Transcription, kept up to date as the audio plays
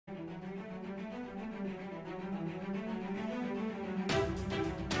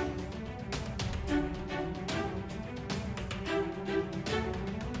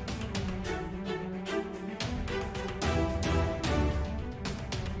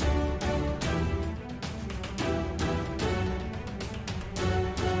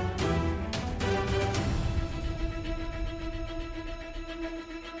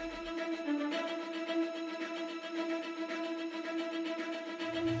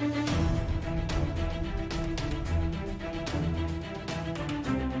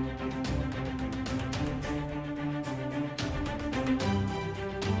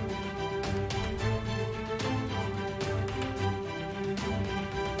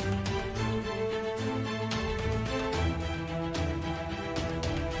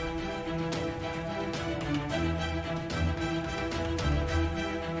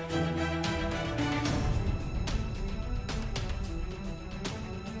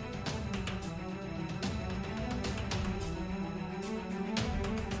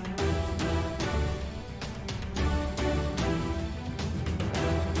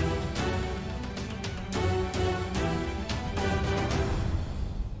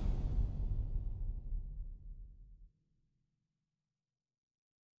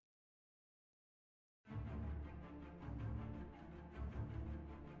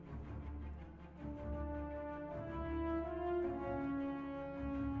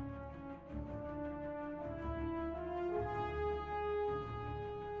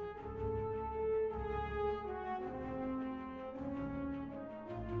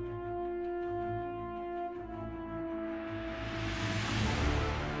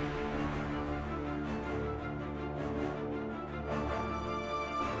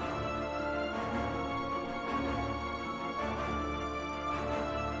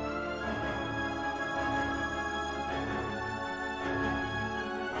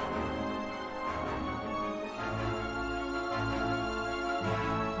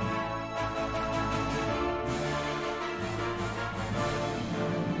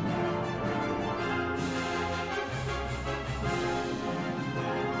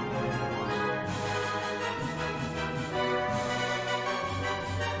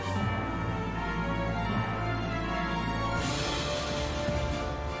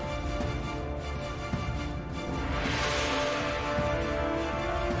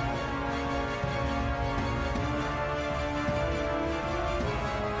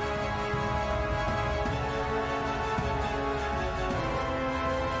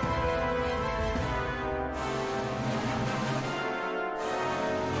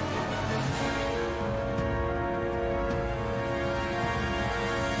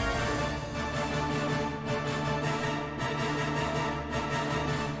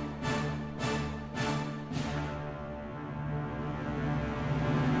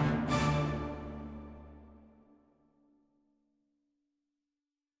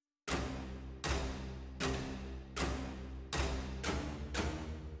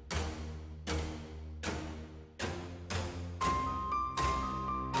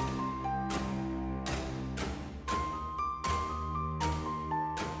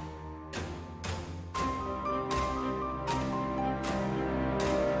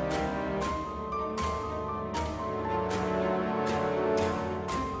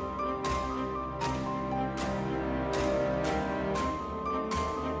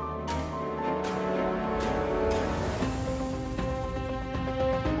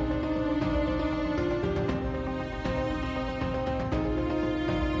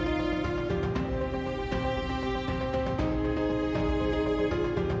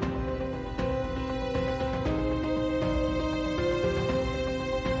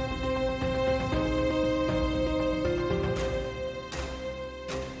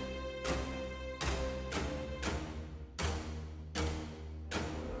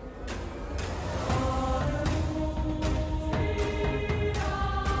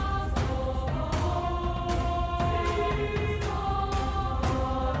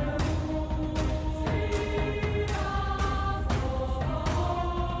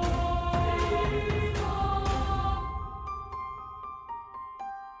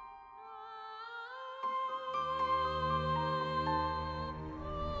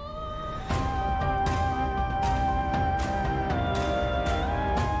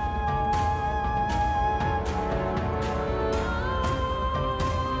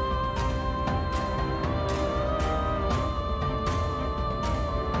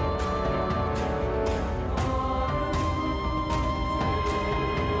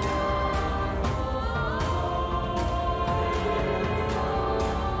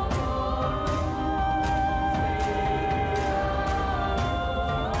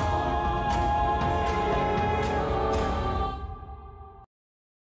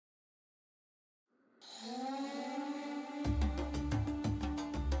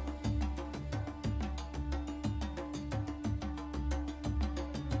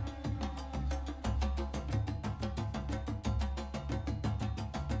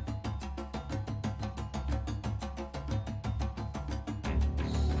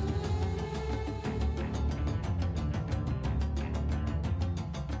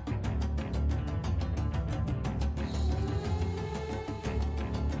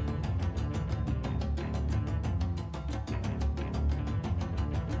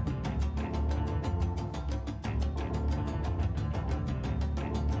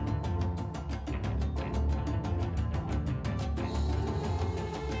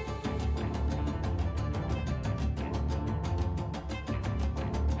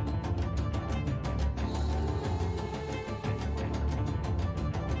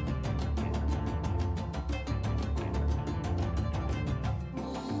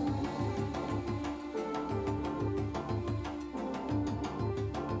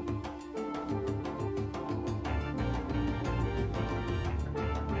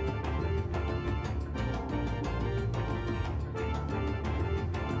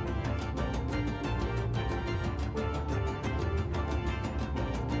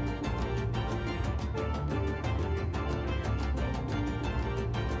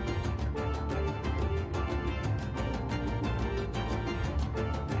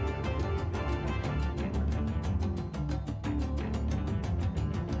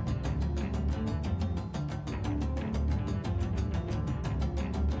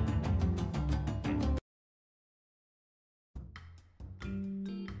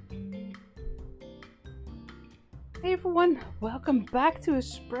Hey everyone, welcome back to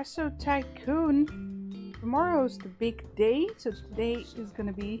Espresso Tycoon. Tomorrow's the big day, so today is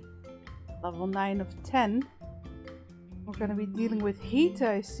gonna be level 9 of 10. We're gonna be dealing with heat,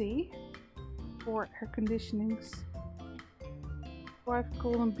 I see. 4 air conditionings. 5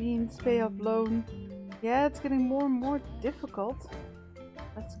 golden beans, pay off loan. Yeah, it's getting more and more difficult.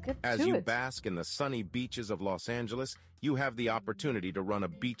 Let's get to it. As you bask in the sunny beaches of Los Angeles, you have the opportunity to run a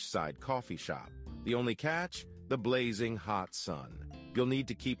beachside coffee shop. The only catch? The blazing hot sun. You'll need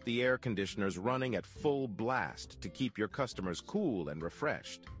to keep the air conditioners running at full blast to keep your customers cool and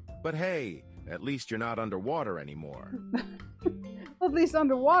refreshed. But hey, at least you're not underwater anymore. At least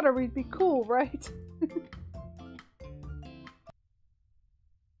underwater we'd be cool, right?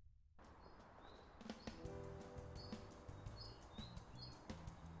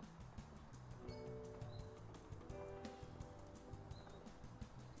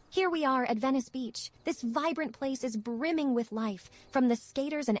 Here we are at Venice Beach. This vibrant place is brimming with life, from the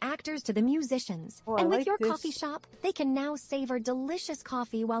skaters and actors to the musicians. Oh, and with like your this. coffee shop, they can now savor delicious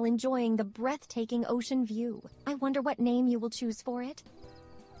coffee while enjoying the breathtaking ocean view. I wonder what name you will choose for it.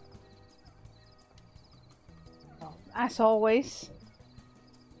 Well, as always.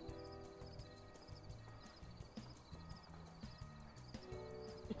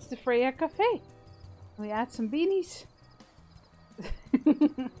 It's the Freya Cafe. We add some beanies.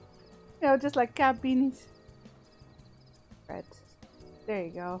 You know, just like cat beanies. Right. There you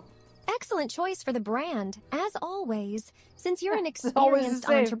go. Excellent choice for the brand, as always. Since you're an It's always the experienced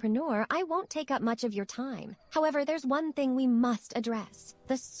same. entrepreneur, I won't take up much of your time. However, there's one thing we must address: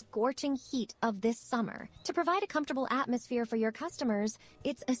 the scorching heat of this summer. To provide a comfortable atmosphere for your customers,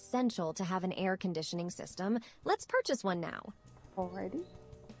 it's essential to have an air conditioning system. Let's purchase one now. Alrighty.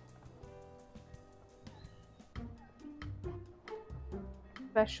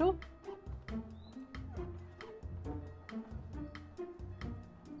 Special.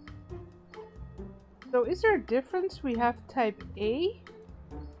 So is there a difference? We have type A,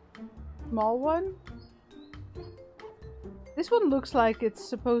 small one. This one looks like it's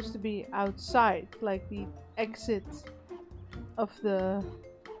supposed to be outside, like the exit of the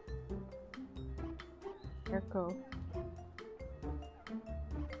airco.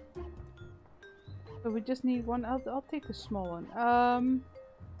 So we just need one. I'll take a small one.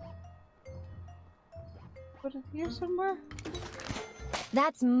 Put it here somewhere.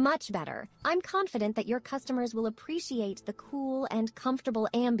 That's much better. I'm confident that your customers will appreciate the cool and comfortable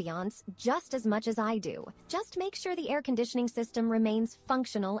ambiance just as much as I do. Just make sure the air conditioning system remains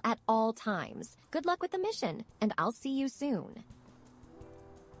functional at all times. Good luck with the mission, and I'll see you soon.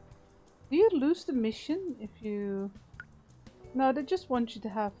 Do you lose the mission if you... No, they just want you to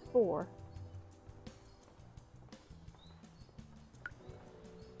have 4.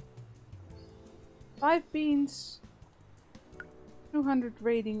 Five beans, 200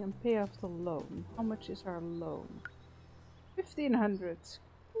 rating, and pay off the loan. How much is our loan? 1,500.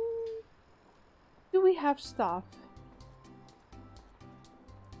 Do we have staff?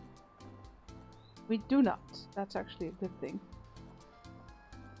 We do not. That's actually a good thing.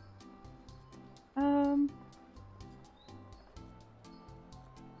 Of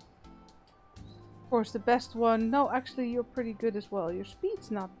course, the best one. No, actually, you're pretty good as well. Your speed's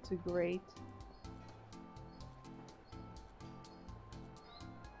not too great.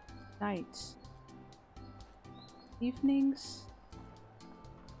 Nights. Evenings.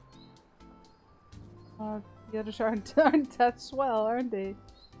 The others aren't that swell, aren't they?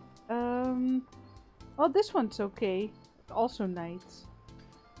 Well, this one's okay. Also nights.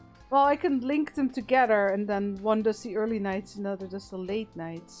 Well, I can link them together, and then one does the early nights, another does the late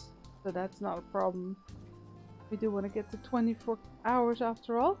nights. So that's not a problem. We do want to get to 24 hours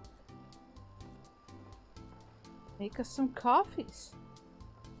after all. Make us some coffees.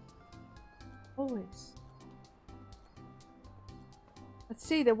 Always. Let's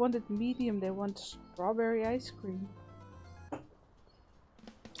see, they wanted medium, they want strawberry ice cream.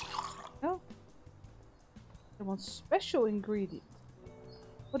 No. They want special ingredient.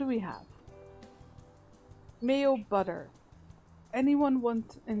 What do we have? Mayo butter. Anyone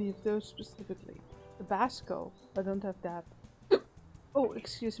want any of those specifically? Tabasco. I don't have that. Oh,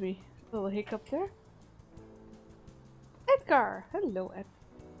 excuse me. A little hiccup there. Edgar! Hello, Ed.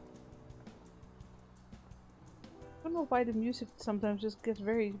 I don't know why the music sometimes just gets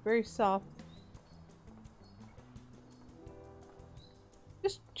very, very soft.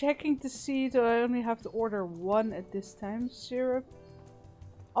 Just checking to see that I only have to order 1 at this time. Syrup.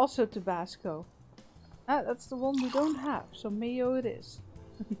 Also Tabasco. Ah, that's the one we don't have, so mayo it is.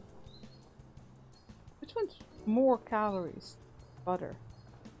 Which one's more calories? Butter.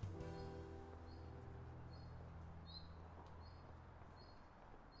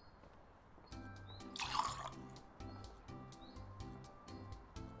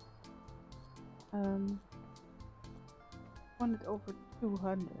 Want it over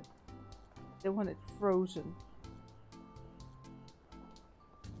 200. They want it frozen.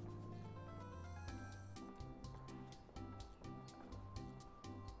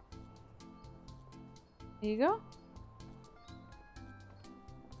 There you go.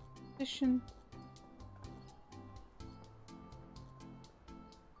 Position.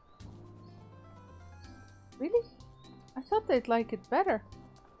 Really? I thought they'd like it better.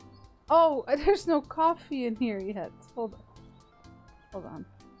 Oh, there's no coffee in here yet. Hold on. Hold on.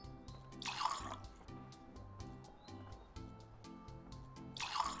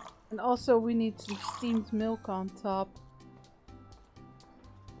 And also we need some steamed milk on top.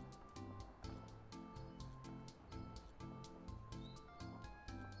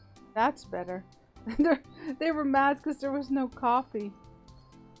 That's better. They were mad because there was no coffee.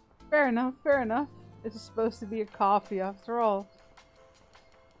 Fair enough, fair enough. This is supposed to be a coffee after all.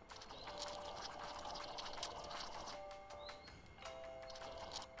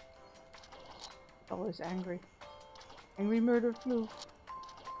 Always angry. Angry murder flu.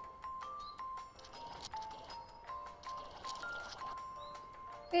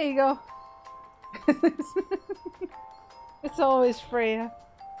 There you go. It's always Freya.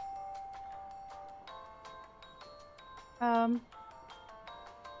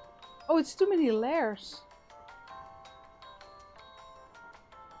 Oh, it's too many layers.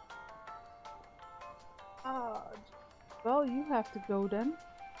 Well, you have to go then.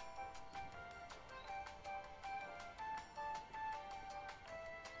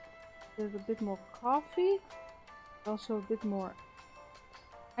 There's a bit more coffee. Also a bit more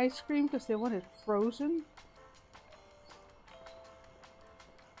ice cream because they want it frozen.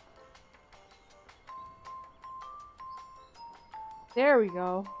 There we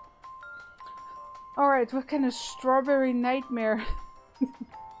go. Alright, what kind of strawberry nightmare?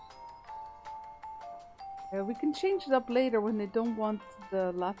 Yeah, we can change it up later when they don't want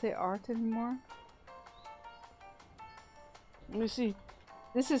the latte art anymore. Let me see.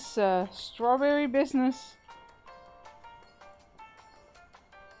 This is strawberry business.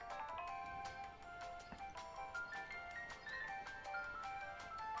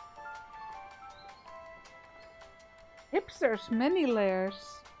 Hipsters, many layers,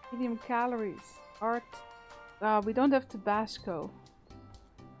 medium calories, art. We don't have Tabasco,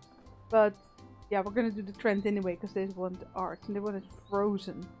 but yeah, we're gonna do the trend anyway because they want art and they want it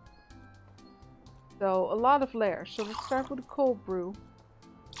frozen. So a lot of layers. So let's start with a cold brew,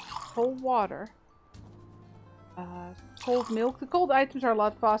 cold water, cold milk. The cold items are a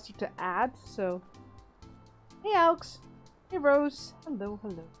lot faster to add. So, hey Alex, hey Rose, hello,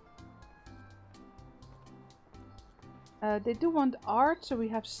 hello. They do want art, so we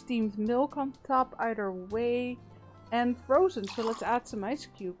have steamed milk on top either way, and frozen, so let's add some ice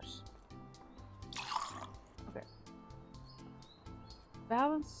cubes. Okay.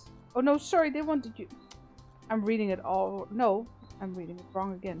 Balance. Oh no, sorry, they wanted you. I'm reading it all. No, I'm reading it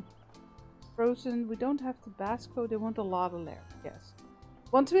wrong again. Frozen, we don't have Tabasco, they want a lot of layers, yes.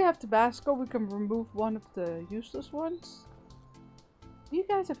 Once we have Tabasco, we can remove one of the useless ones. You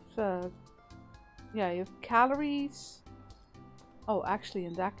guys have, yeah, you have calories. Oh, actually,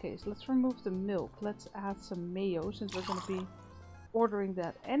 in that case, let's remove the milk. Let's add some mayo, since we're going to be ordering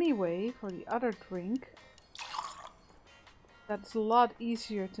that anyway for the other drink. That's a lot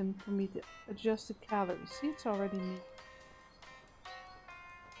easier for me to adjust the calories. See, it's already me.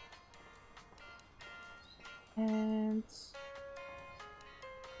 And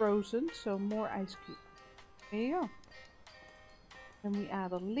frozen, so more ice cubes. There you go. Then we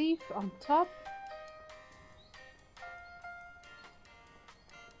add a leaf on top.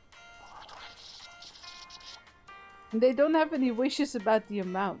 And they don't have any wishes about the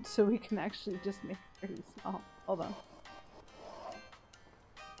amount, so we can actually just make it really small. Hold on.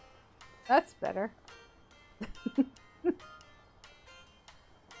 That's better.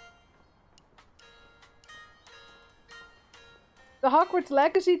 The Hogwarts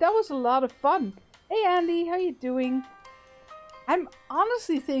Legacy, that was a lot of fun. Hey Andy, how you doing? I'm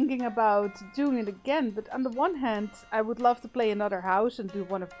honestly thinking about doing it again, but on the one hand, I would love to play another house and do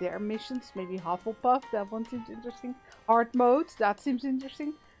one of their missions. Maybe Hufflepuff, that one seems interesting. Hard mode, that seems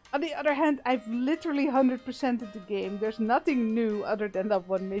interesting. On the other hand, I've literally 100%ed the game. There's nothing new other than that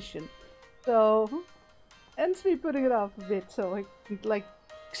one mission. So, hence me putting it off a bit, so I can, like,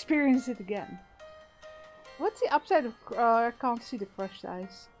 experience it again. What's the upside of... I can't see the crushed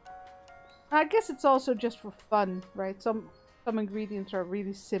ice. I guess it's also just for fun, right? Some ingredients are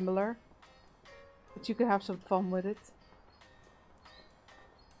really similar, but you can have some fun with it.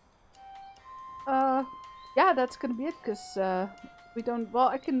 Yeah, that's gonna be it, because We don't... Well,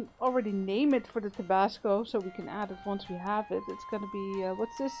 I can already name it for the Tabasco, so we can add it once we have it. It's gonna be...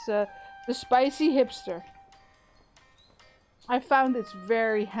 what's this? The Spicy Hipster. I found it's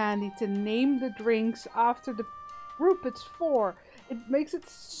very handy to name the drinks after the group it's for. It makes it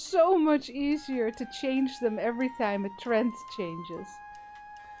so much easier to change them every time a trend changes.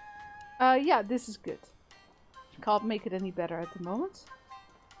 Yeah, this is good. Can't make it any better at the moment.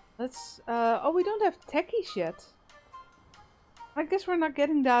 Let's... oh, we don't have techies yet. I guess we're not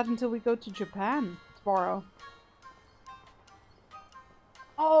getting that until we go to Japan tomorrow.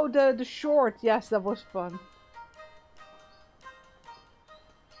 Oh, the short. Yes, that was fun.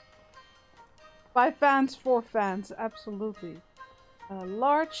 5 fans, 4 fans. Absolutely.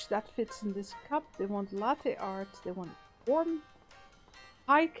 Large, that fits in this cup. They want latte art. They want warm,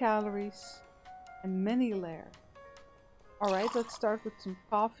 high calories, and many layer. Alright, let's start with some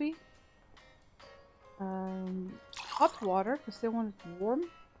coffee. Hot water, because they want it warm. They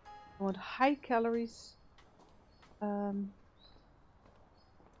want high calories. Well,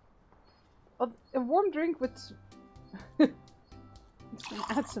 a warm drink with... I'm gonna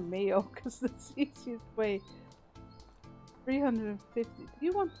add some mayo, because that's the easiest way. 350. Do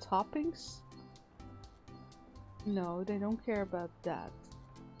you want toppings? No, they don't care about that.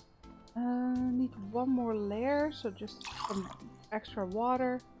 Need one more layer, so just some extra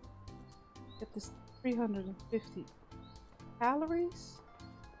water. Get this 350 calories.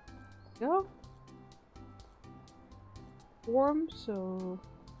 Go. Warm, so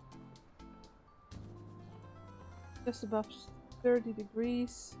just above 30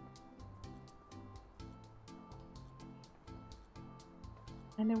 degrees.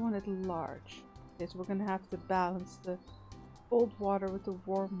 And they want it large. Okay, so we're gonna have to balance the cold water with the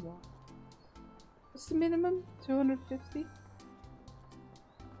warm water. What's the minimum? 250?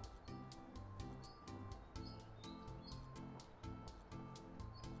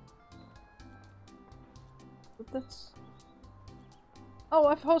 But that's...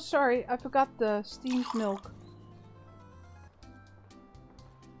 Oh, oh, sorry, I forgot the steamed milk.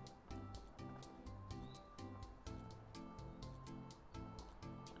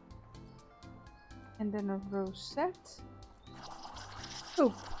 And then a rosette.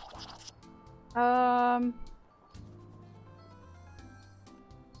 Oh.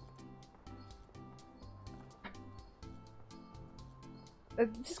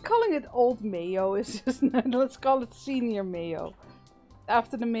 Just calling it old mayo is just not, let's call it senior mayo.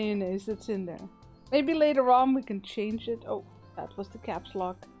 After the mayonnaise that's in there. Maybe later on we can change it. Oh, that was the caps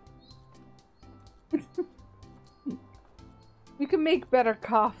lock. We can make better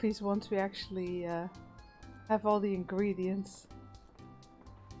coffees once we actually have all the ingredients.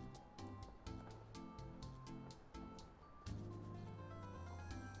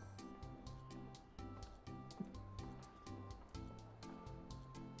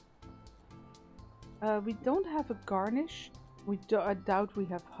 We don't have a garnish. I doubt we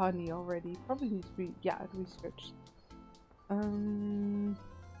have honey already. Probably need to be, yeah, researched.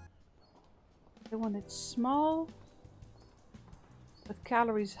 They want it small, with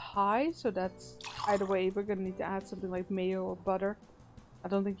calories high, so that's, either way, we're gonna need to add something like mayo or butter. I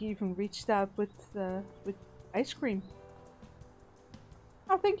don't think you even reached that with ice cream.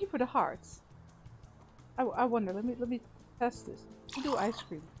 Oh, thank you for the hearts. I wonder, let me test this. We do ice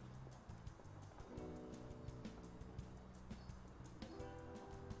cream.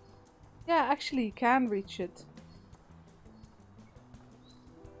 Yeah, actually you can reach it.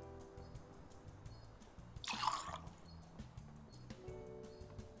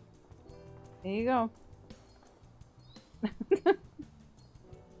 There you go.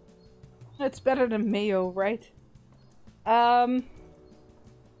 It's better than mayo, right? Let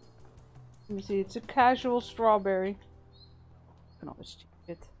me see, it's a casual strawberry. I can always change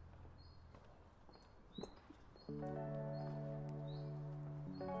it.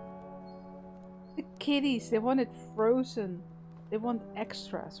 The kitties, they want it frozen. They want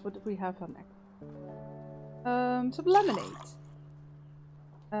extras. What do we have on extra? Some lemonade.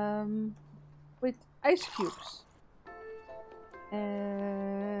 With ice cubes.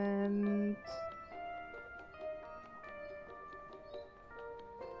 And...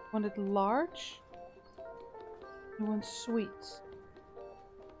 want it large. You want sweet.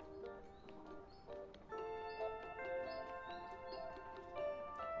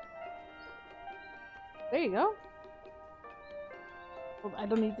 There you go. Well, I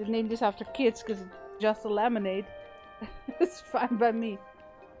don't need to name this after kids because it's just a lemonade. It's fine by me.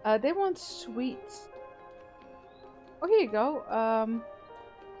 They want sweet. Oh, here you go.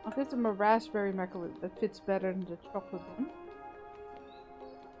 I'll give them a raspberry macaroon. That fits better than the chocolate one.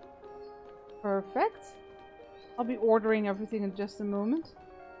 Perfect. I'll be ordering everything in just a moment.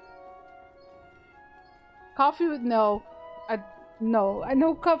 Coffee with no. No. I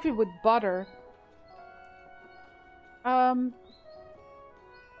know coffee with butter. I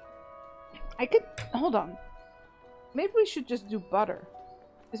could hold on. Maybe we should just do butter.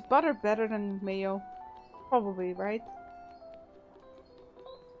 Is butter better than mayo? Probably, right?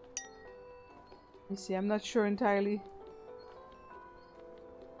 Let me see, I'm not sure entirely.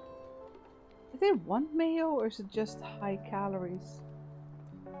 Do they want mayo or is it just high calories?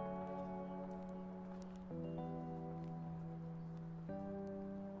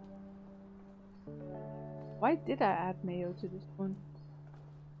 Why did I add mayo to this one?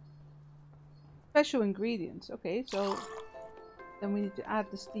 Special ingredients. Okay, so then we need to add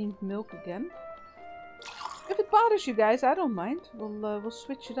the steamed milk again. If it bothers you guys, I don't mind. We'll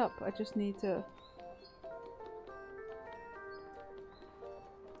switch it up. I just need to.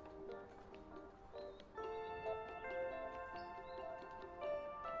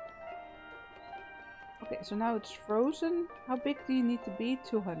 Okay, so now it's frozen. How big do you need to be?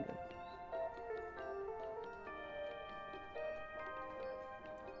 200.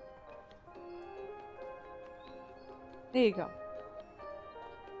 There you go.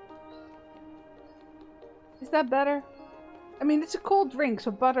 Is that better? I mean, it's a cold drink, so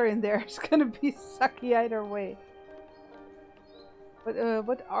butter in there is gonna be sucky either way. But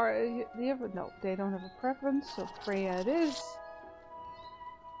what are do you ever? No, they don't have a preference, so Freya it is.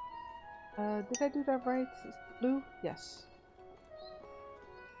 Did I do that right? Is it blue? Yes.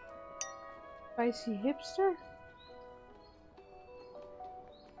 Spicy hipster?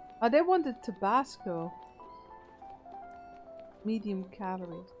 Oh, they wanted Tabasco. Medium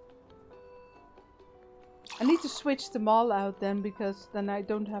calories. I need to switch them all out then, because then I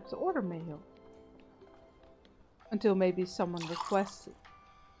don't have to order mayo. Until maybe someone requests it.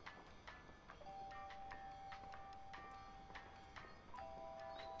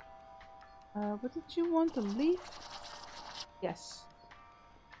 What did you want? A leaf? Yes.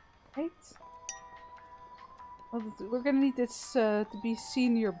 Right. Well, we're gonna need this to be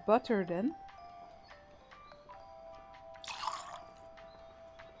senior butter then.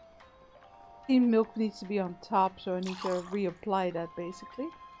 Steamed milk needs to be on top, so I need to reapply that basically.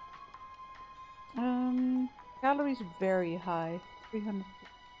 Calories very high. 300.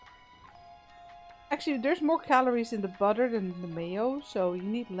 Actually, there's more calories in the butter than the mayo, so you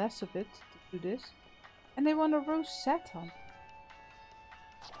need less of it to do this. And they want a rosette on.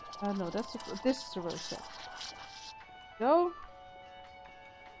 No, this is a rosette. Go.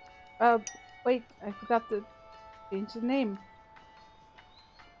 Wait, I forgot to change the name.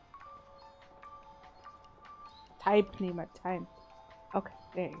 Type niet my time. Okay,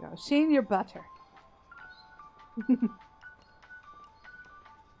 there you go. Senior butter.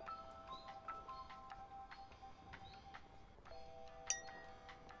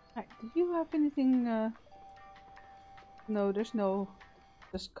 Alright, do you have anything? No, there's no.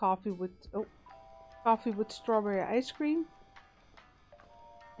 Just coffee with coffee with strawberry ice cream.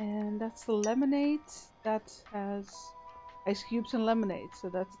 And that's the lemonade that has ice cubes and lemonade, so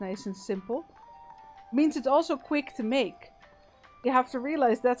that's nice and simple. Means it's also quick to make. You have to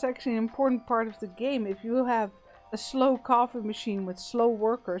realize that's actually an important part of the game. If you have a slow coffee machine with slow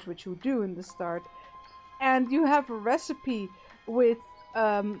workers, which you do in the start, and you have a recipe with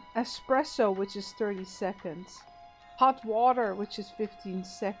espresso, which is 30 seconds, hot water, which is 15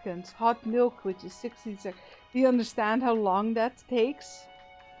 seconds, hot milk, which is 16 seconds, do you understand how long that takes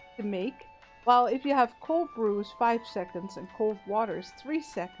to make? Well, if you have cold brew is 5 seconds and cold water is 3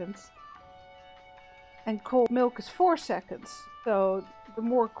 seconds. And cold milk is 4 seconds. So the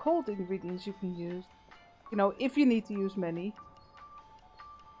more cold ingredients you can use, you know, if you need to use many,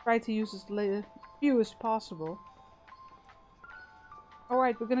 try to use as few as possible.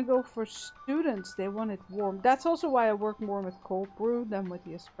 Alright, we're gonna go for students. They want it warm. That's also why I work more with cold brew than with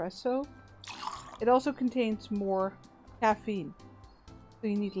the espresso. It also contains more caffeine, so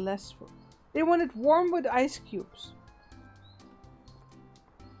you need less. They want it warm with ice cubes.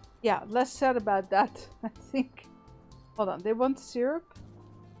 Yeah, less said about that, I think. Hold on, they want syrup.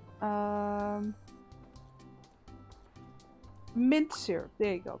 Mint syrup,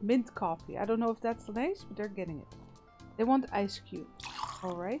 there you go. Mint coffee. I don't know if that's nice, but they're getting it. They want ice cubes.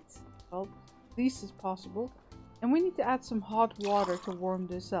 Alright, well, least as possible. And we need to add some hot water to warm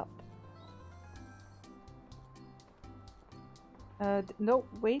this up. No,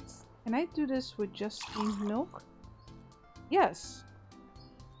 wait. Can I do this with just steamed milk? Yes.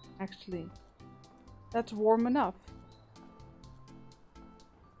 Actually, that's warm enough.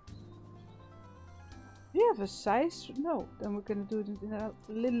 Do you have a size? No, then we're gonna do it in a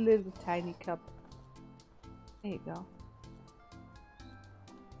little tiny cup. There you go.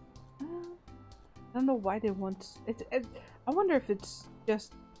 I don't know why they want it. I wonder if it's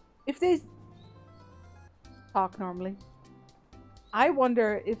just if they talk normally. I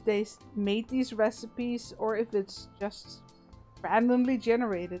wonder if they made these recipes or if it's just randomly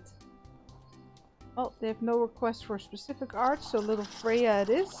generated. Well, they have no request for specific art, so little Freya it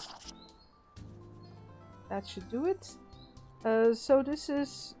is. That should do it. So this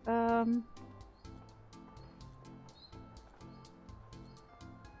is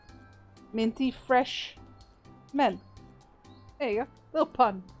minty fresh men. There you go. Little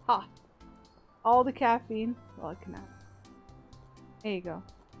pun. Ha. All the caffeine. Well, I can add. There you go.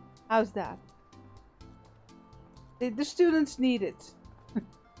 How's that? The students need it.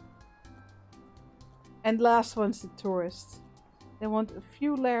 And last one's the tourists. They want a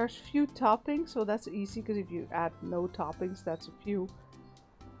few layers, few toppings. So that's easy because if you add no toppings, that's a few.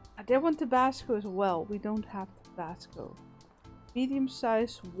 They want Tabasco as well. We don't have Tabasco. Medium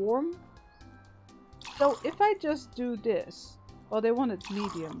size, warm. So if I just do this, well, they want it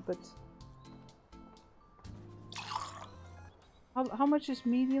medium, but how much is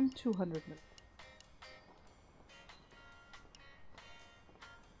medium? 200 ml.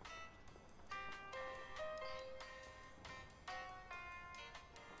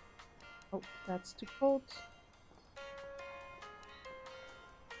 Oh, that's too cold.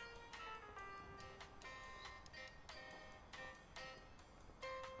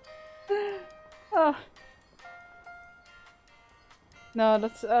 Oh. No,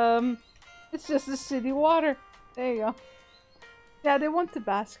 that's it's just the city water. There you go. Yeah, they want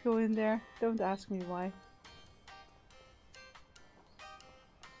Tabasco in there. Don't ask me why.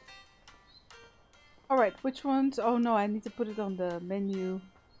 Alright, which ones? Oh no, I need to put it on the menu.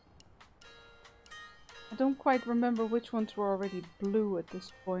 I don't quite remember which ones were already blue at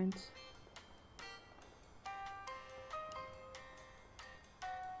this point.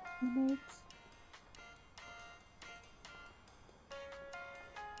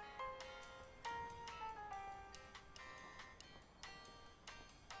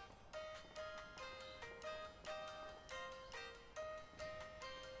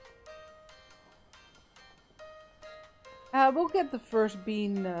 We'll get the first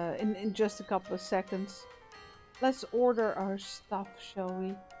bean in just a couple of seconds. Let's order our stuff, shall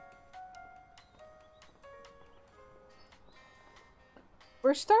we?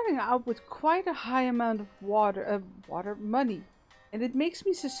 We're starting out with quite a high amount of water money, and it makes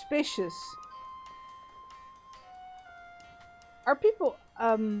me suspicious. Are people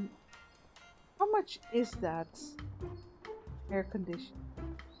how much is that air conditioning?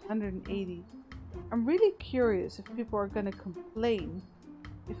 180. I'm really curious if people are gonna complain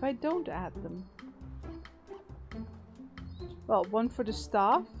if I don't add them. Well, one for the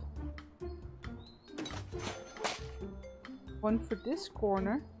staff. One for this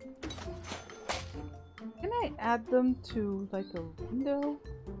corner. Can I add them to like a window?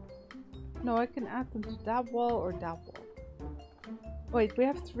 No, I can add them to that wall or that wall. Wait, we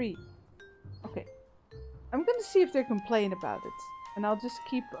have 3. Okay. I'm gonna see if they complain about it. And I'll just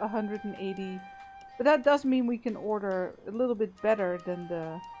keep 180. But that does mean we can order a little bit better than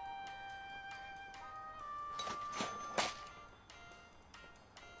the...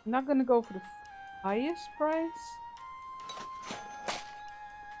 I'm not gonna go for the highest price.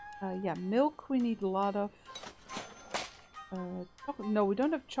 Yeah, milk we need a lot of. No, we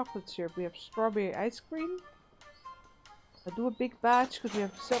don't have chocolate syrup. We have strawberry ice cream. I'll do a big batch because we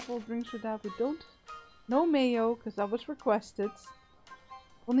have several drinks with that. We don't. No mayo because that was requested.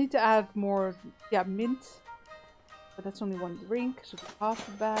 We'll need to add more, yeah, mint. But that's only one drink, so half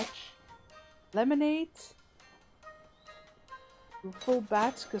a batch. Lemonade. Do a full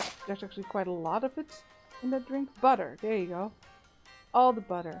batch because there's actually quite a lot of it in that drink. Butter, there you go. All the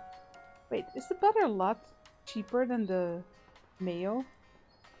butter. Wait, is the butter a lot cheaper than the mayo?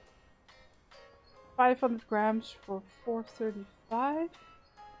 500 grams for $4.35.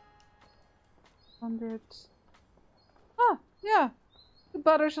 100. Ah, yeah. The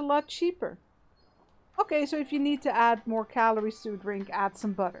butter's a lot cheaper. Okay, so if you need to add more calories to a drink, add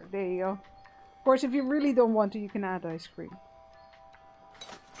some butter. There you go. Of course, if you really don't want to, you can add ice cream.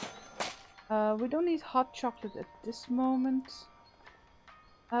 We don't need hot chocolate at this moment.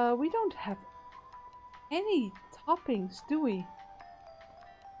 We don't have any toppings, do we?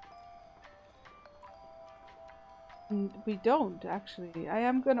 We don't, actually. I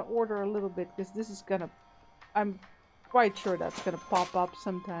am gonna order a little bit because this is gonna... I'm quite sure that's gonna pop up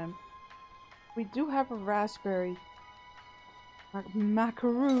sometime. We do have a raspberry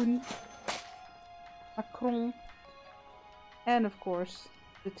macaroon. Macron. And of course,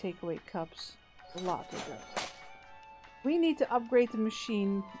 the takeaway cups. A lot of those. We need to upgrade the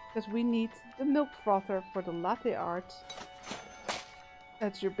machine because we need the milk frother for the latte art.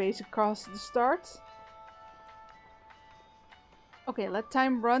 That's your basic cost at the start. Okay, let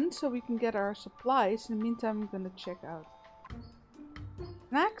time run so we can get our supplies. In the meantime, I'm gonna check out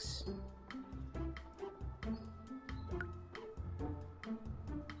snacks.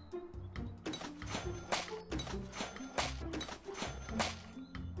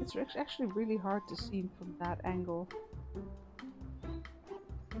 It's actually really hard to see from that angle.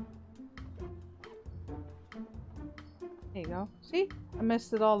 There you go. See? I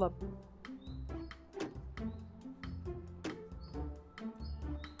messed it all up.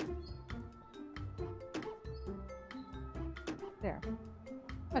 There.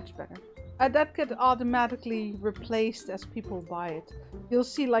 Much better. That get automatically replaced as people buy it. You'll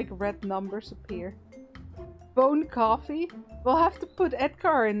see like red numbers appear. Bone coffee? We'll have to put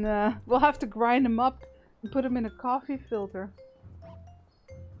Edgar in, we'll have to grind him up and put him in a coffee filter.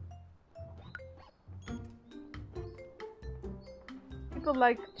 People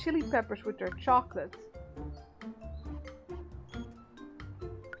like chili peppers with their chocolate.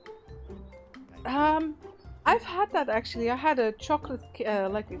 I've had that actually. I had a chocolate,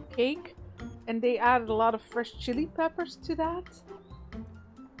 like a cake, and they added a lot of fresh chili peppers to that.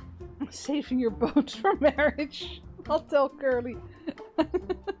 Saving your bones for marriage. I'll tell Curly.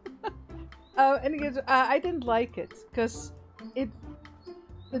 Anyways, I didn't like it because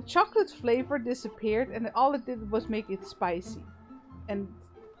the chocolate flavor disappeared, and all it did was make it spicy. And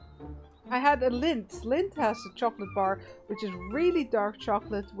I had a Lindt. Lindt has a chocolate bar, which is really dark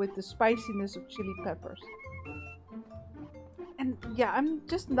chocolate with the spiciness of chili peppers. And yeah, I'm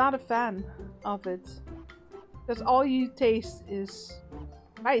just not a fan of it. Because all you taste is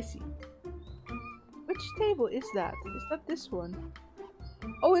spicy. Which table is that? Is that this one?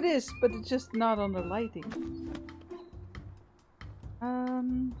 Oh, it is, but it's just not on the lighting.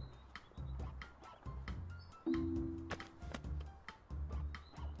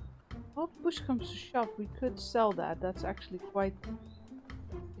 Well, push comes to shove, we could sell that. That's actually quite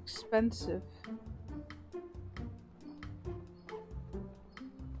expensive.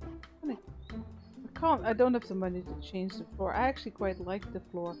 I don't have the money to change the floor. I actually quite like the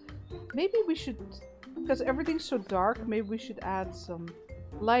floor. Maybe we should, because everything's so dark, maybe we should add some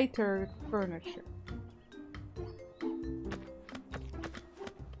lighter furniture.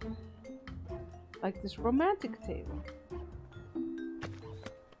 Like this romantic table.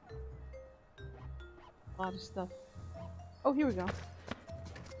 A lot of stuff. Oh, here we go.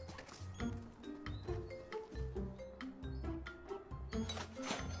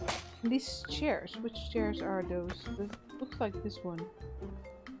 And these chairs, which chairs are those? It looks like this one.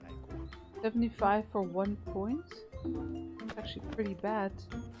 75 for 1 point. It's actually pretty bad.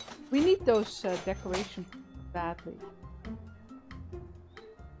 We need those decorations badly.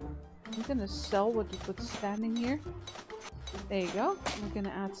 I'm gonna sell what's standing here. There you go. We're gonna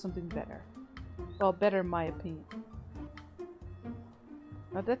add something better. Well, better in my opinion.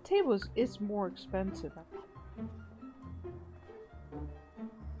 Now that table is more expensive.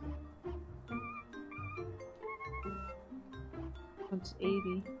 It's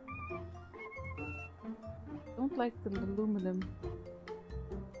 80. Don't like the aluminum.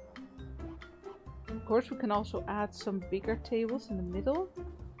 Of course, we can also add some bigger tables in the middle.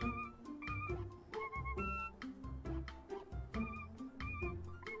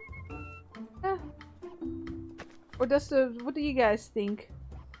 Or what do you guys think?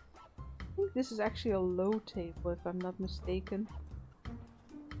 I think this is actually a low table, if I'm not mistaken.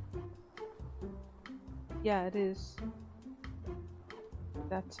 Yeah, it is.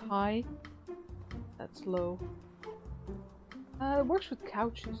 That's high. That's low. It works with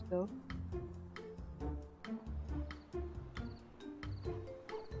couches, though.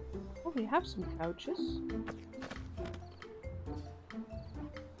 Oh, we have some couches.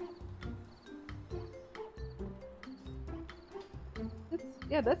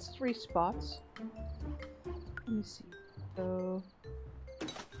 Yeah, that's 3 spots. Let me see. So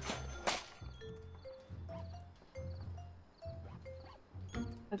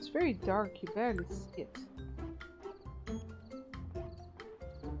it's very dark, you barely see it.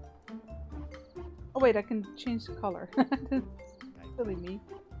 Oh wait, I can change the color. Silly me.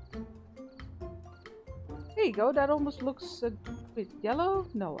 There you go, that almost looks wait, yellow?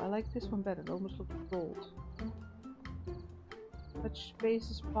 No, I like this one better. It almost looks gold. Much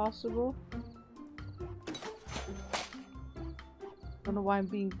space as possible. Don't know why I'm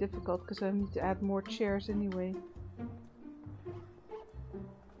being difficult, because I need to add more chairs anyway.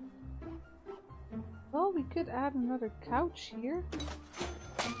 Well, we could add another couch here.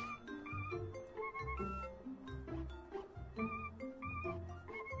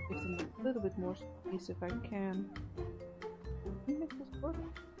 Give them a little bit more space if I can. Can you make this work?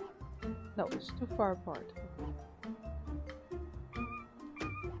 No, it's too far apart.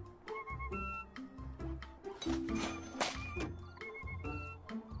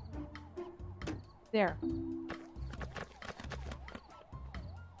 There.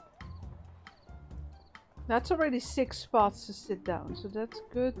 That's already 6 spots to sit down, so that's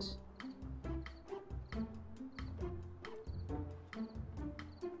good.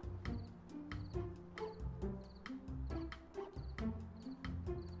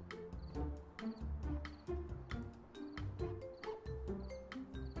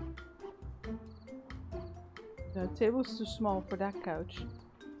 No, the table's too small for that couch.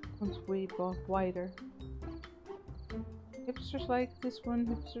 One's way wider. Hipsters like this one.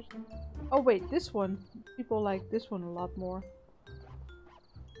 Hipsters. Oh wait, this one. People like this one a lot more.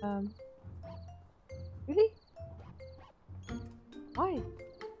 Really? Why?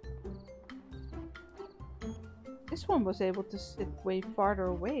 This one was able to sit way farther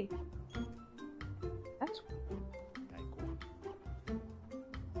away. That's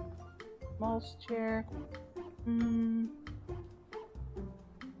small chair.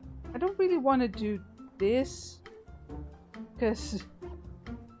 I don't really want to do this because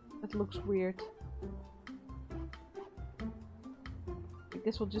it looks weird. I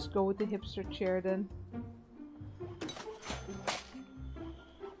guess we'll just go with the hipster chair then.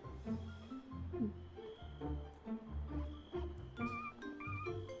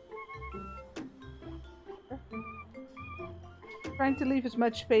 Trying to leave as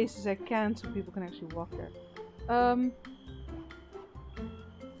much space as I can so people can actually walk there. I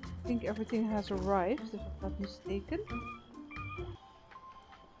think everything has arrived, if I'm not mistaken.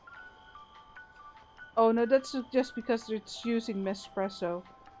 Oh no, that's just because it's using Espresso,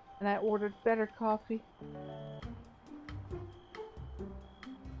 and I ordered better coffee.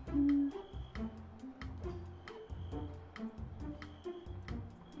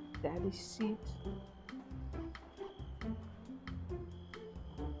 Daddy's seat.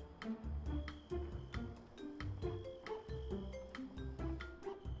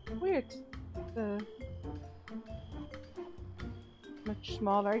 Weird. Much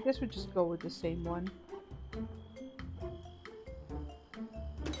smaller. I guess we just go with the same one.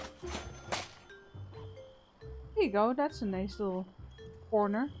 There you go. That's a nice little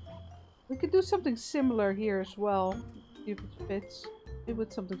corner. We could do something similar here as well. See if it fits. Maybe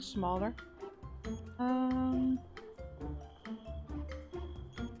with something smaller.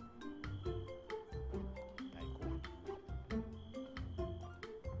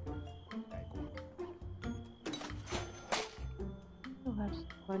 Still have some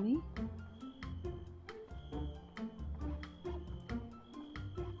money.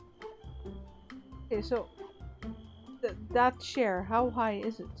 Okay, so that chair, how high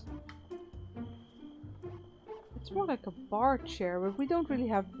is it? It's more like a bar chair, but we don't really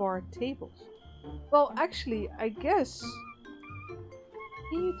have bar tables. Well, actually, I guess...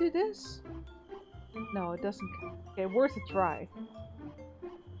 Can you do this? No, it doesn't count. Okay, worth a try.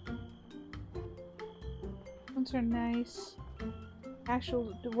 Ones are nice.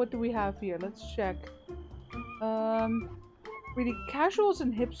 Casual, what do we have here? Let's check. Really, casuals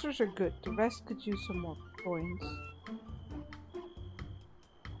and hipsters are good. The rest could use some more coins.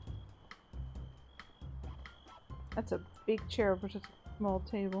 That's a big chair versus a small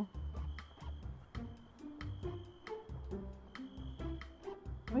table.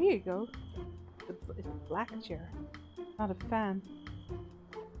 Oh, here you go. It's a black chair. Not a fan.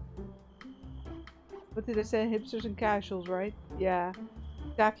 What did I say? Hipsters and casuals, right? Yeah.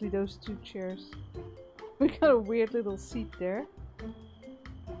 Exactly those two chairs. We got a weird little seat there.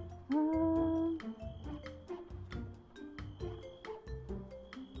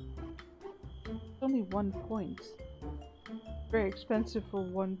 It's only 1 point. Very expensive for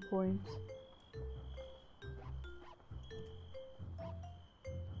 1 point.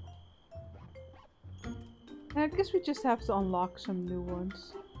 I guess we just have to unlock some new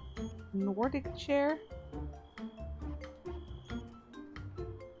ones. Nordic chair.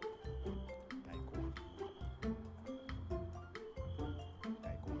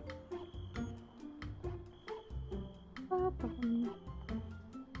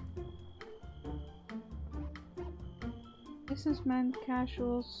 Businessman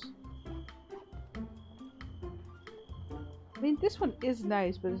casuals. I mean, this one is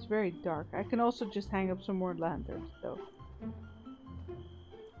nice, but it's very dark. I can also just hang up some more lanterns, though.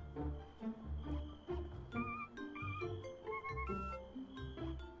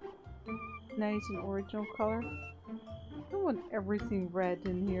 Nice and original color. I don't want everything red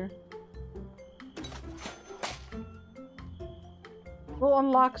in here. We'll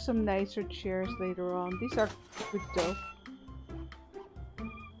unlock some nicer chairs later on. These are good though.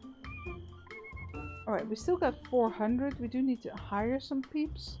 Alright, we still got 400. We do need to hire some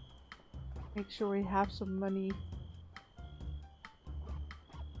peeps. Make sure we have some money.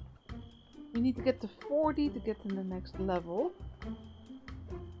 We need to get to 40 to get to the next level.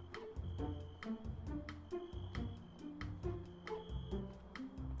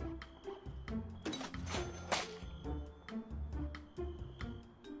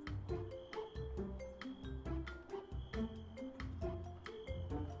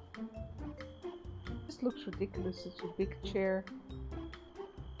 This looks ridiculous. It's a big chair.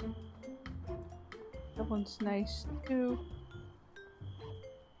 That one's nice too.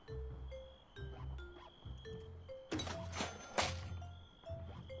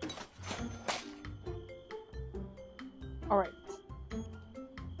 Alright.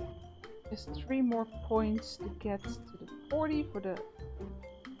 Just 3 more points to get to the 40 for the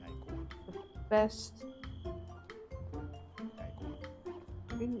best.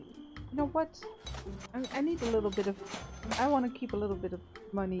 You know what? I need a little bit of... I want to keep a little bit of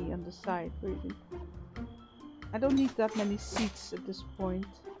money on the side, really. I don't need that many seats at this point.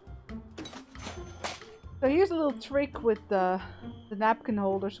 So here's a little trick with the napkin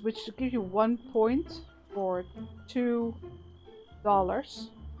holders, which gives you 1 point for $2.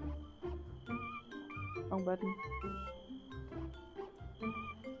 Wrong button.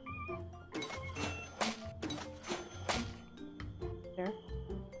 There.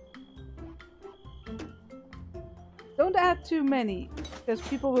 Don't add too many, because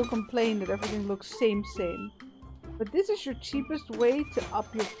people will complain that everything looks same. But this is your cheapest way to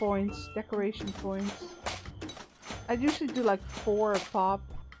up your points, decoration points. I usually do like 4 a pop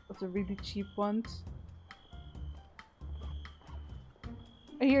of the really cheap ones.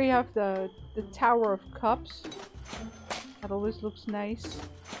 And here you have the Tower of Cups. That always looks nice.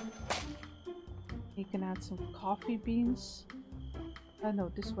 You can add some coffee beans.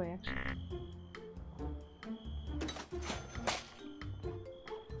 No, this way actually.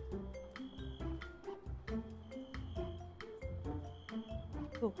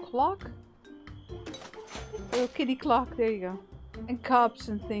 Little clock. Little kitty clock, there you go. And cups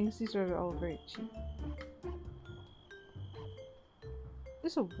and things, these are all very cheap.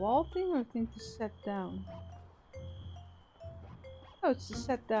 Is this a wall thing or a thing to set down? Oh, it's to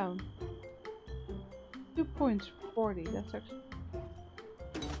set down. 2 points for 40, that's actually...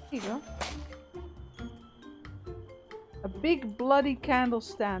 There you go. A big bloody candle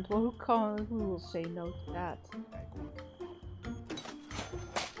stand. Well, who will say no to that?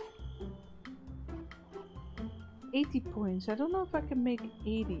 $80 points. I don't know if I can make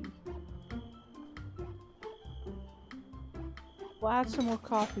 80. We'll add some more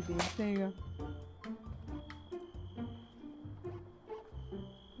coffee beans. There you go.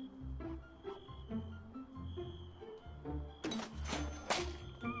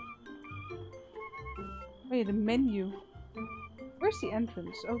 Wait, the menu. Where's the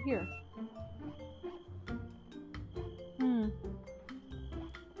entrance? Oh, here.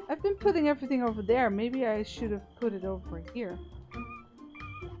 I've been putting everything over there. Maybe I should have put it over here.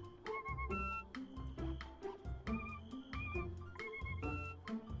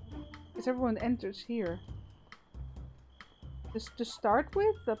 Because everyone enters here. Just to start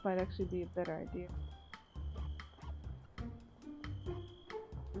with, that might actually be a better idea.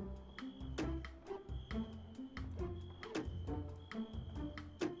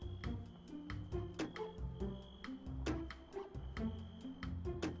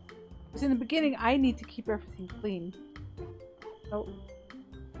 In the beginning, I need to keep everything clean. Oh,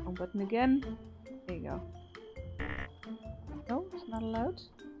 wrong button again. There you go. No, it's not allowed.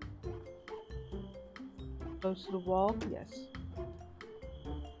 Close to the wall, yes.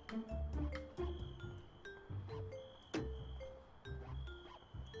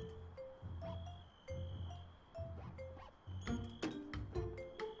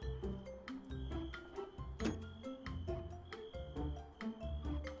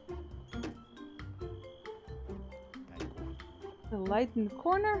 The light in the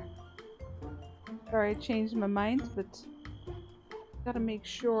corner. Sorry, I changed my mind, but gotta make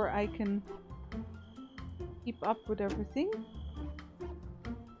sure I can keep up with everything.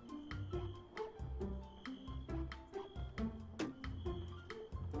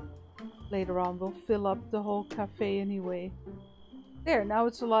 Later on, we'll fill up the whole cafe anyway. There, now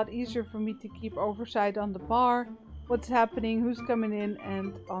it's a lot easier for me to keep oversight on the bar, what's happening, who's coming in,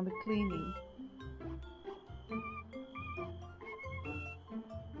 and on the cleaning.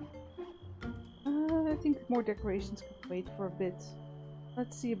 I think more decorations could wait for a bit.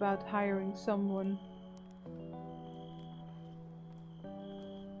 Let's see about hiring someone.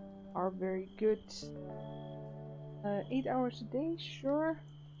 are very good. 8 hours a day, sure.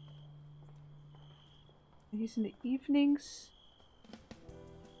 He's in the evenings.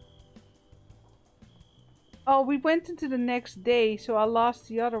 Oh, we went into the next day, so I lost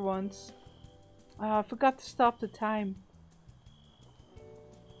the other ones. I forgot to stop the time.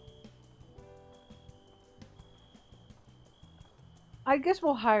 I guess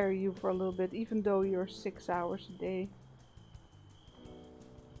we'll hire you for a little bit, even though you're 6 hours a day.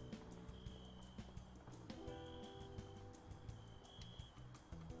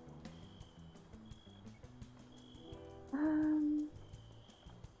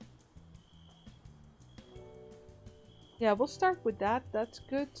 Yeah, we'll start with that. That's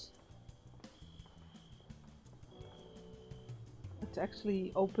good. Let's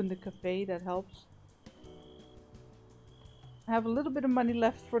actually open the cafe. That helps. I have a little bit of money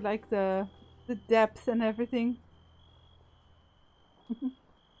left for like the depth and everything.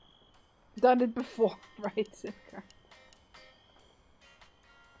 Done it before, right?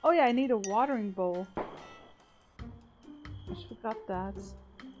 Oh yeah, I need a watering bowl. Just forgot that.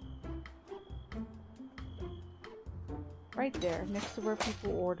 Right there, next to where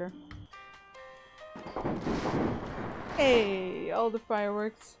people order. Hey, all the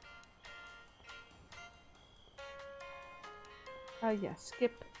fireworks. Yeah,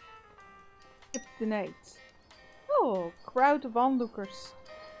 skip the night. Oh, crowd of onlookers.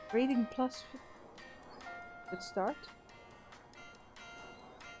 Rating plus. Good start.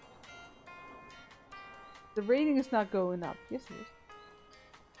 The rating is not going up. Yes, it is.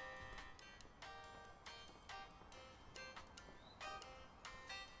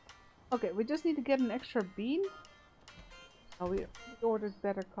 Okay, we just need to get an extra bean. Oh, we ordered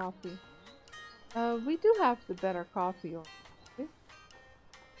better coffee. We do have the better coffee.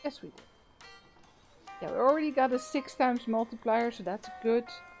 Yes, we do. Yeah, we already got a 6 times multiplier, so that's good.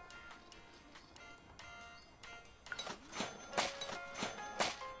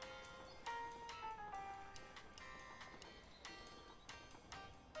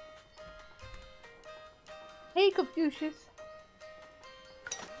 Hey, Confucius.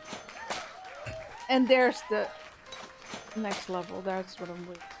 And there's the next level. That's what I'm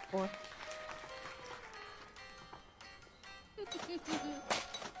waiting for.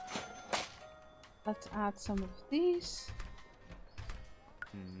 Let's add some of these.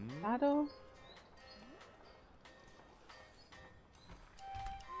 Shadow.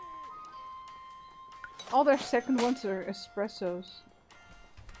 All their second ones are espressos.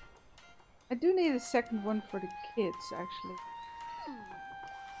 I do need a second one for the kids, actually.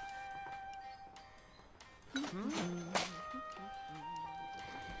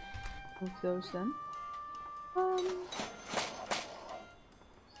 Move those then.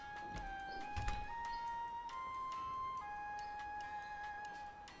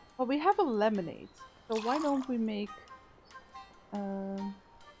 Well, we have a lemonade, so why don't we make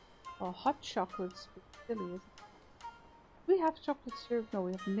well, hot chocolate's a bit silly, isn't it? Do we have chocolate syrup? No,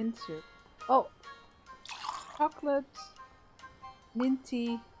 we have mint syrup. Oh, chocolate,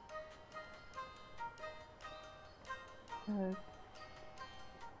 minty,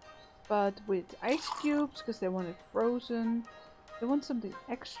 but with ice cubes because they want it frozen. They want something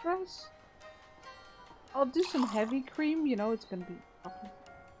extras. I'll do some heavy cream. You know, it's gonna be chocolate.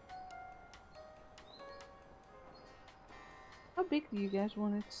 How big do you guys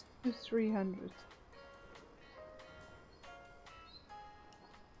want it? To 300.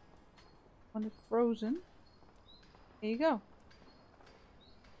 Want it frozen? There you go.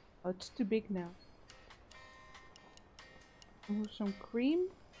 Oh, it's too big now. Remove some cream.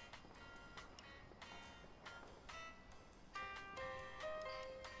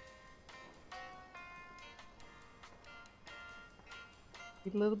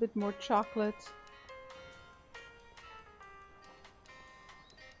 Need a little bit more chocolate.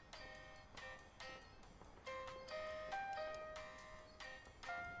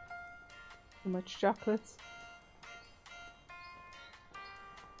 Too much chocolate.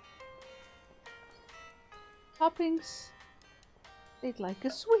 Toppings. They'd like a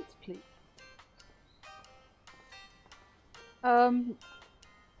sweet, please.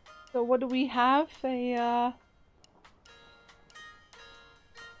 So what do we have? Well,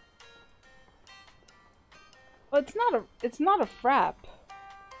 it's not a frap,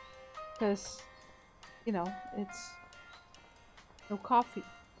 because, you know, it's no coffee.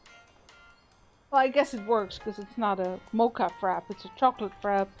 Well, I guess it works because it's not a mocha frap, it's a chocolate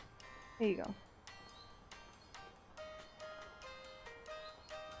frap. There you go.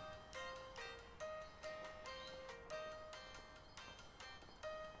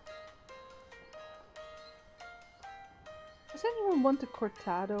 Does anyone doesn't want the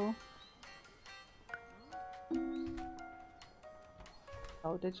cortado.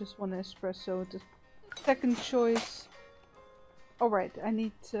 Oh, they just want an espresso. The second choice. Alright, I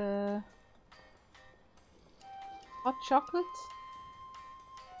need hot chocolate.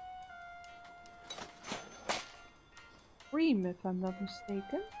 Cream, if I'm not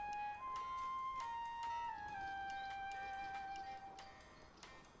mistaken.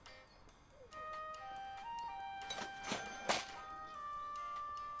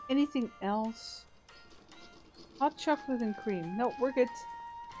 Anything else? Hot chocolate and cream. No, we're good.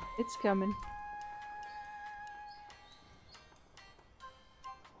 It's coming.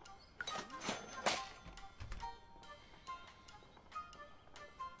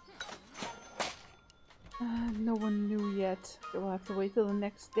 No one knew yet. We'll have to wait till the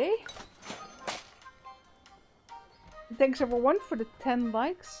next day. Thanks everyone for the 10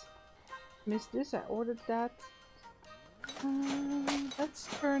 likes. Missed this, I ordered that. Let's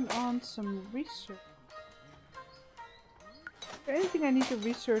turn on some research. Is there anything I need to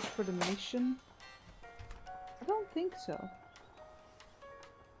research for the mission? I don't think so.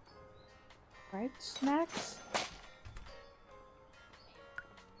 Right, snacks.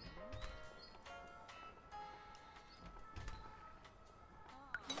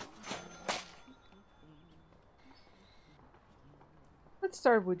 Let's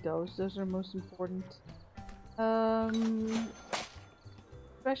start with those. Those are most important.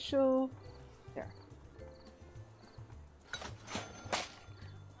 Special. There.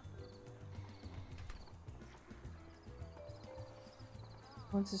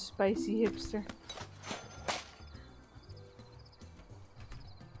 Wants a spicy hipster.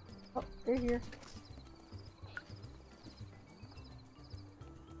 Oh, they're here.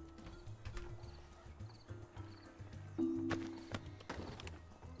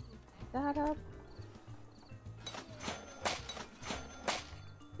 That up.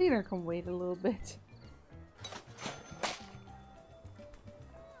 Cleaner can wait a little bit.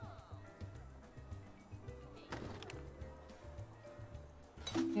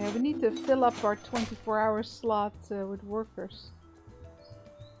 Yeah, we need to fill up our 24-hour slot with workers.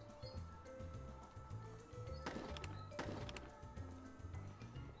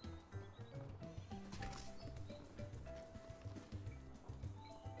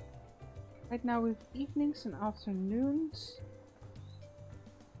 Right now we have evenings and afternoons.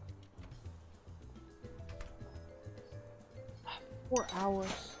 Ah, 4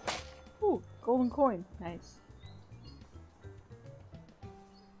 hours. Ooh, golden coin. Nice.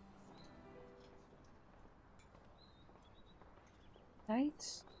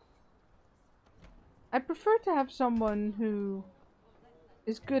 Nights. I prefer to have someone who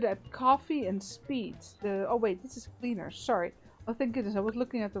is good at coffee and speed. Oh wait, this is cleaner. Sorry. Oh thank goodness, I was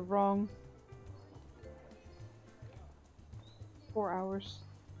looking at the wrong 4 hours.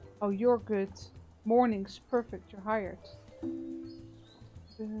 Oh, you're good. Mornings, perfect. You're hired.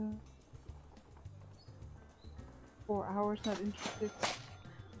 4 hours, not interested.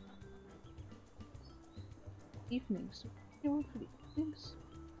 Evenings. You want for the evenings?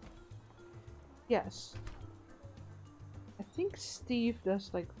 Yes. I think Steve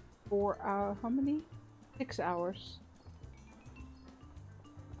does like 4 hours. How many? 6 hours.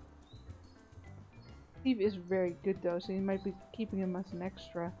 Steve is very good though, so you might be keeping him as an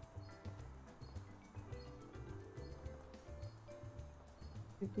extra.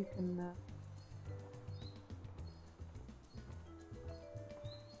 If we can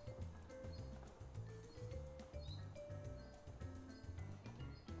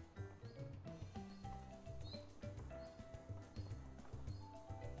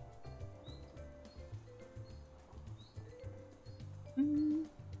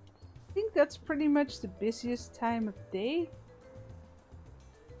I think that's pretty much the busiest time of day.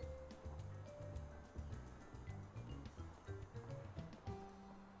 I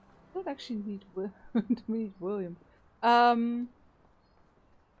don't actually need we need William.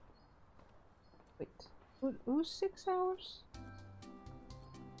 Wait. Who's 6 hours?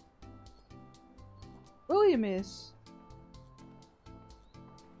 William is.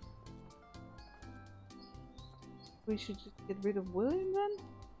 We should just get rid of William then?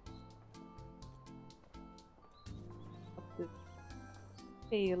 Up the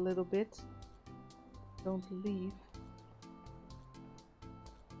pay a little bit. Don't leave.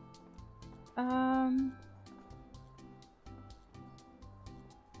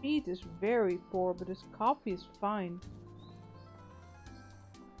 Speed is very poor, but his coffee is fine.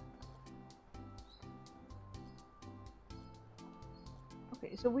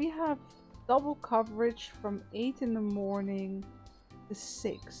 Okay, so we have double coverage from 8 in the morning to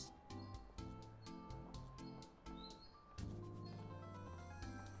 6.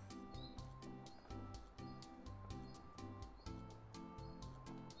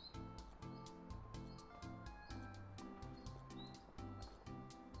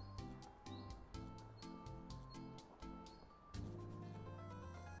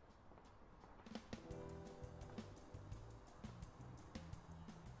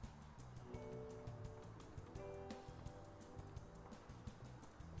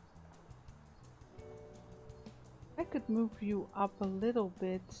 could move you up a little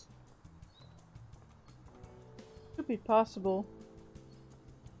bit. Could be possible.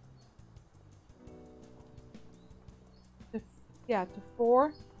 Yeah, to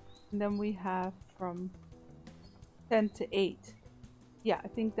 4. And then we have from 10 to 8. Yeah, I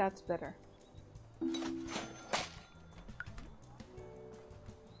think that's better.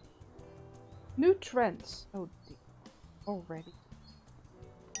 New trends. Oh dear. Already.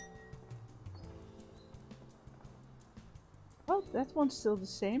 Well, that one's still the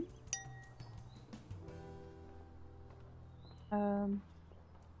same.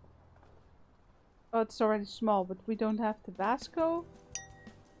 Oh, it's already small, but we don't have Tabasco.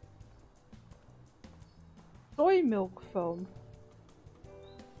 Soy milk foam.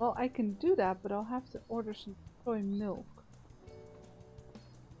 Well, I can do that, but I'll have to order some soy milk.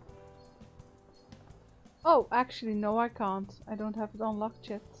 Oh, actually, no, I can't. I don't have it unlocked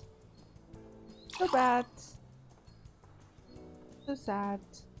yet. So bad. So sad.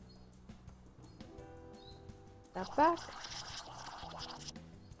 That back.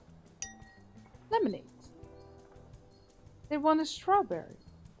 Lemonade. They want a strawberry.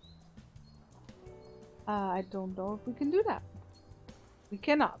 I don't know if we can do that. We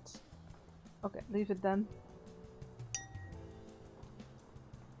cannot. Okay, leave it then.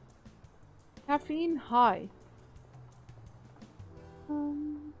 Caffeine high.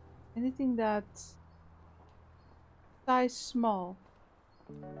 Anything that's size small.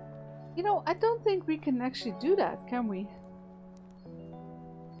 You know, I don't think we can actually do that, can we?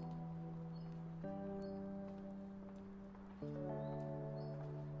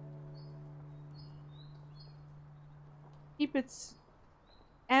 Keep it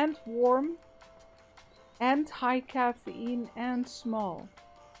and warm and high caffeine and small.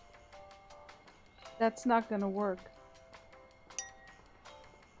 That's not gonna work.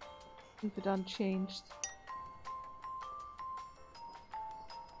 Leave it unchanged.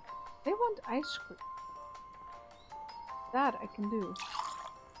 They want ice cream. That I can do.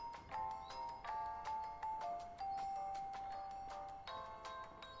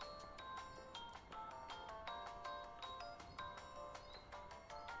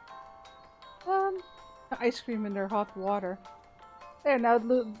 Ice cream in their hot water. There, now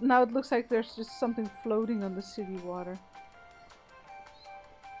it looks like there's just something floating on the city water.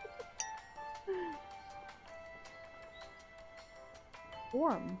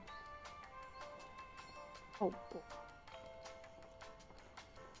 Warm. Oh.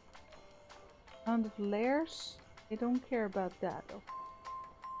 Amount of layers? They don't care about that though.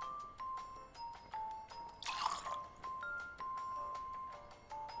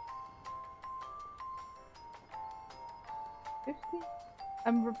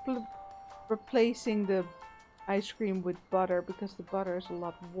 I'm replacing the ice cream with butter because the butter is a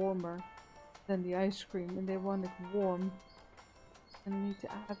lot warmer than the ice cream and they want it warm. And I need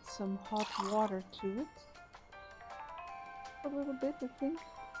to add some hot water to it. A little bit, I think.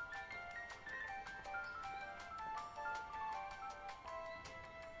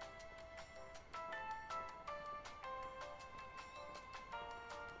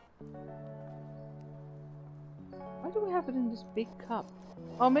 Why do we have it in this big cup?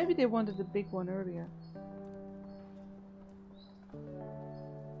 Oh, maybe they wanted the big one earlier.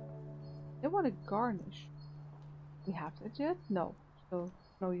 They want a garnish. We have that yet? No. So,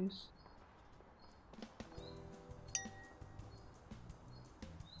 no use.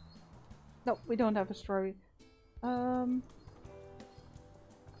 No, we don't have a strawberry. Well,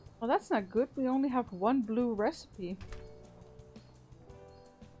 that's not good. We only have one blue recipe.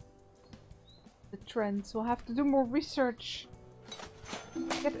 The trends. We'll have to do more research.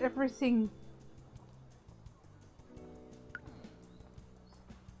 Get everything.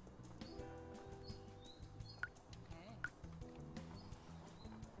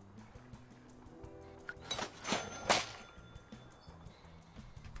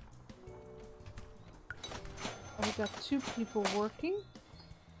 We got 2 people working.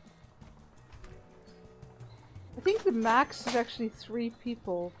 I think the max is actually 3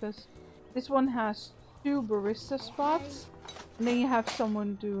 people because this one has 2 barista spots, and then you have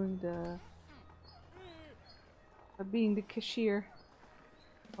someone doing the being the cashier.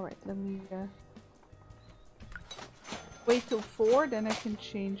 All right, let me wait till 4, then I can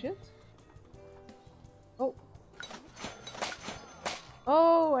change it. Oh,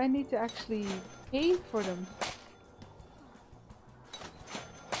 oh, I need to actually pay for them.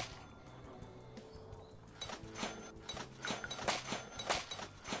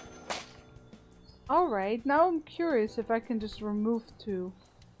 Alright, now I'm curious if I can just remove 2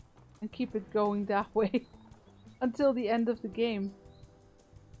 and keep it going that way until the end of the game.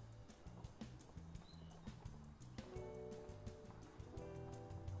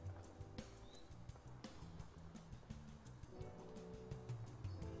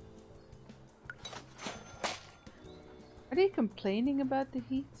 Are they complaining about the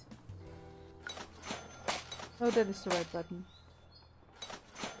heat? Oh, that is the right button.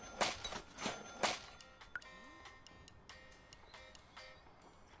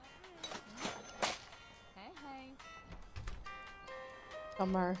 Hey.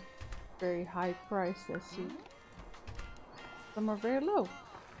 Some are very high priced, I see. Some are very low.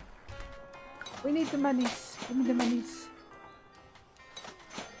 We need the monies. Give me the monies.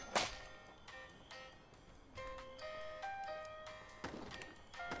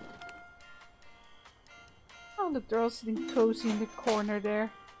 Oh, look, they're all sitting cozy in the corner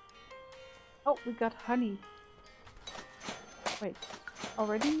there. Oh, we got honey. Wait,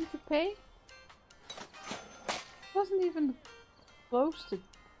 already need to pay? Wasn't even close to.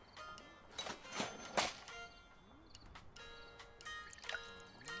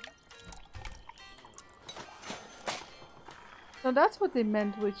 So that's what they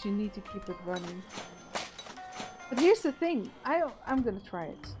meant with you need to keep it running. But here's the thing, I'm gonna try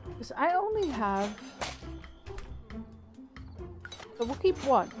it. Because I only have... So we'll keep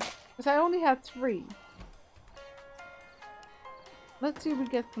one. Because I only had 3. Let's see if we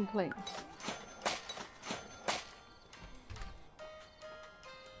get complaints.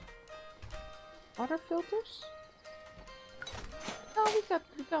 Water filters? No, we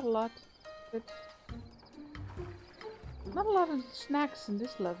got a lot. Good. Not a lot of snacks in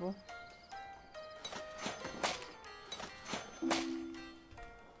this level.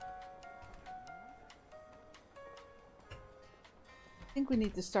 I think we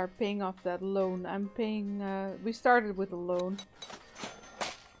need to start paying off that loan. I'm paying, we started with a loan.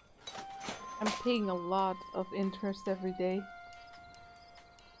 I'm paying a lot of interest every day.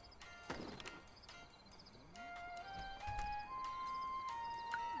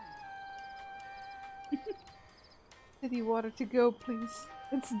 City water to go, please.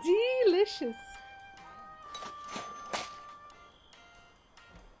 It's delicious.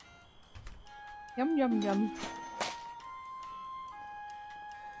 Yum, yum, yum.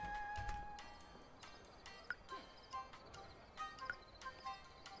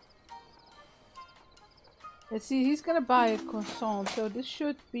 Let's see, he's gonna buy a croissant, so this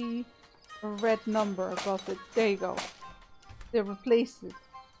should be a red number above it. There you go. They replaced it.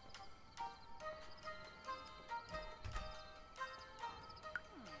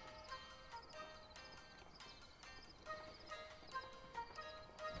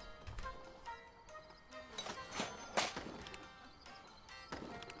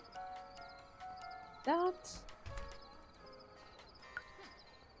 That.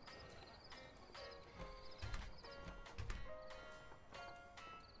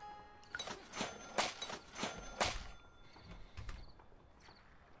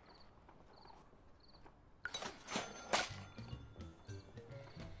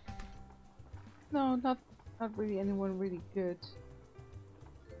 No, not really anyone really good.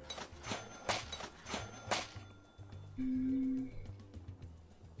 You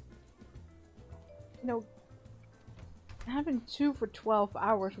know, having 2 for 12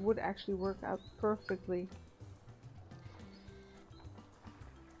 hours would actually work out perfectly.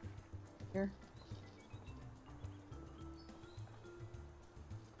 Here.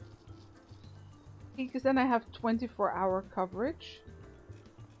 Because then I have 24-hour coverage.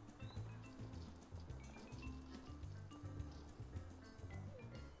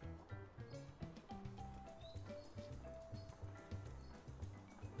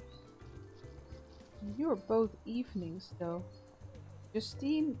 You are both evenings though.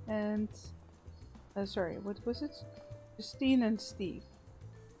 Justine and... sorry, what was it? Justine and Steve.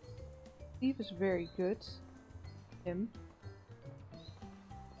 Steve is very good. Him.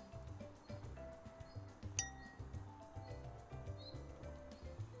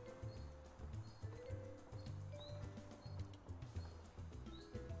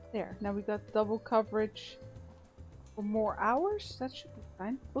 There, now we got double coverage for more hours. That should be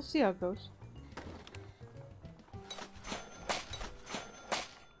fine. We'll see how it goes.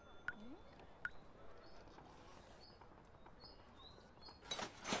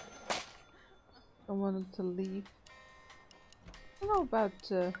 Don't want him to leave. I don't know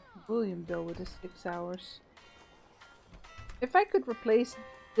about William though with his 6 hours. If I could replace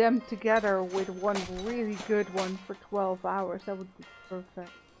them together with one really good one for 12 hours, that would be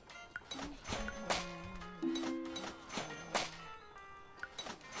perfect.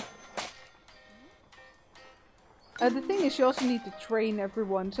 The thing is, you also need to train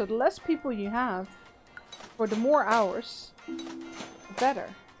everyone, so the less people you have, for the more hours, the better.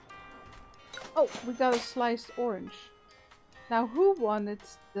 Oh, we got a sliced orange. Now, who wanted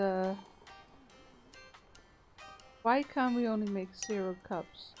the... Why can't we only make 0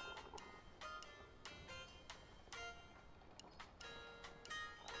 cups?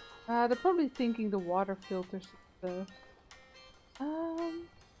 They're probably thinking the water filters.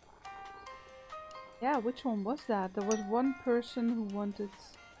 Yeah, which one was that? There was one person who wanted...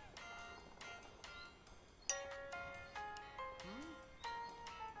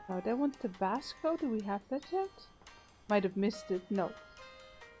 Oh, they want Tabasco? Do we have that yet? Might have missed it. No.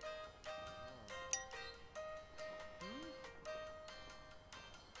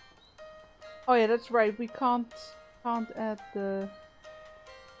 Oh yeah, that's right. We can't add the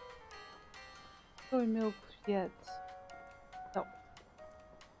soy milk yet. No.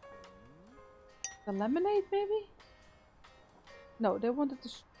 The lemonade, maybe? No, they wanted the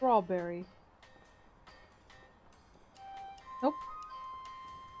strawberry. Nope.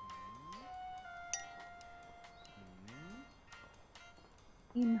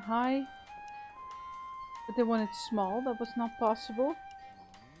 In high. But they wanted small. That was not possible.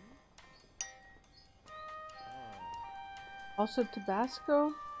 Also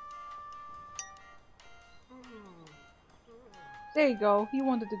Tabasco. There you go. He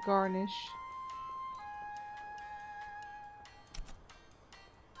wanted the garnish.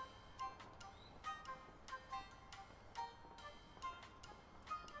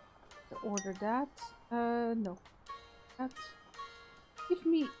 Order that. No. That. Give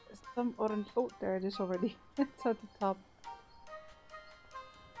me some orange. Oh, there it is already. It's at the top.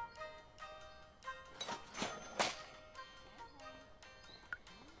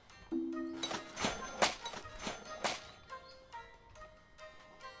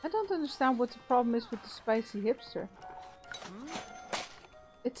 I don't understand what the problem is with the spicy hipster.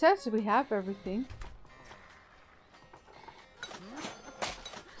 It says we have everything.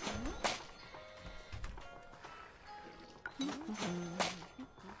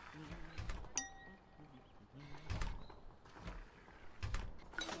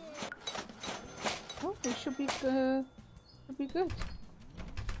 Oh, we should be good.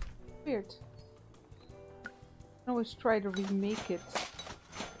 Weird. I always try to remake it.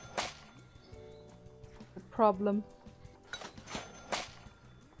 The problem.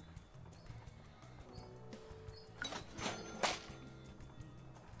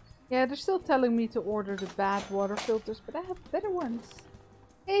 Yeah, they're still telling me to order the bad water filters, but I have better ones.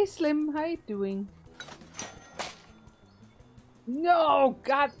 Hey Slim, how you doing? No,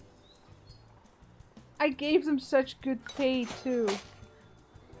 God! I gave them such good pay too.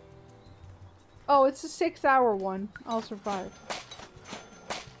 Oh, it's a 6-hour one. I'll survive.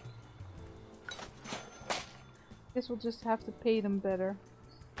 Guess we'll just have to pay them better.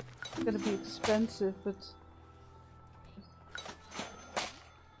 It's gonna be expensive, but...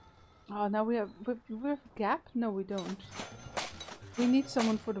 Oh, now we have a gap? No, we don't. We need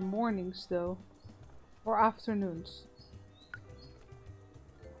someone for the mornings, though. Or afternoons.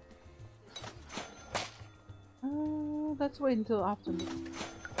 Let's wait until afternoon.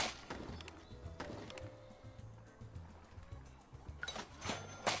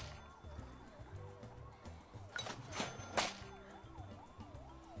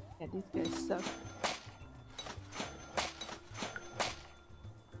 Yeah, these guys suck.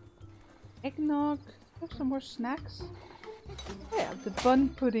 Eggnog. Have some more snacks. Oh yeah, the bun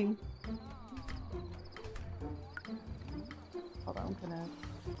pudding. Hold on, I'm gonna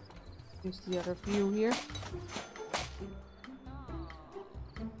use the other view here.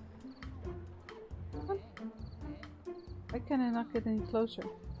 Why can I not get any closer?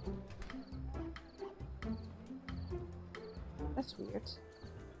 That's weird.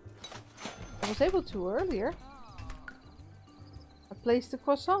 I was able to earlier. I placed the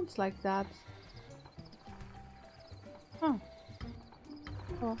croissants like that. Huh.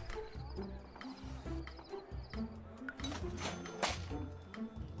 Oh.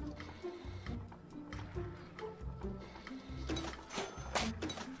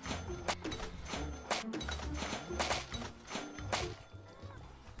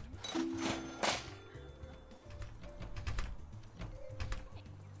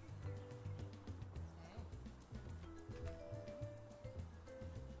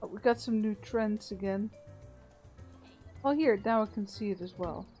 We got some new trends again. Oh, here, now I can see it as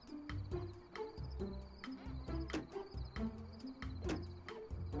well.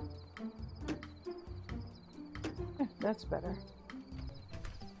 That's better.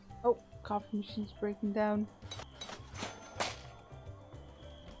 Oh, coffee machine's breaking down.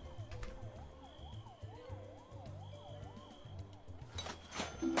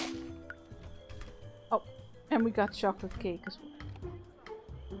 Oh, and we got chocolate cake as well.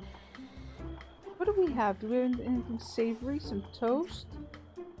 What do we have? Do we have anything savory? Some toast?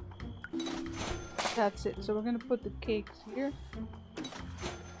 That's it. So we're gonna put the cakes here.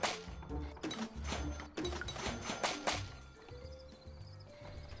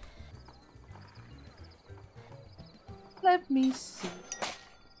 Let me see.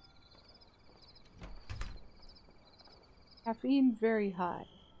 Caffeine very high.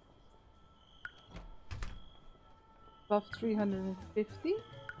 Above 350.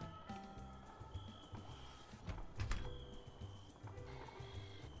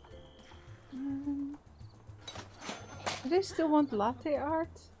 Do they still want latte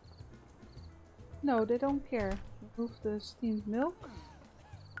art? No, they don't care. Remove the steamed milk.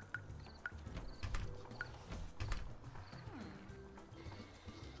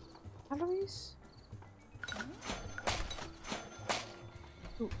 Calories?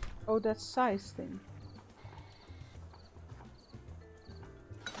 Ooh. Oh, that's size thing.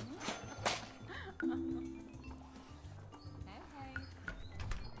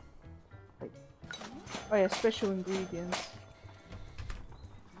 Wait. Oh yeah, special ingredients.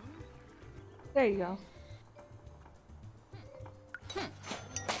 There you go.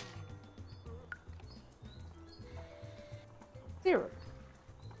 Zero.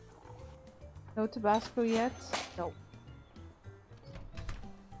 No Tabasco yet? No.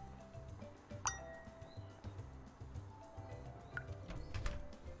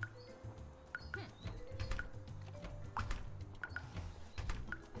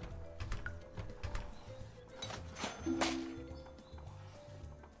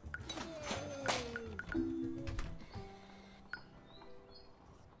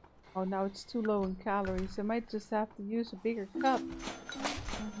 Oh, now it's too low in calories. I might just have to use a bigger cup.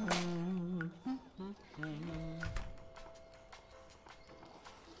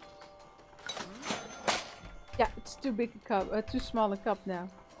 Yeah, it's too big a cup, too small a cup now.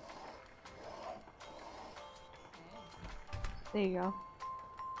 There you go.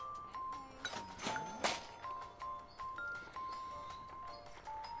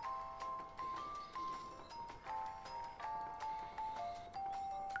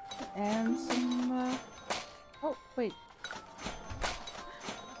 And some, oh, wait.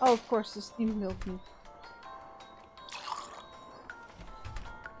 Oh, of course, the steamed milk meat.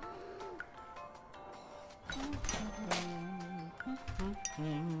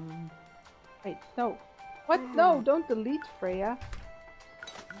 Wait, no. What? No, don't delete Freya.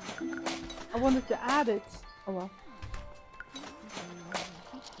 I wanted to add it. Oh well.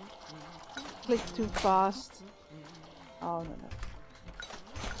 Click too fast. Oh, no.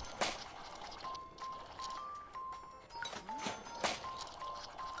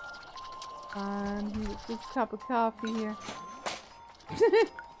 And here's a good cup of coffee here.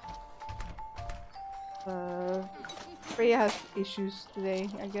 Freya has issues today,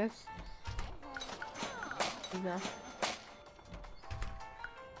 I guess. There you go.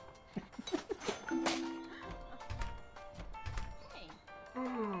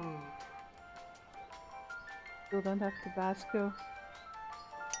 Still don't have Tabasco.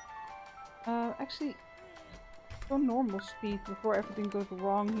 Actually, go normal speed before everything goes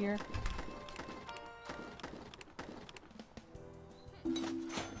wrong here.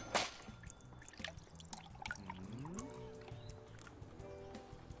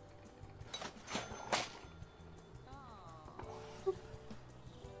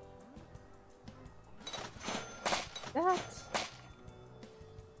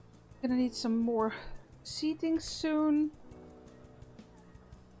 Gonna need some more seating soon.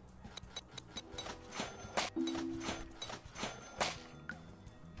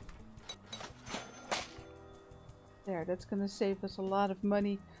 There, that's gonna save us a lot of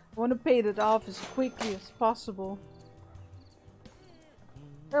money. I want to pay that off as quickly as possible.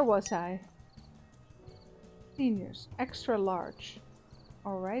 Where was I? Seniors, extra large.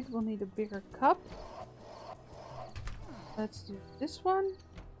 Alright, we'll need a bigger cup. Let's do this one.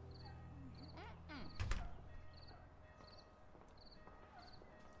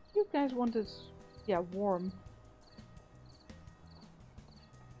 You guys want it, yeah, warm.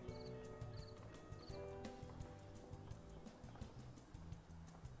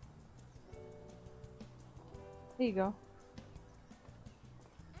 There you go.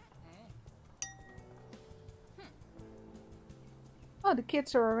 Oh, the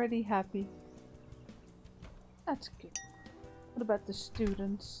kids are already happy. That's good. What about the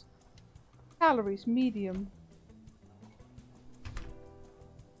students? Calories, medium.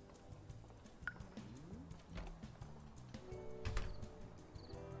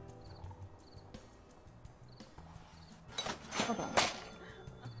 Hold on.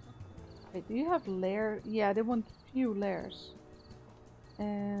 Wait, do you have layer? Yeah, they want few layers.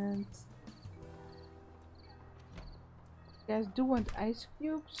 And you guys do want ice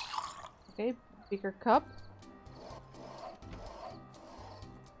cubes. Okay, bigger cup.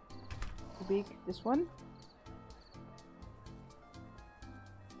 Too big, this one.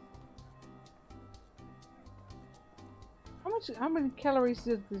 How many calories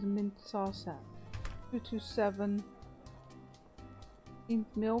did this mint sauce have? 227. Mint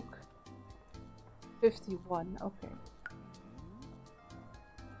milk. 51. Okay.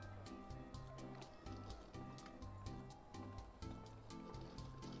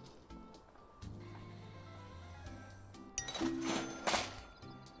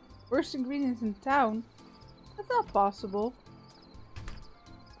 Worst ingredients in town? That's not possible.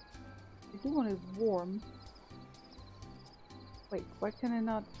 I do want it warm. Wait, why can I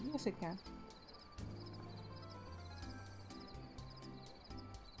not? Yes, I can.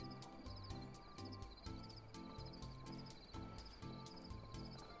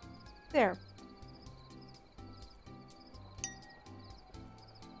 There.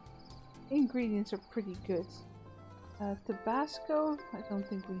 The ingredients are pretty good. Tabasco, I don't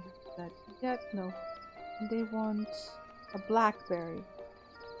think we have that yet, no. And they want a blackberry.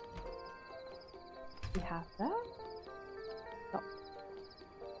 We have that? No.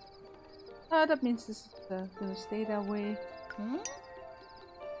 That means this is gonna stay that way. Hmm?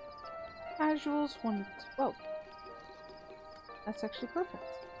 Casuals wanted 12. That's actually perfect.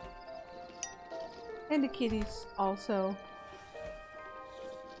 And the kitties also.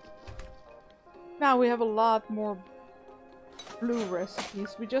 Now we have a lot more blue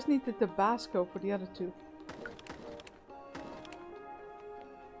recipes. We just need the Tabasco for the other two.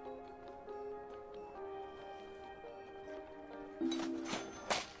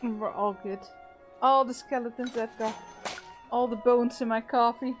 And we're all good. All the skeletons that got all the bones in my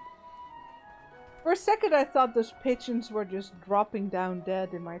coffee. For a second I thought those pigeons were just dropping down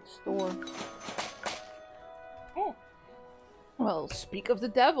dead in my store. Oh. Well, speak of the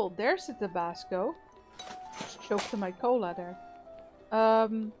devil, there's the Tabasco. Just choked on my cola there.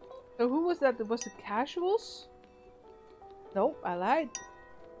 So who was that? Was it casuals? Nope, I lied.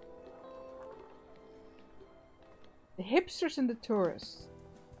 The hipsters and the tourists.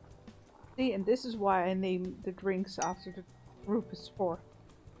 See, and this is why I named the drinks after the group is for.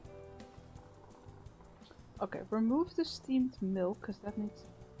 Okay, remove the steamed milk, because that needs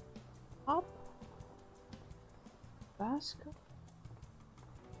up. Tabasco.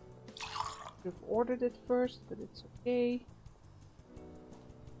 Should have ordered it first, but it's okay.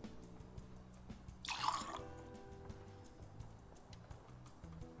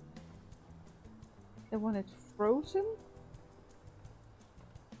 They want it frozen?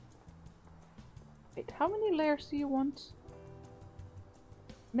 Wait, how many layers do you want?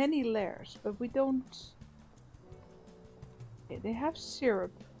 Many layers, but we don't... Okay, they have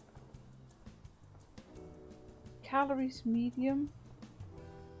syrup. Calories medium.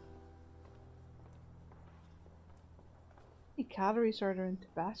 How many calories are there in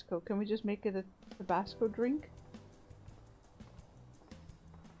Tabasco? Can we just make it a Tabasco drink?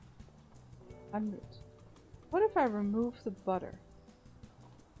 100. What if I remove the butter?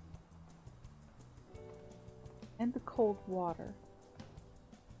 And the cold water?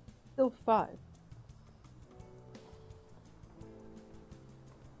 Still 5.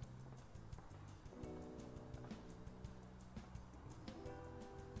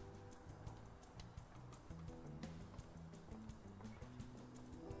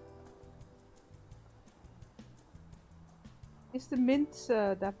 Is the mint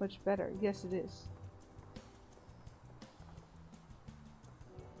that much better? Yes, it is.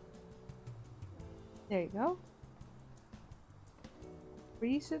 There you go.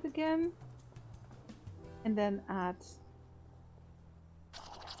 Freeze it again. And then add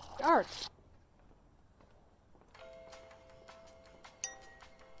the art.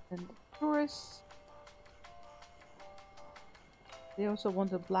 And the tourists. They also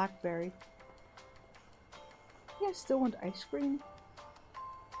want a blackberry. Yeah, still want ice cream.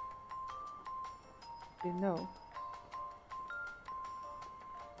 You know.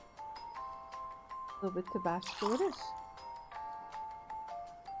 A little bit Tabasco it is.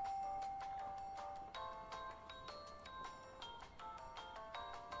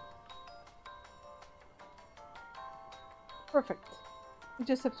 Perfect. We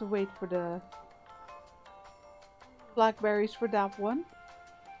just have to wait for the blackberries for that one.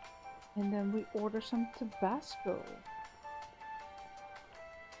 And then we order some Tabasco.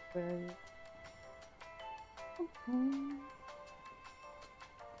 Very...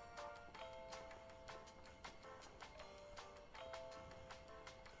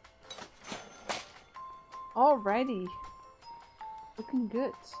 Alrighty. Looking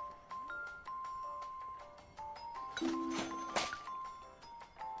good.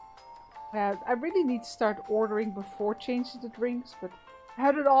 Yeah, I really need to start ordering before changing the drinks, but I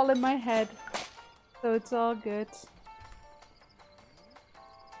had it all in my head, so it's all good.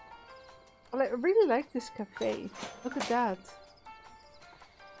 I really like this cafe. Look at that.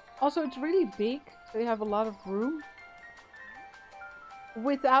 Also, it's really big. So you have a lot of room.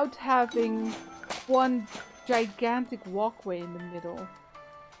 Without having one gigantic walkway in the middle.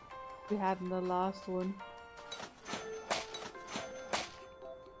 We had in the last one.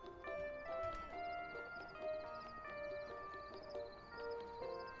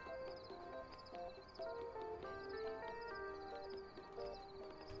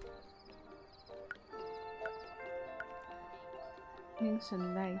 Evenings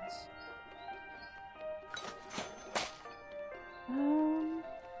and nights.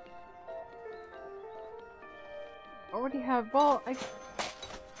 Already have. Well, I.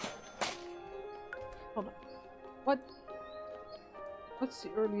 Hold on. What's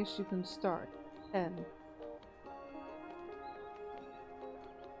the earliest you can start? 10.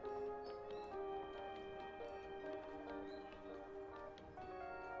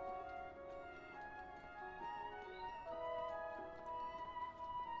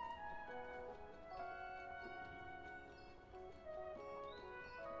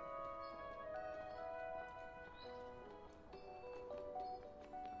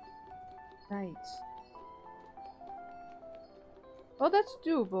 Right. Well, that's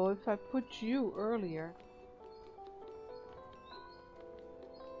doable if I put you earlier.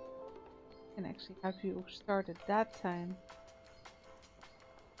 I can actually have you start at that time.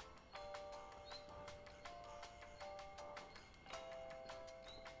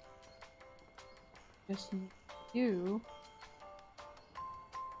 Just need you.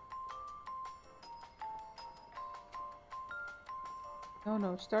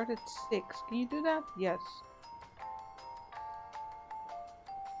 No, start at 6. Can you do that? Yes.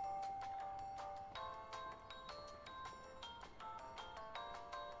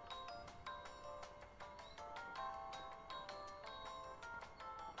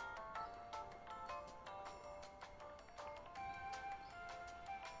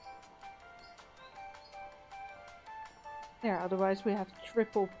 Yeah, otherwise we have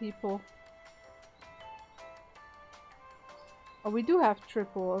triple people. Oh, we do have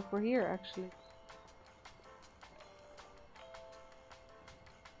triple over here, actually.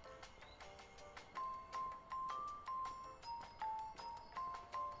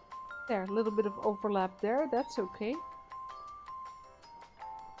 There, a little bit of overlap there. That's okay.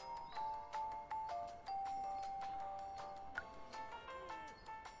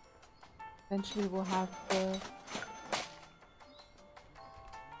 Eventually we'll have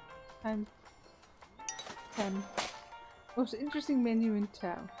times 10. Most interesting menu in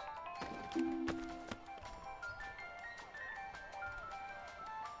town.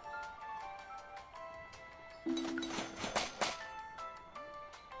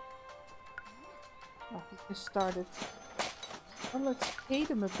 Oh, he just started. Well, let's pay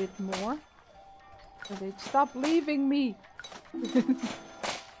them a bit more. So they'd stop leaving me.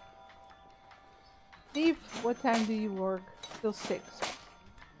 Steve, what time do you work? Till 6.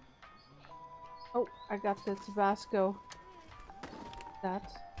 Oh, I got the Tabasco.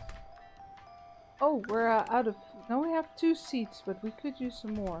 That. Oh, we're out of... Now we have 2 seats, but we could use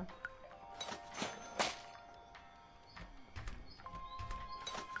some more.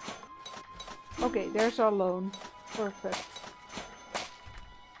 Okay, there's our loan. Perfect.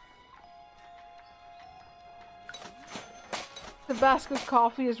 Tabasco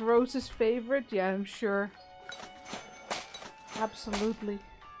coffee is Rose's favorite? Yeah, I'm sure. Absolutely.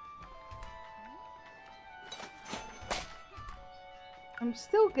 I'm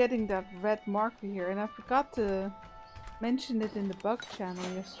still getting that red marker here, and I forgot to mention it in the bug channel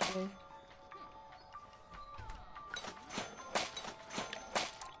yesterday.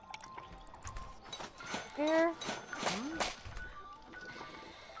 There.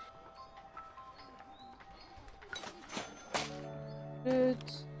 Good.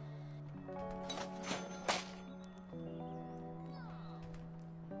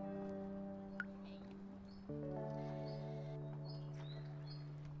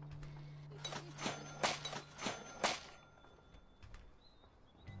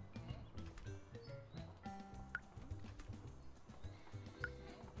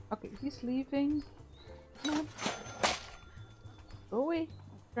 Okay, he's leaving. Come on. Go away. I'm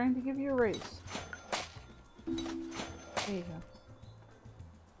trying to give you a raise. There you go.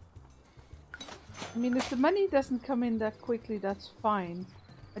 I mean, if the money doesn't come in that quickly, that's fine.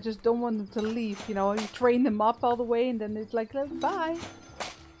 I just don't want them to leave, you know. You train them up all the way and then it's like, bye.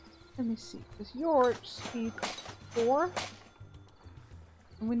 Let me see, because your speed is 4.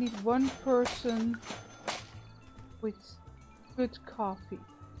 And we need 1 person with good coffee.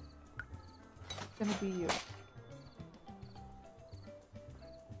 It's gonna be you.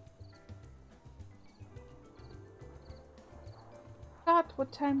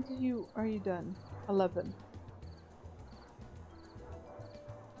 What time are you done? 11.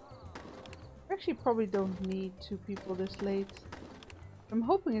 We actually probably don't need 2 people this late. I'm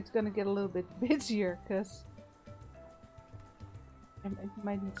hoping it's gonna get a little bit busier, because I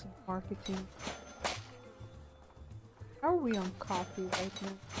might need some marketing. How are we on coffee right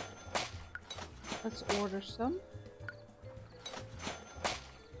now? Let's order some.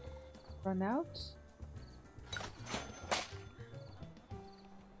 Run out.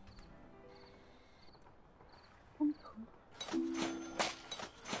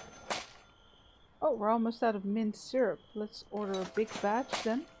 Oh, we're almost out of mint syrup. Let's order a big batch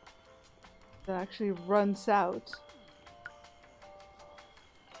then. That actually runs out.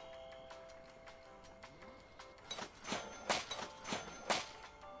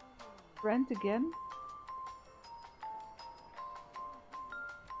 Rent again.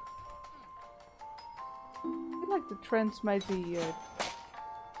 I feel like the trends might be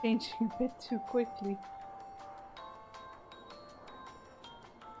changing a bit too quickly.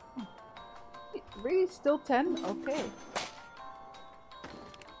 Really? Still 10? Okay.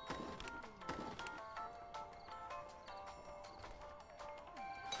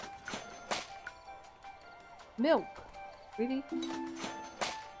 Milk? Really?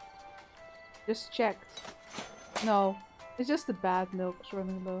 Just checked. No. It's just the bad milk's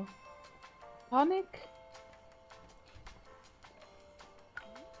running low. Tonic?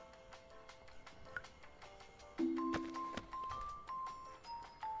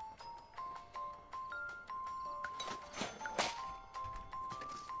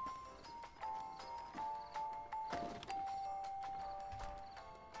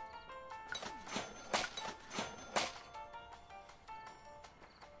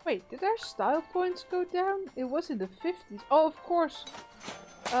 Wait, did our style points go down? It was in the 50s. Oh, of course.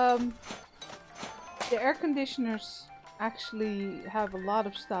 The air conditioners actually have a lot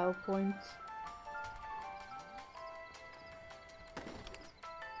of style points.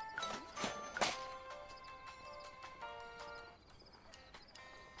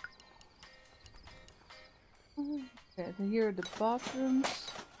 Okay, then here are the bathrooms.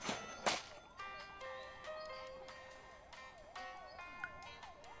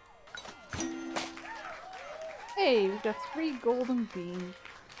 Hey, we got 3 golden beans.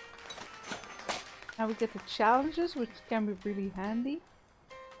 Now we get the challenges, which can be really handy.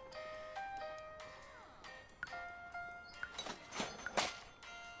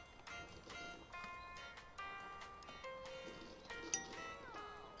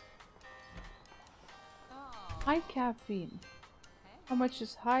 High caffeine. How much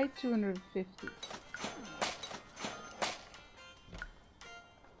is high? 250.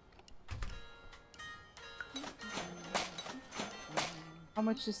 How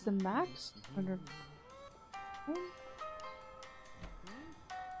much is the max? 100.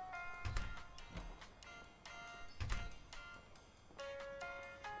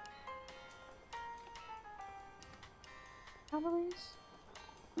 Calories?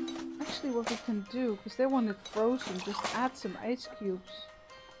 Actually, what we can do, because they want it frozen, just add some ice cubes.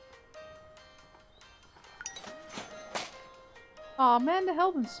 Aw, man, the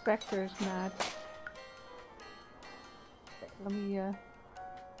health inspector is mad. Okay, let me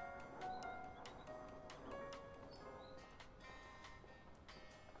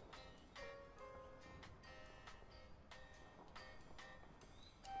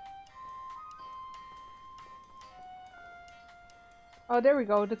Oh, there we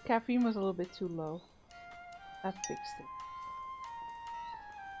go. The caffeine was a little bit too low. That fixed it.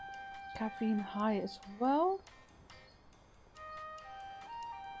 Caffeine high as well.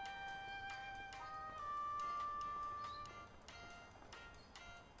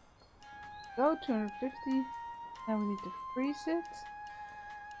 Go 250. Now we need to freeze it.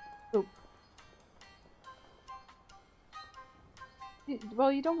 Oop.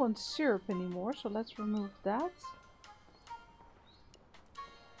 Well, you don't want syrup anymore, so let's remove that.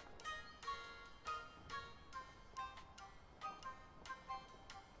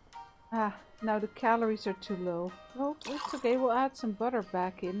 Ah, now the calories are too low. Oh, it's okay, we'll add some butter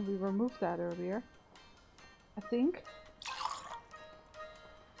back in. We removed that earlier, I think.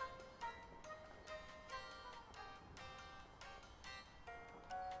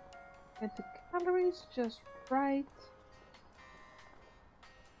 Get the calories just right.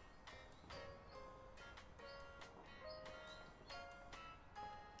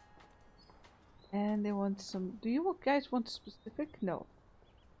 And they want some... Do you guys want specific? No.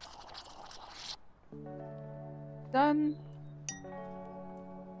 Done.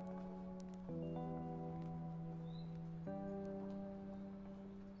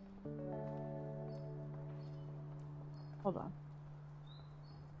 Hold on.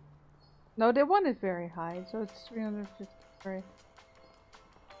 No, they want it very high, so it's 350. Right.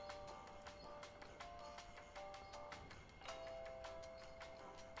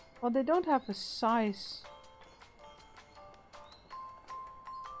 Well, they don't have a size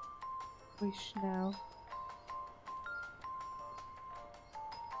wish now.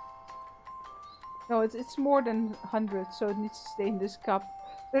 No, it's more than 100, so it needs to stay in this cup.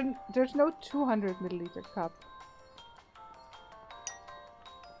 There's no 200 milliliter cup.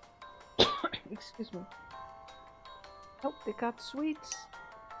 Excuse me. Oh, they got sweets.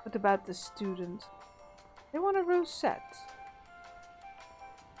 What about the student? They want a rosette.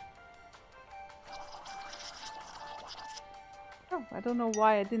 Oh, I don't know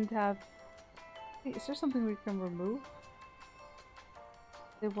why I didn't have... Hey, is there something we can remove?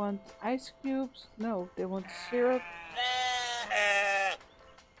 They want ice cubes? No, they want syrup.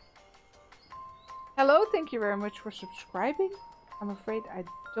 Hello, thank you very much for subscribing. I'm afraid I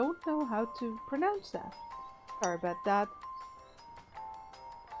don't know how to pronounce that. Sorry about that.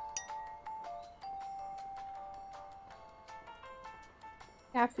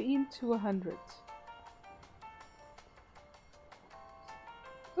 Caffeine to 100.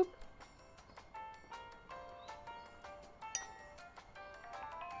 Oop.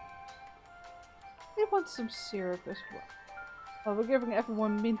 They want some syrup as well. Well, we're giving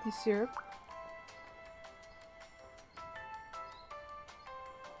everyone minty syrup.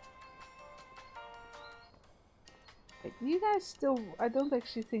 Wait, do you guys still... I don't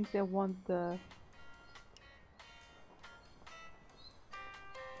actually think they want the...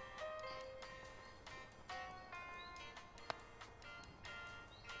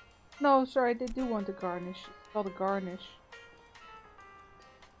 No, sorry, they do want the garnish. It's called a garnish.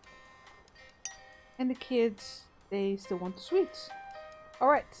 And the kids, they still want the sweets.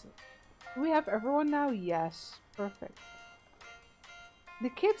 Alright. Do we have everyone now? Yes. Perfect. The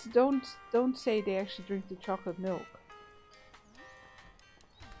kids don't say they actually drink the chocolate milk.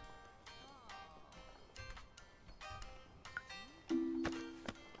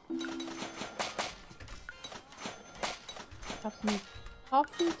 Have some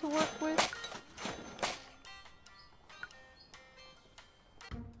coffee to work with.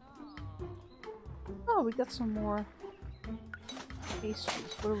 Oh, we got some more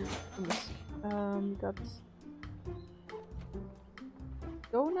pastries. What do we? Let me see. We got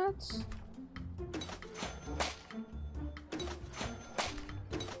donuts.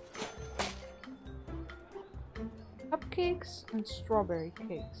 Cupcakes and strawberry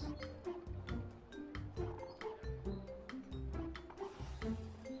cakes.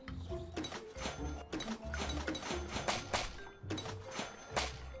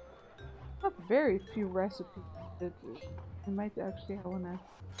 Very few recipes. I might actually wanna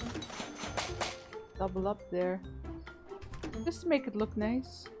double up there just to make it look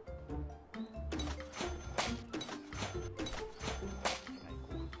nice.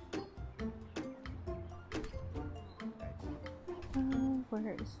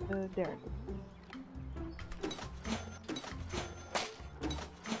 Where is the there?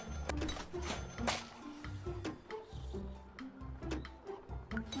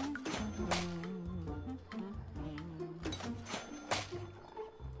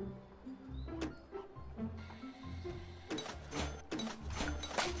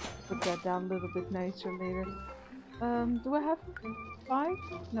 That down a little bit nicer later. Do I have 5?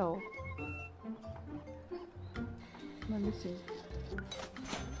 No. Let me see.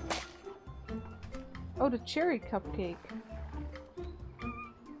 Oh, the cherry cupcake.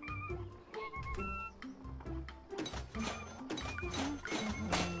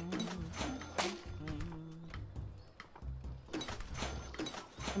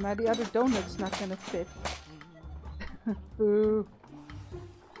 Now the other donut's not gonna fit. Boo.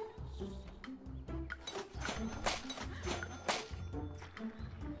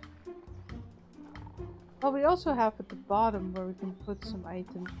 Well, we also have at the bottom where we can put some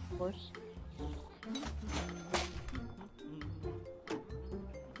items, of course.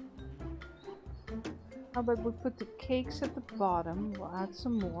 How about we put the cakes at the bottom? We'll add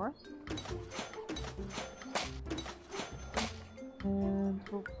some more. And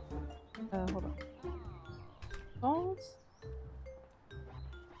we'll... hold on. Salt.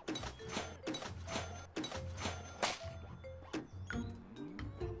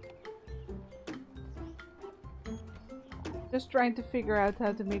 Just trying to figure out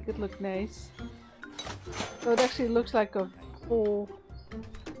how to make it look nice. So it actually looks like a full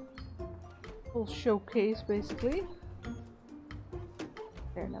showcase, basically.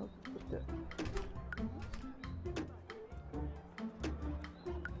 There, now we put the...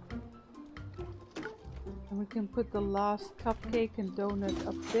 And we can put the last cupcake and donut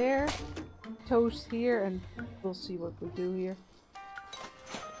up there. toast here and we'll see what we do here.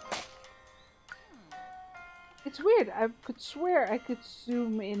 It's weird, I could swear I could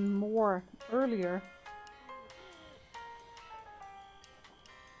zoom in more earlier.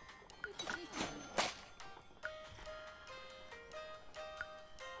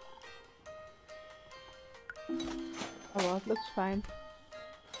 Oh well, it looks fine.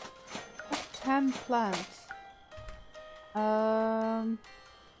 10 plants.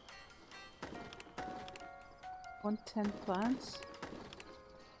 Want 10 plants?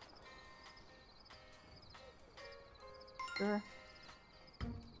 Sure.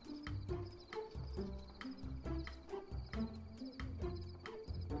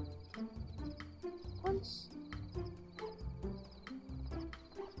 Once.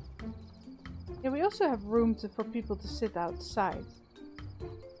 Yeah, we also have room for people to sit outside.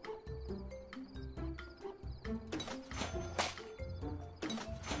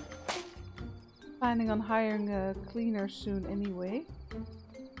 Planning on hiring a cleaner soon anyway.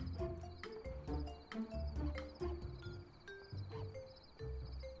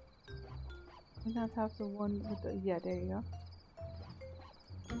 We not have the one with the... yeah, there you go.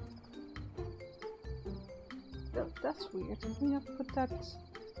 Oh, that's weird. Can we not put that...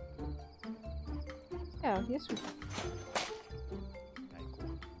 yeah, yes we can.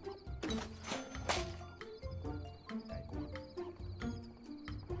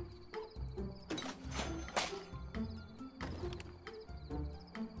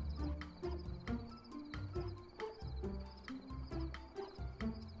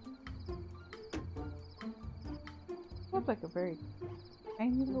 Not like a very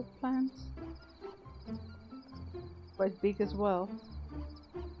tiny little plant. Quite big as well.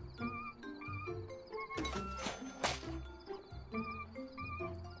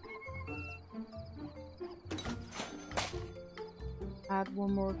 Add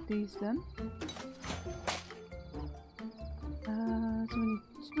one more of these then. So we need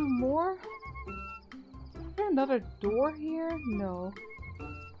 2 more. Is there another door here? No.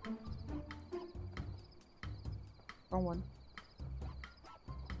 Wrong one.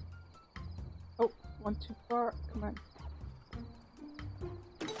 Oh, one too far. Come on.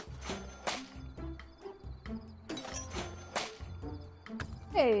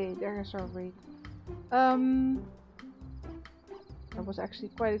 Hey, there's our rate. That was actually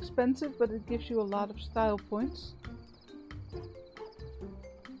quite expensive, but it gives you a lot of style points.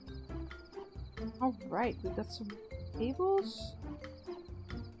 Alright, we got some tables.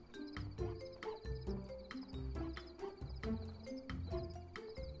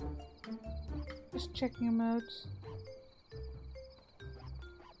 Just checking them out.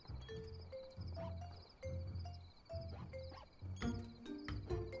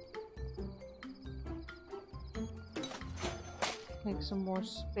 Make some more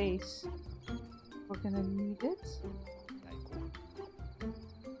space. We're gonna need it.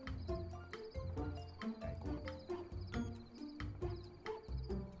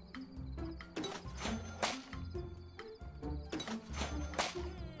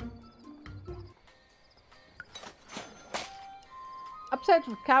 Upside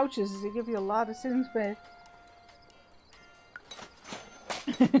with couches is they give you a lot of sitting space.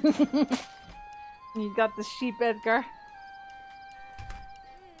 You got the sheep, Edgar.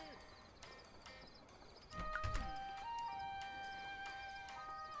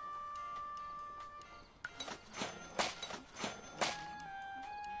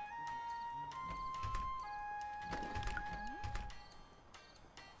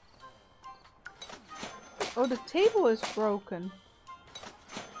 Oh, the table is broken.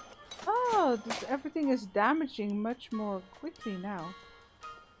 Oh, everything is damaging much more quickly now.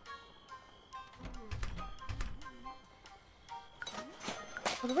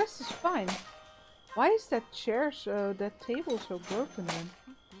 Well, the rest is fine. Why is that table so broken then?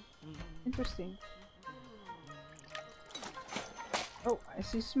 Interesting. Oh, I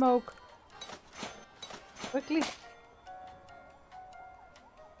see smoke. Quickly.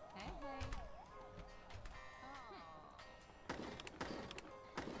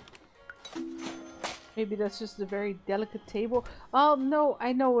 Maybe that's just a very delicate table. Oh no,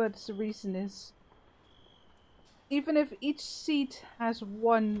 I know what the reason is. Even if each seat has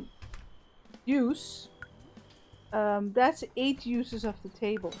one use, that's 8 uses of the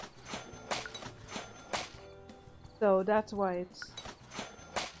table. So that's why it's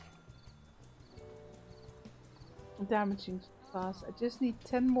damaging fast. I just need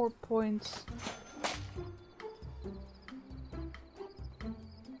 10 more points.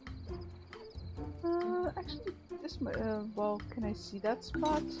 Actually, this well, can I see that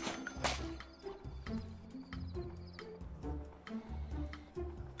spot?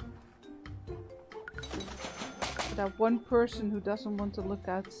 That one person who doesn't want to look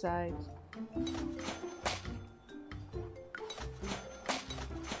outside.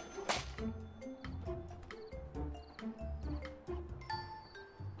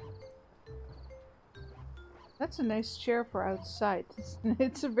 That's a nice chair for outside.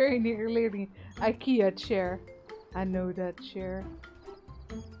 It's a very nearly IKEA chair. I know that chair.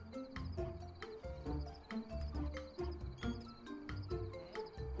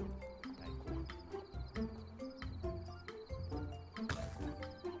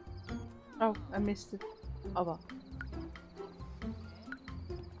 Oh, I missed it. Oh well.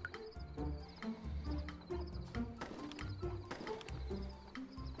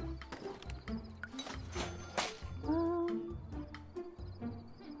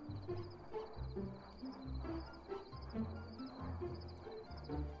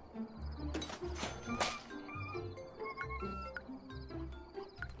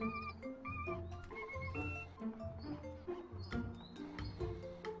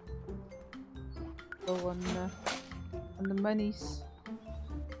 On the monies.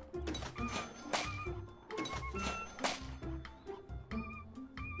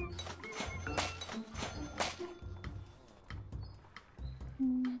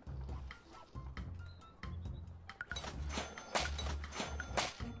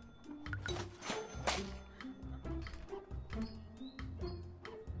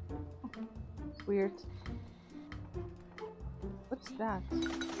 Weird. What's that?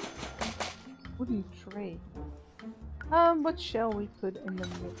 Wooden tray. What shall we put in the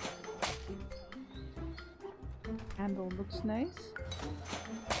middle? Handle looks nice.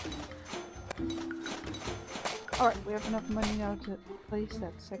 Alright, we have enough money now to place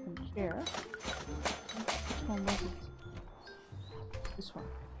that second chair. Which one was it? This one.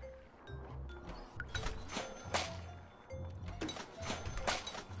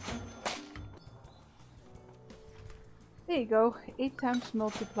 There you go, 8 times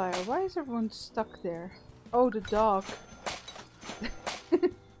multiplier. Why is everyone stuck there? Oh, the dog.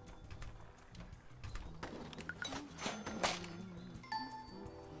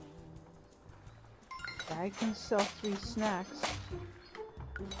 I can sell 3 snacks.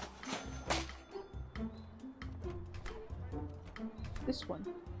 This one.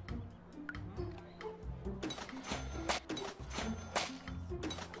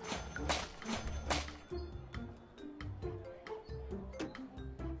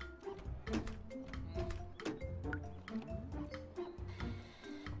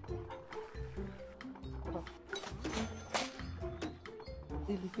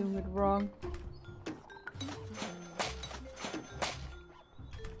 Really doing it wrong.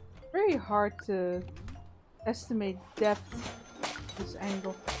 Very hard to estimate depth this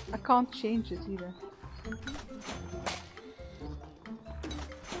angle. I can't change it either.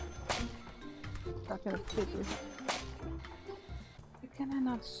 Not gonna fit it. Can I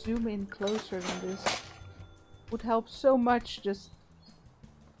not zoom in closer than this? Would help so much. Just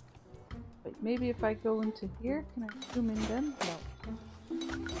wait, maybe if I go into here, can I zoom in then? No.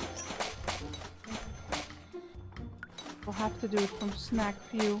 We'll have to do it from snack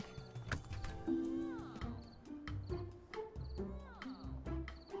view.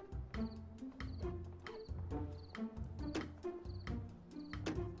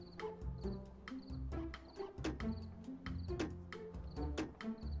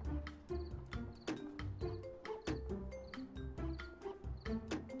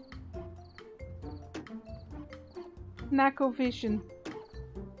 Snackovision.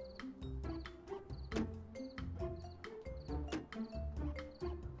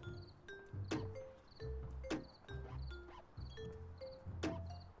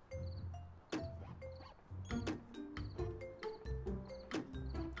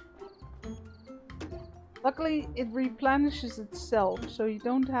 Luckily, it replenishes itself, so you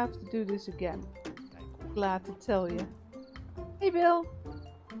don't have to do this again. Glad to tell you. Hey, Bill!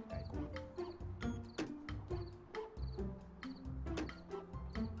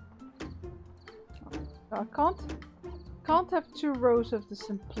 I can't have 2 rows of the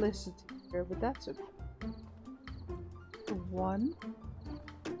simplicity here, but that's okay. 1.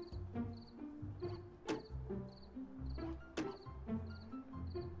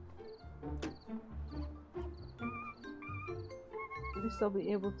 At least I'll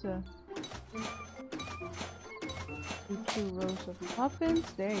be able to do 2 rows of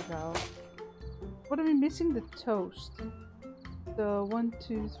muffins. There you go. What are we missing? The toast. So 1,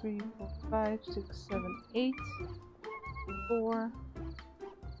 2, 3, 4, 5, 6, 7, 8, 4.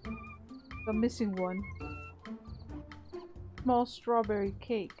 I'm missing 1. Small strawberry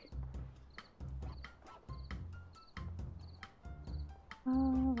cake.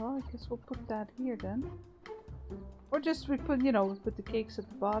 Well, I guess we'll put that here then. Or just we put, you know, we put the cakes at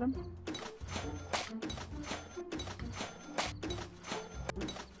the bottom.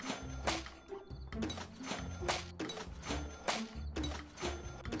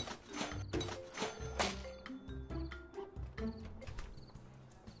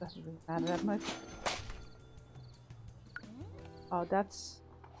 Doesn't really matter that much. Oh, that's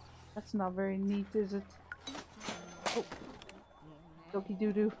not very neat, is it? Oh, doggy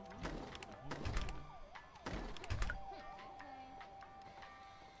doo doo.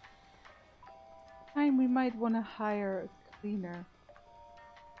 Time we might want to hire a cleaner.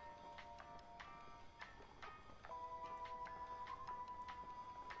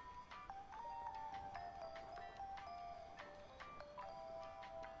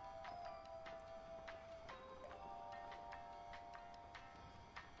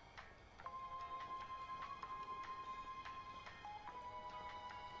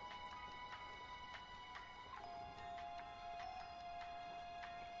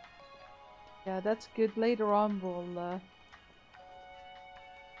 Yeah, that's good. Later on, we'll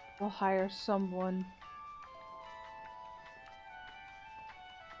hire someone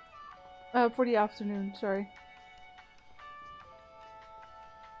for the afternoon. Sorry.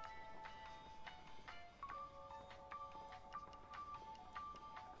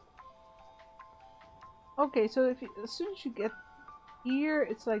 Okay, so if you, as soon as you get here,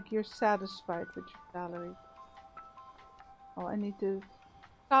 it's like you're satisfied with your salary. Oh, I need to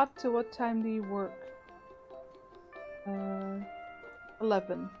cut to what time do you work?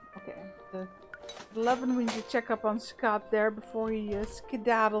 11. Okay. At 11 we need to check up on Scott there before he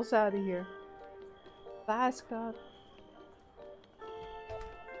skedaddles out of here. Bye, Scott.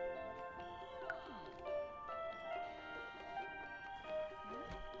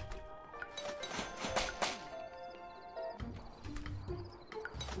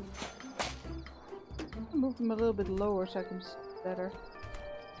 Move him a little bit lower so I can see better.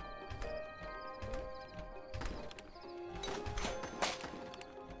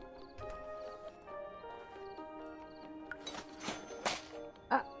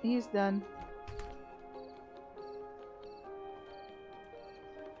 Ah, he's done.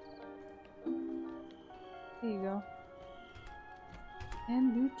 There you go.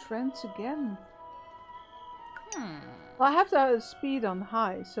 And new trends again. Well, I have to have speed on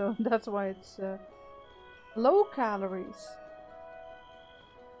high, so that's why it's low calories.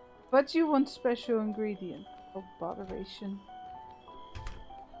 But you want special ingredient. Oh, botheration.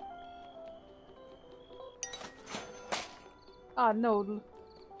 Ah, no.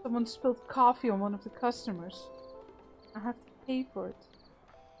 Someone spilled coffee on one of the customers. I have to pay for it.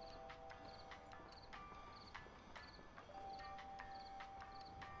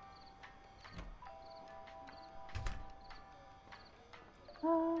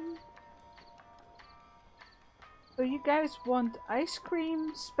 So you guys want ice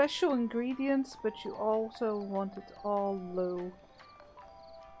cream, special ingredients, but you also want it all low.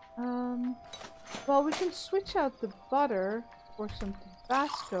 Well, we can switch out the butter for some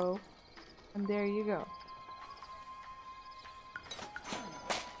Tabasco, and there you go.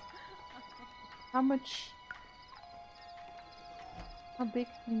 How big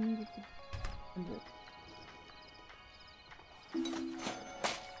do you need it to be? 100.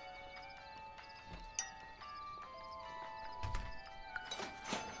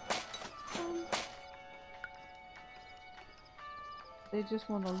 They just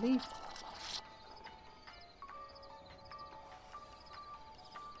want to leave.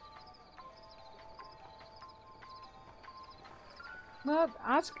 Not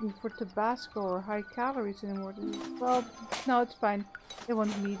asking for Tabasco or high calories anymore. Well, no, it's fine. They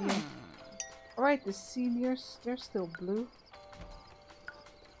want medium. Alright, the seniors, they're still blue.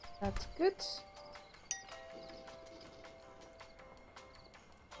 That's good.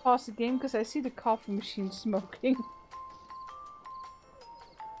 Pause the game because I see the coffee machine smoking.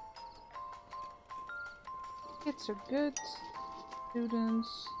 Kids are good.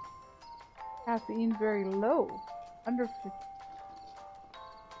 Students. Caffeine very low. Under 50.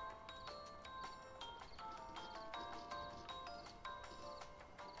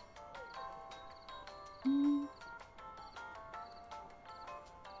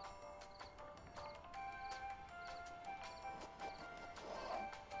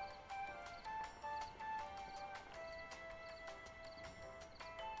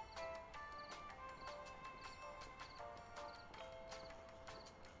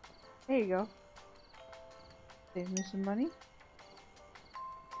 There you go. Save me some money.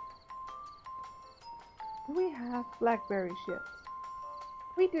 Do we have blackberries yet?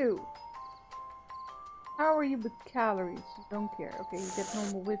 We do. How are you with calories? You don't care. Okay, you get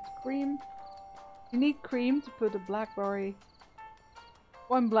normal whipped cream. You need cream to put a blackberry.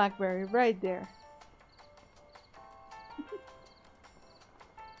 One blackberry right there.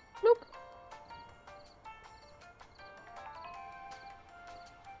 Bloop.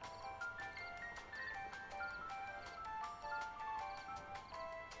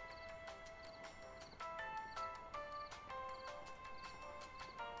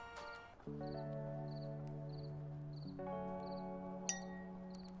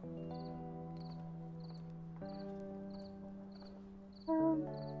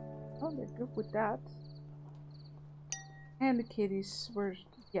 Oh, they're good with that. And the kitties were,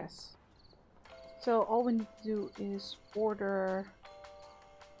 yes. So all we need to do is order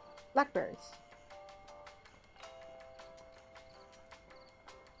blackberries.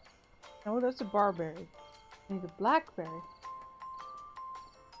 No, that's a barberry. I need a blackberry.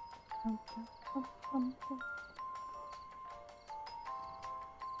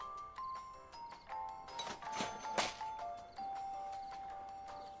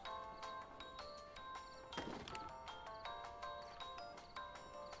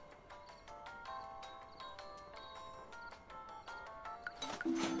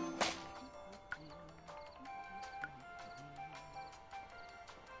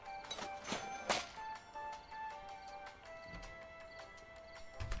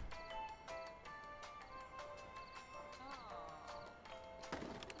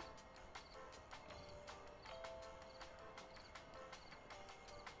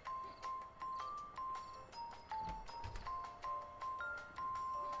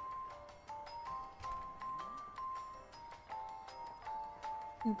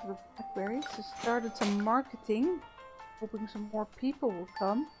 Into the blackberries. So started some marketing, hoping some more people will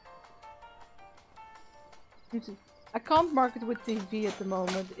come. I can't market with TV at the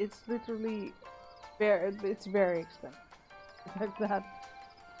moment. It's literally it's very expensive. Like that.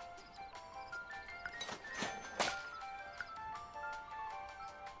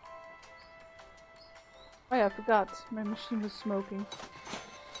 Oh yeah, I forgot. My machine was smoking.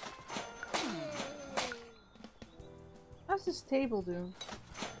 How's this table doing?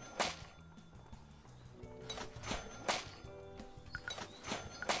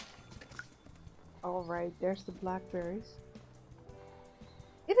 Alright, there's the blackberries.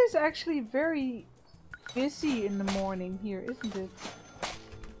 It is actually very busy in the morning here, isn't it?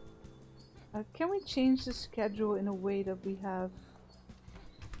 Can we change the schedule in a way that we have...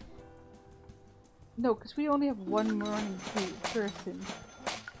 No, because we only have one morning person.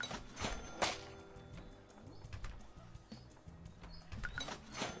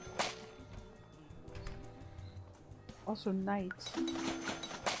 Also night.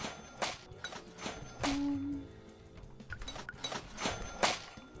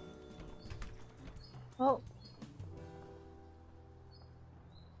 Well,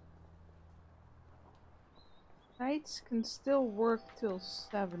 nights can still work till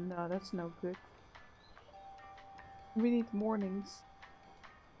 7. No, that's no good. We need mornings.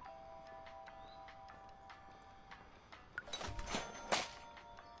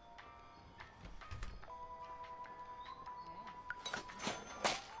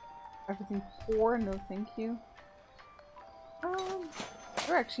 Everything 4, no thank you.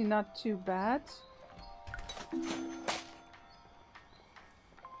 They're actually not too bad.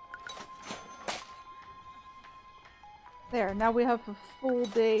 There, now we have a full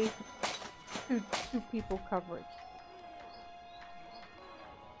day, two people coverage.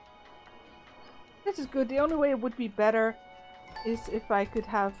 This is good. The only way it would be better is if I could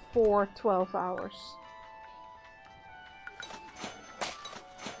have 4 12 hours.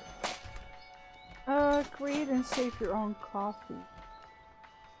 Create and save your own coffee.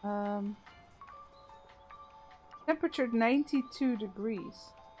 Temperature 92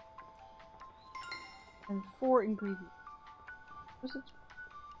 degrees. And 4 ingredients. Was it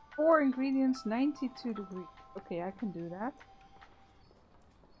 4 ingredients, 92 degrees? Okay, I can do that.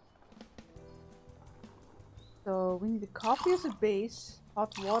 So we need a coffee as a base,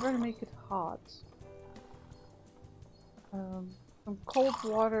 hot water to make it hot. Some cold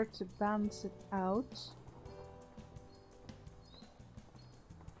water to balance it out.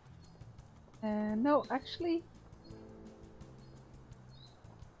 And no, actually,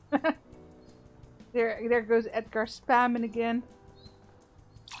 there goes Edgar spamming again.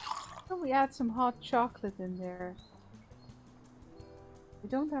 Can we add some hot chocolate in there? We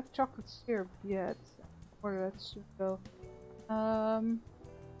don't have chocolate syrup yet. Where that should go.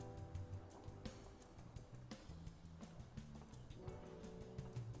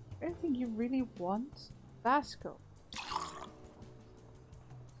 Anything you really want? Basco.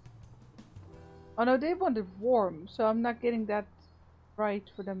 Oh no, they want it warm, so I'm not getting that right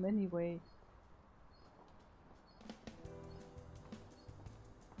for them anyway.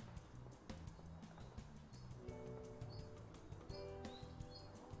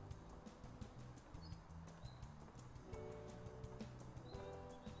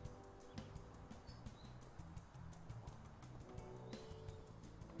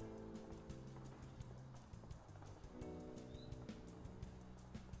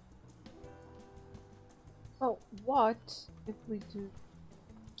 Oh, what if we do...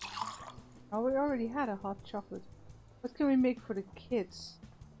 Oh, we already had a hot chocolate. What can we make for the kids?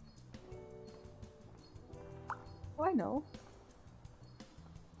 Oh, I know.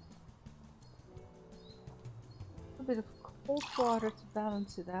 A bit of cold water to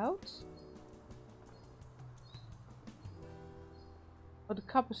balance it out. Oh, the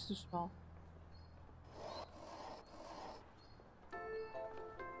cup is too small.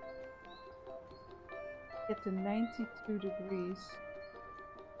 Get to 92 degrees.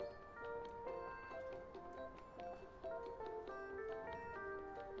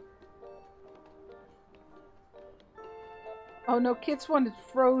 Oh no, kids want it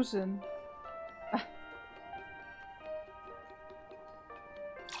frozen.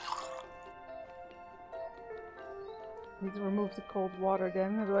 Need to remove the cold water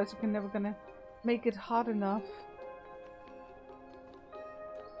then, otherwise we're never gonna make it hot enough.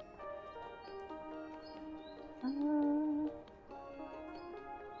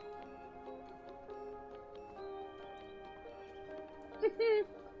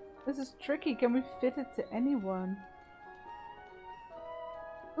 This is tricky. Can we fit it to anyone?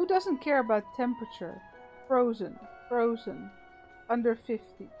 Who doesn't care about temperature? Frozen. Frozen. Under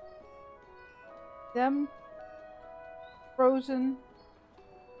 50. Them. Frozen.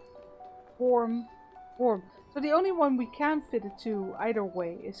 Warm. Warm. So the only one we can fit it to either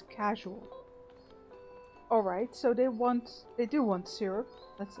way is casual. Alright, so they do want syrup.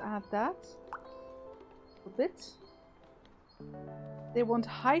 Let's add that. A bit. They want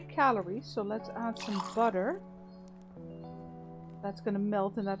high calories, so let's add some butter. That's gonna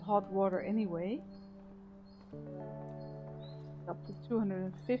melt in that hot water anyway. Up to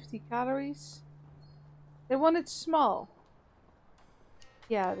 250 calories. They want it small.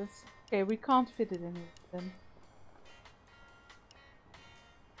 Yeah, that's okay. We can't fit it in then.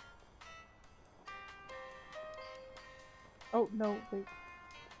 Oh no, wait.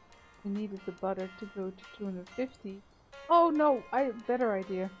 We needed the butter to go to 250. Oh no, better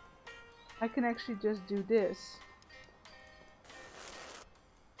idea. I can actually just do this.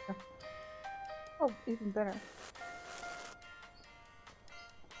 Oh, even better.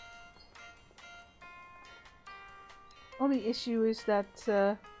 Only issue is that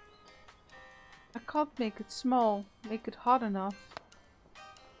I can't make it small, make it hot enough.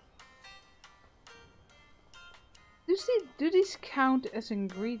 Do these count as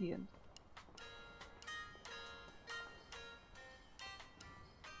ingredients?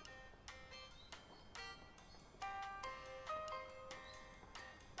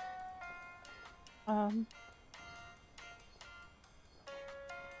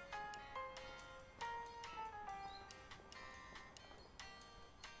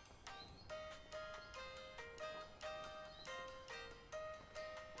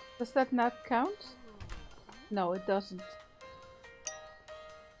 Does that not count? No, it doesn't.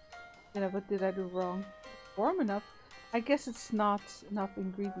 Yeah, what did I do wrong? Warm enough? I guess it's not enough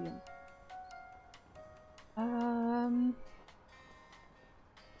ingredient.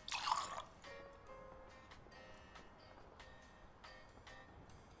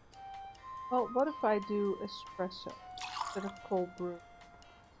 Well, what if I do espresso instead of cold brew?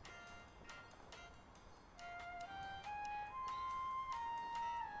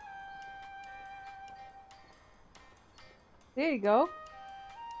 There you go.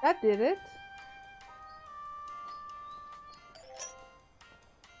 That did it.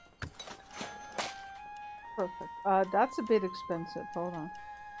 Perfect. That's a bit expensive. Hold on.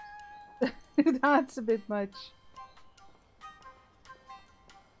 That's a bit much.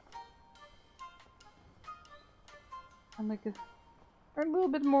 I'll make it earn a little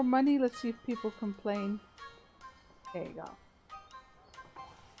bit more money. Let's see if people complain. There you go.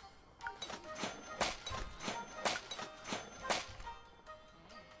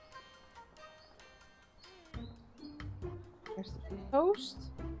 There's the toast.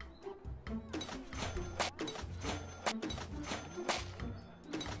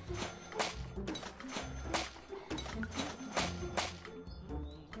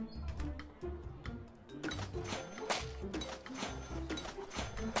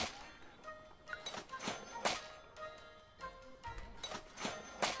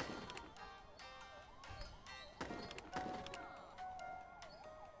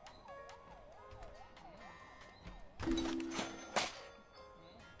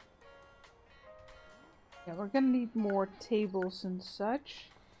 Yeah, we're gonna need more tables and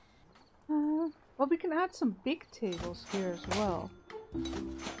such. Well, we can add some big tables here as well.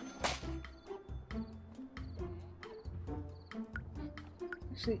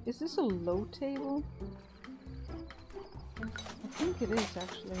 Actually, is this a low table? I think it is,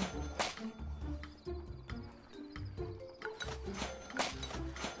 actually.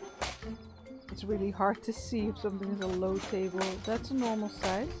 it's really hard to see if something is a low table. That's a normal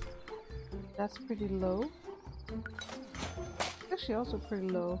size. That's pretty low. Actually also pretty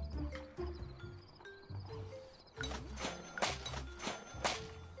low.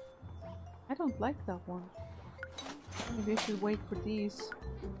 I don't like that one. Maybe I should wait for these.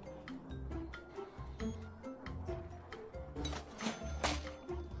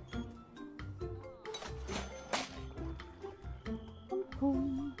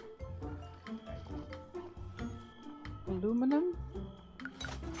 Aluminum.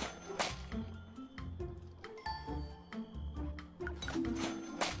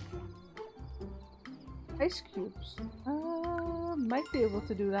 Ice cubes. Might be able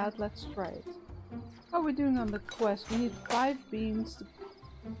to do that. Let's try it. How are we doing on the quest? We need 5 beans.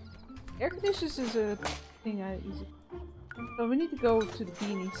 Air conditioners is a thing I use. So we need to go to the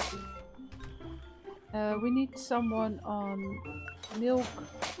beanies. We need someone on milk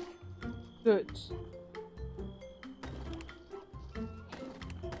goods.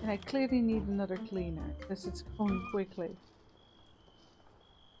 And I clearly need another cleaner because it's going quickly.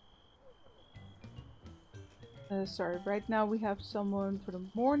 Sorry, right now we have someone for the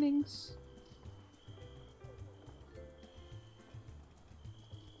mornings.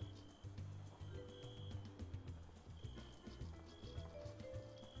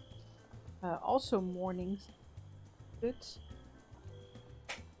 Also mornings. Good.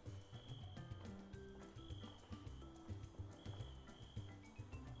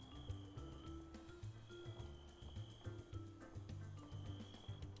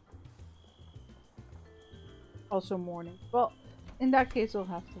 Also morning. Well, in that case I'll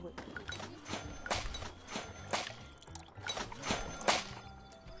have to wait.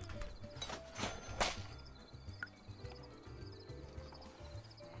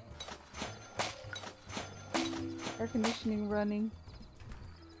 Air conditioning running.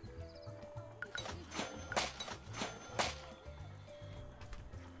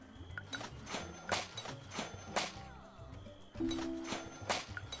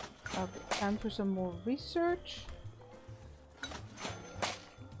 Okay, time for some more research.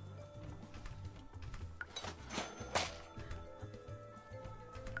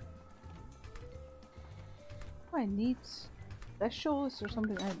 I need special? Is there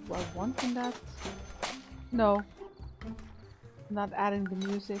something I want in that? No. I'm not adding the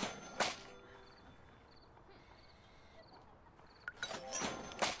music.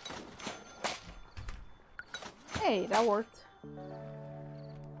 Hey, that worked.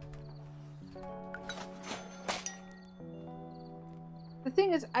 The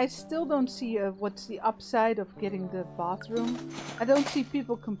thing is, I still don't see what's the upside of getting the bathroom. I don't see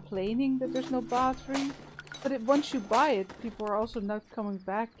people complaining that there's no bathroom. But once you buy it, people are also not coming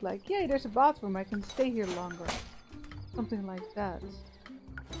back like, yay, there's a bathroom, I can stay here longer. Something like that.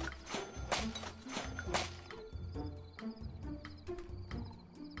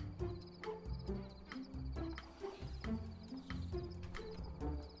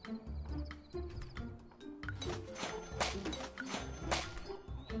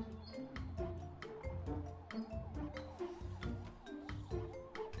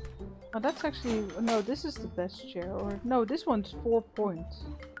 Oh, that's actually... No, this is the best chair. Or no, this one's 4 points.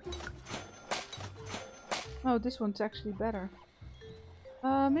 No, this one's actually better.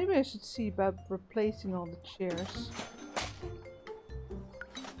 Maybe I should see about replacing all the chairs.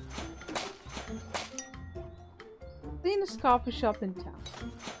 Cleanest coffee shop in town.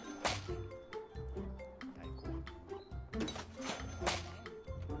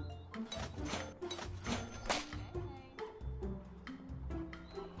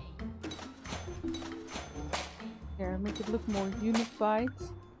 There, make it look more unified.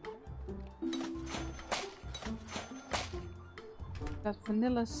 Got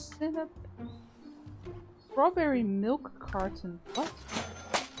vanilla syrup. Strawberry milk carton. What?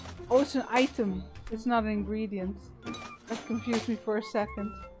 Oh, it's an item. It's not an ingredient. That confused me for a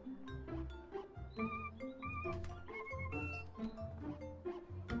second.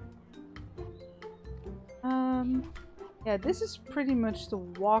 Yeah, this is pretty much the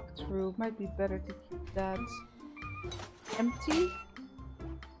walkthrough. Might be better to keep that empty.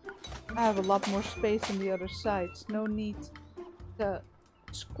 I have a lot more space on the other sides. No need to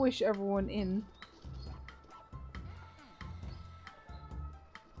squish everyone in.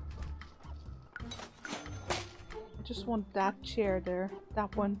 I just want that chair there.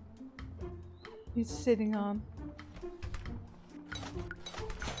 That one he's sitting on.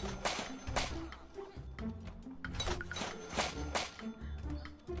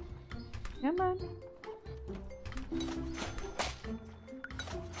 Yeah, man.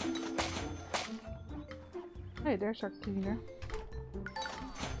 Hey, there's our cleaner.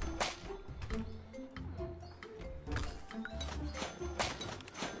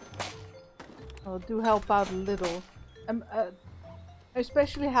 Well, do help out a little. I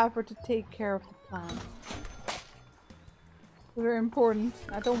especially have her to take care of the plants. Very important.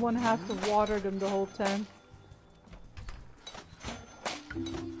 I don't want to have to water them the whole time.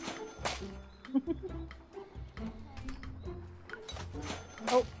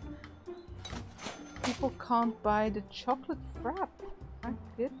 Oh. People can't buy the chocolate frap. My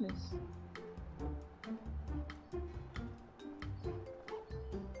goodness.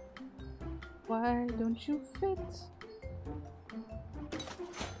 Why don't you fit?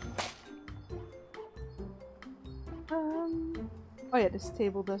 Oh yeah, this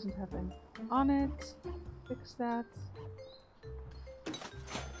table doesn't have anything on it. Fix that.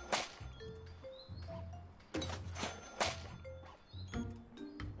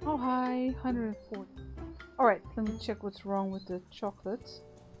 Oh hi, 140. Alright, let me check what's wrong with the chocolates.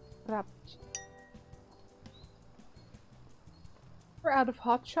 We're out of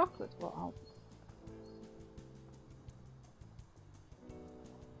hot chocolate. Well, I'll...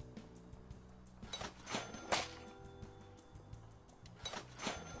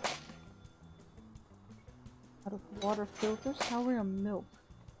 Out of water filters? How are we on milk?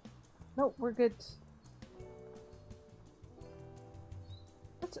 No, we're good.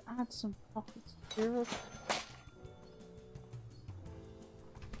 Let's add some chocolate syrup.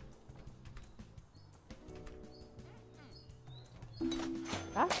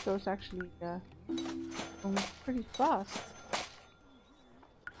 That goes actually going pretty fast.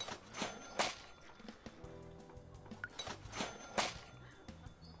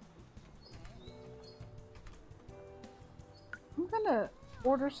 I'm gonna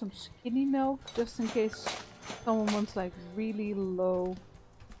order some skinny milk just in case someone wants like really low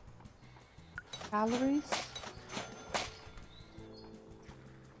calories.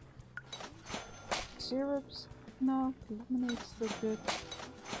 Syrups? No, lemonade's still good.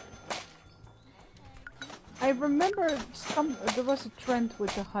 I remember there was a trend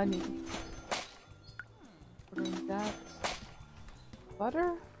with the honey. Ordering that.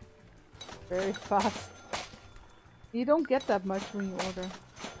 Butter? Very fast. You don't get that much when you order.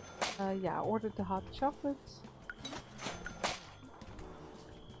 Yeah, I ordered the hot chocolates.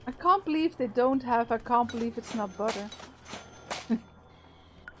 I can't believe they don't have, I can't believe it's not butter.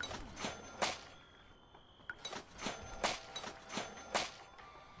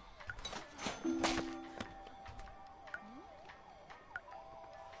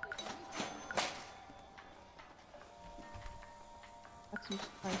 Got some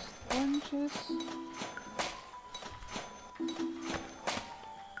spiced oranges.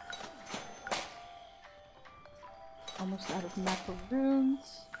 Almost out of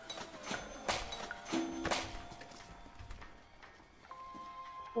macaroons.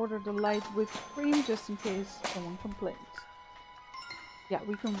 Order the light whipped cream just in case someone complains. Yeah,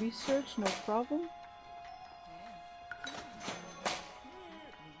 we can research, no problem.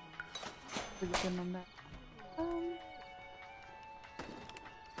 Pretty good on that.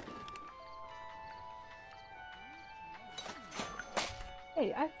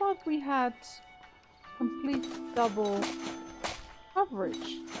 Hey, I thought we had complete double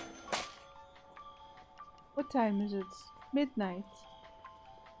coverage. What time is it? Midnight.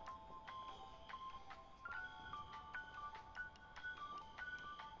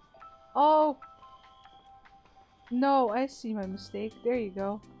 Oh! No, I see my mistake. There you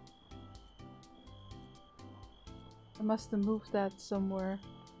go. I must have moved that somewhere.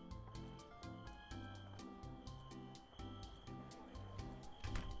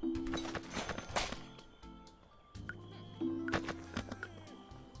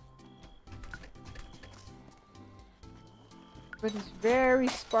 But it's very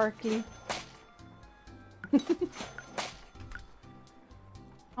sparkly.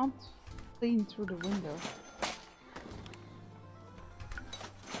 Can't clean through the window.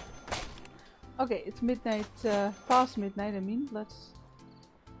 Okay, it's midnight, past midnight I mean. Let's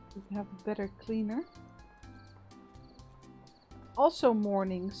have a better cleaner. Also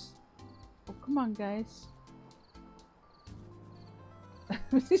mornings. Oh, come on guys.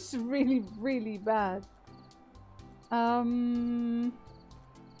 This is really, really bad.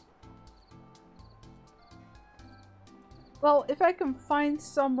 Well, if I can find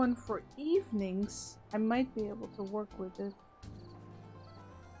someone for evenings, I might be able to work with it.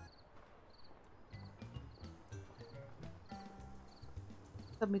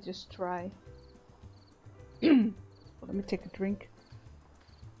 Let me just try. Let me take a drink.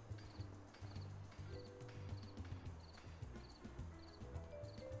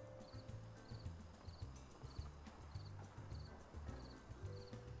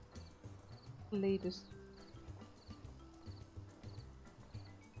 Latest.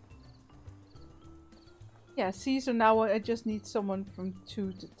 Yeah, see, so now I just need someone from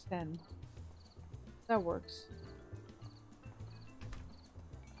 2 to 10. That works.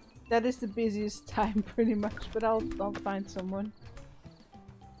 That is the busiest time pretty much, but I'll find someone.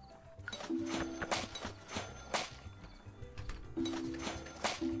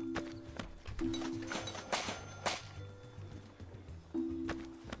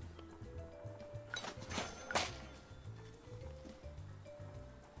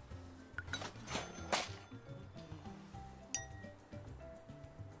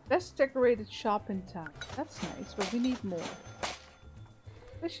 Best decorated shop in town. That's nice, but we need more.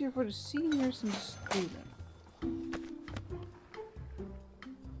 Especially for the seniors and the students.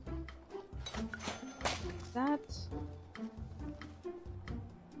 That.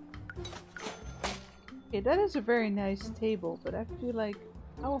 Okay, that is a very nice table, but I feel like,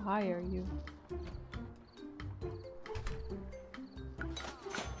 how high are you?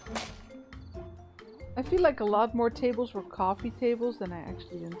 I feel like a lot more tables were coffee tables than I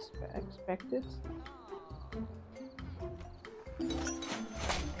actually expected.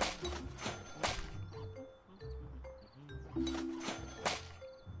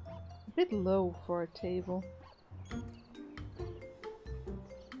 A bit low for a table.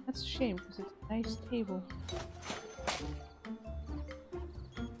 That's a shame because it's a nice table.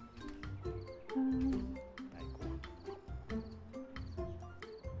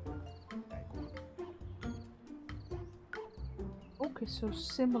 Okay, so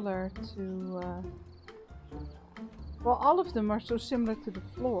similar to... well, all of them are so similar to the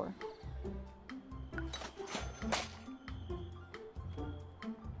floor.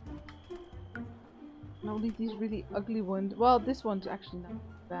 And only these really ugly ones. Well, this one's actually not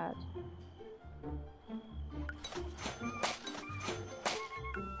bad.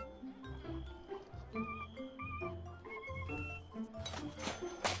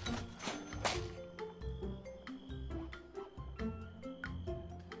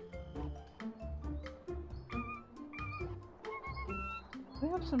 We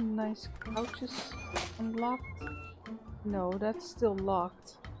have some nice couches unlocked. No, that's still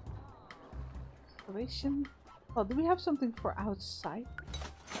locked. Decoration. Oh, do we have something for outside?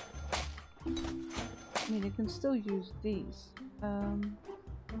 I mean, you can still use these.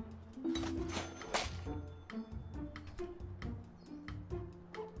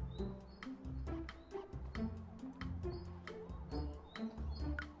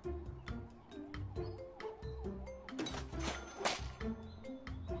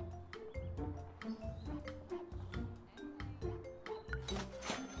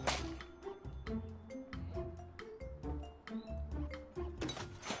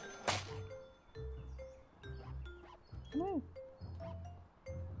 No.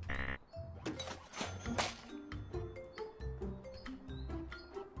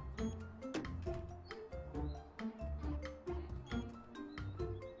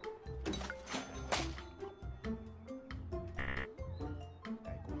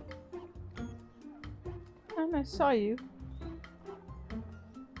 And I saw you.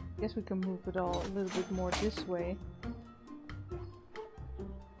 Guess we can move it all a little bit more this way.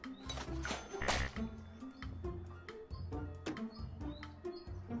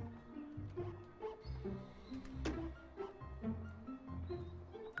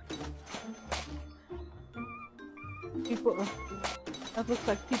 People, that looks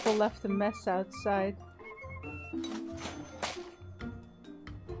like people left a mess outside.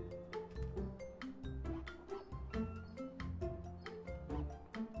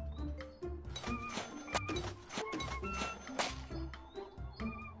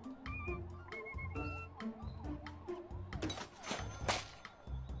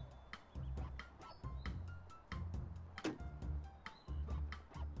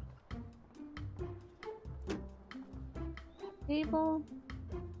 Table.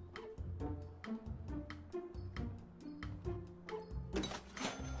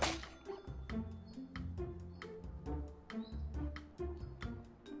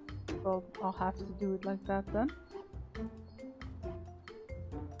 Well, I'll have to do it like that then.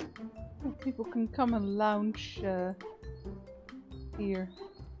 Oh, people can come and lounge here.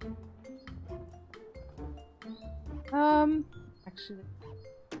 Actually.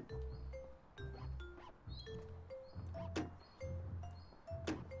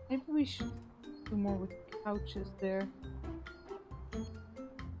 Maybe we should do more with couches there.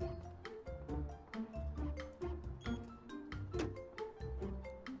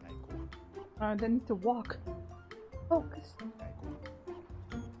 I need to walk. Focus.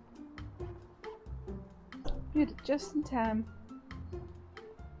 Good, just in time.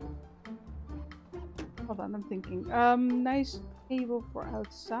 Hold on, I'm thinking. Nice table for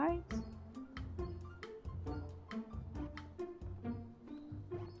outside.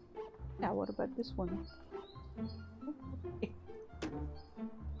 Yeah, what about this one? Okay.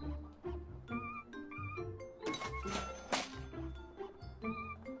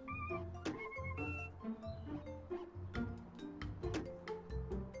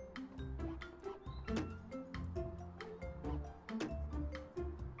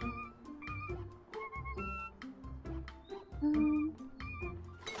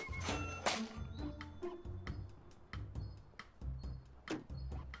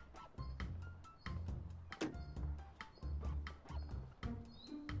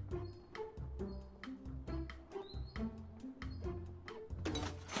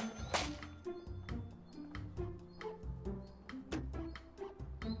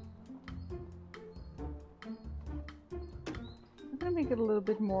 I'm gonna make it a little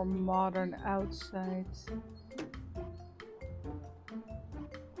bit more modern outside.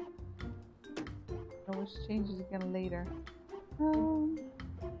 Always changes again later.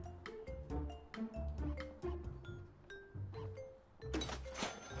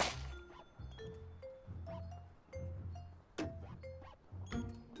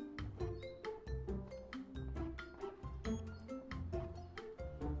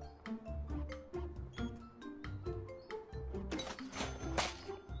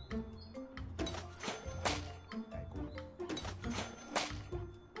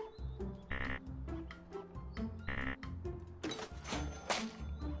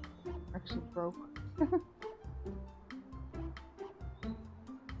 Actually broke.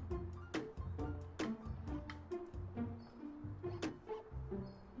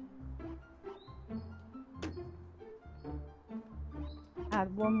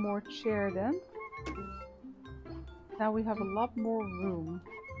 Add one more chair then. Now we have a lot more room.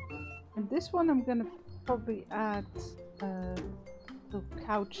 And this one I'm gonna probably add a little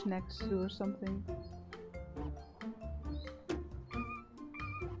couch next to or something.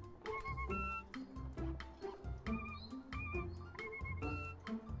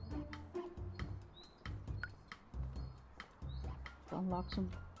 To unlock some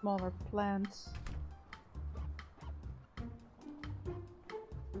smaller plants.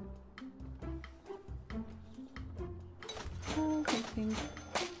 I think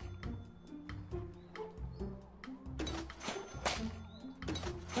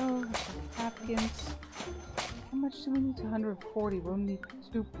napkins. How much do we need? 140. We only need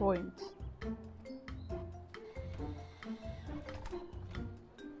 2 points.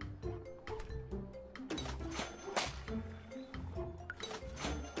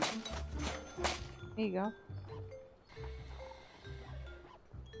 There you go.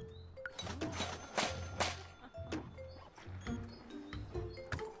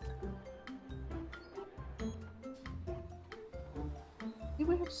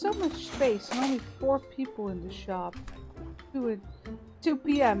 We have so much space and only 4 people in the shop. Do it 2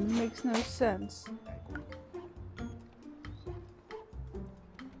 p.m. It makes no sense.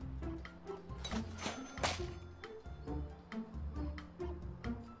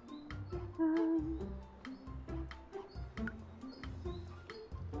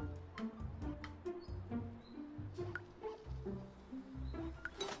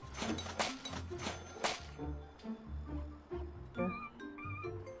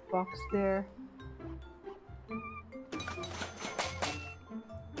 Box there.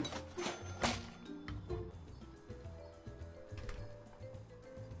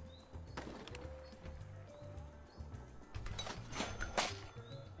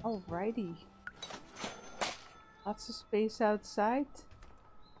 Alrighty. Lots of space outside.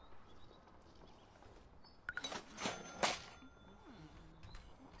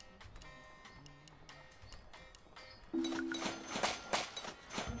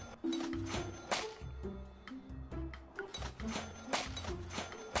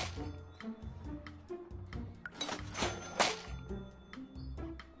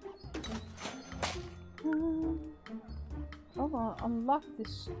 I'll unlock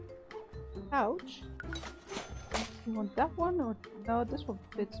this couch. You want that one or no? This one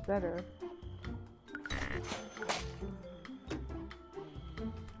fits better.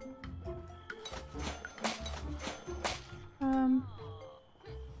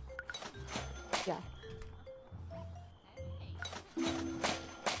 Yeah.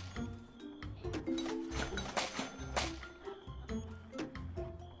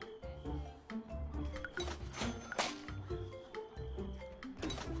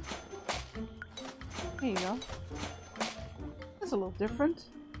 There you go. That's a little different.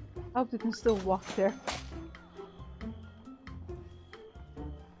 I hope they can still walk there.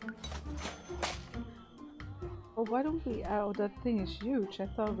 Oh, why don't we... Oh, that thing is huge. I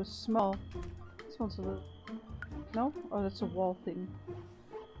thought it was small. This one's a little... No? Oh, that's a wall thing.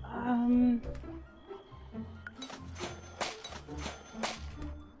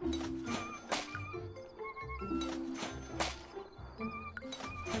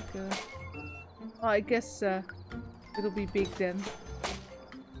 Like, oh, I guess it'll be big then.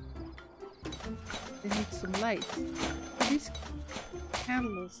 They need some light. These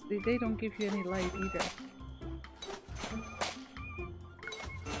candles, they don't give you any light either.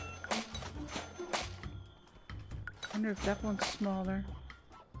 I wonder if that one's smaller.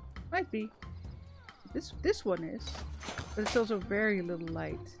 Might be. This one is, but it's also very little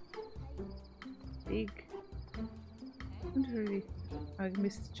light. Big. Really, I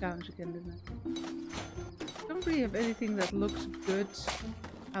missed the challenge again, didn't I? Don't really have anything that looks good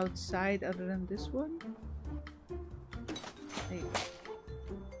outside other than this one. Hey.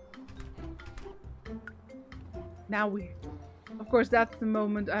 Now of course, that's the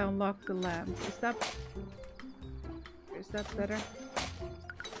moment I unlock the lamp. Is that better?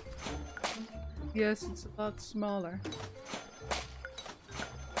 Yes, it's a lot smaller.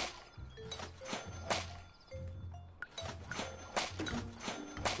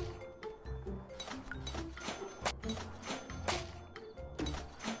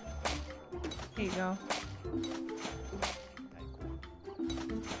 There you go.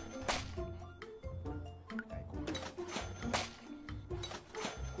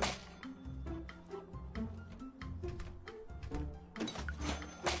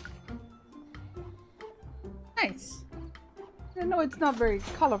 Nice. I know it's not very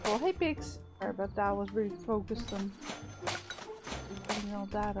colorful. Hey pigs! Sorry about that. I was really focused on putting all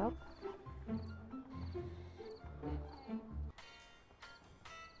that up.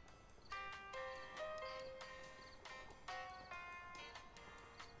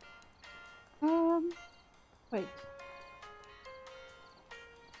 Wait.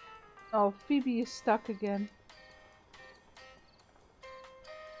 Oh, Phoebe is stuck again.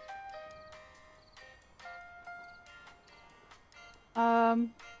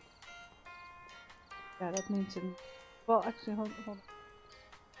 Yeah, that means well, actually, hold on.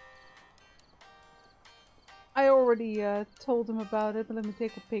 I already told them about it, but let me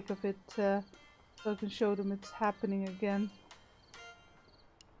take a pic of it so I can show them it's happening again.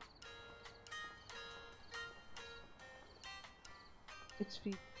 It's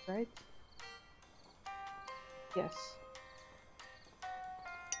Phoebe, right? Yes.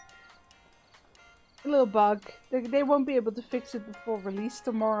 A little bug. They won't be able to fix it before release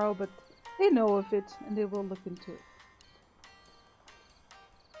tomorrow, but they know of it and they will look into it.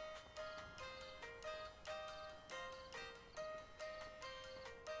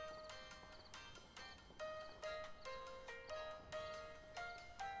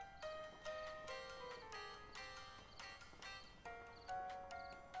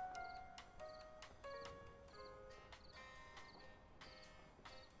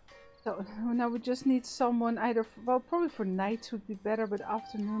 So now we just need someone either, well, probably for nights would be better, but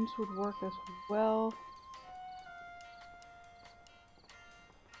afternoons would work as well.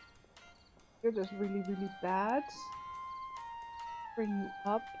 You're just really, really bad. Bring you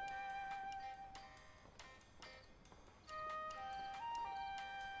up.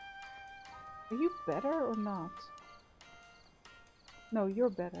 Are you better or not? No,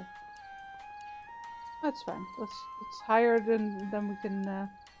 you're better. That's fine. It's higher than we can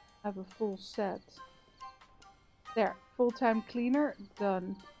have a full set. There, full-time cleaner,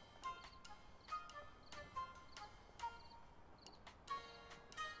 done.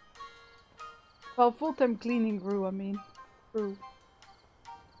 Well, full-time cleaning crew, I mean. Crew.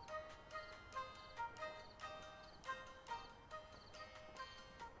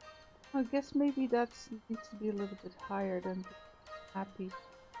 I guess maybe that needs to be a little bit higher than happy.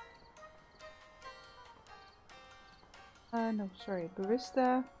 No, sorry,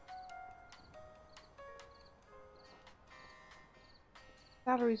 barista.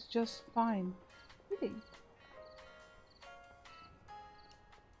 Salary's just fine. Really?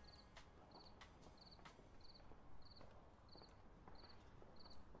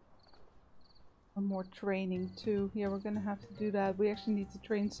 One more training too. Yeah, we're gonna have to do that. We actually need to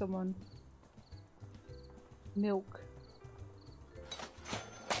train someone. Milk.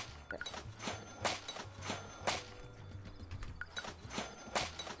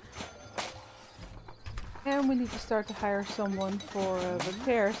 And we need to start to hire someone for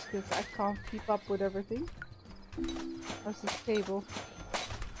repairs, because I can't keep up with everything. How's this table?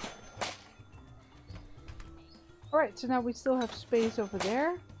 Alright, so now we still have space over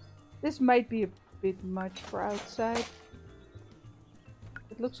there. This might be a bit much for outside.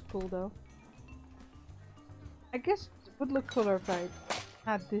 It looks cool though. I guess it would look cooler if I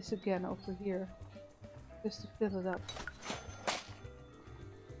had this again over here. Just to fill it up.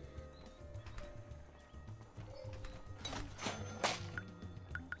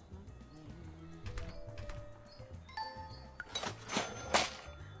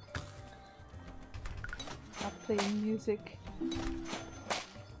 playing music.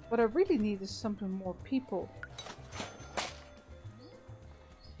 What I really need is something more people.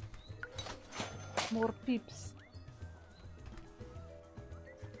 More peeps.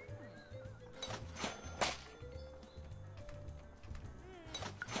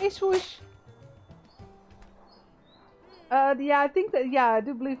 Hey, swoosh! Yeah, I think that, yeah, I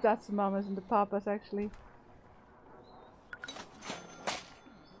do believe that's the mamas and the papas, actually.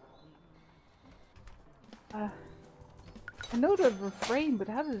 I know the refrain, but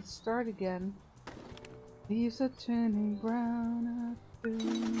how did it start again? Leaves are turning brown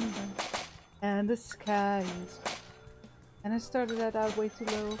and the sky is... And I started that out way too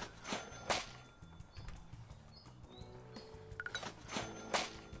low.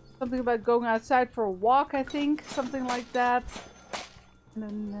 Something about going outside for a walk, I think. Something like that. And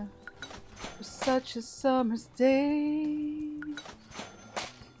then... it was such a summer's day.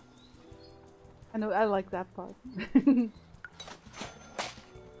 I know, I like that part.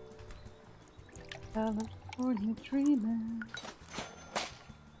 California dreaming.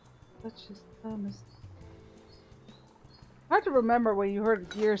 Such a summer's day. Hard to remember when you heard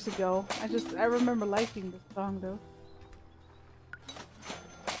it years ago. I remember liking this song though.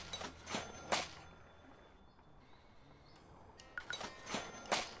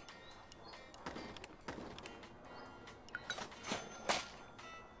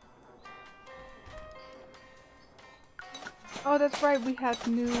 Oh, that's right, we had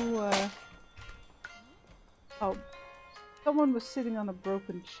new, oh, someone was sitting on a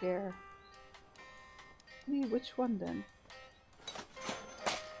broken chair. Which one then?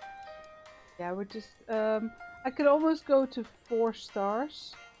 Yeah, we're just, I could almost go to 4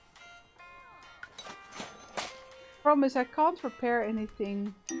 stars. Problem is, I can't repair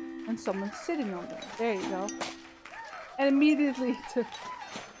anything when someone's sitting on there. There you go. And immediately to...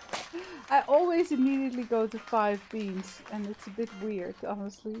 I always immediately go to 5 beans, and it's a bit weird,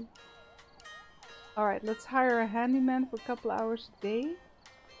 honestly. Alright, let's hire a handyman for a couple hours a day.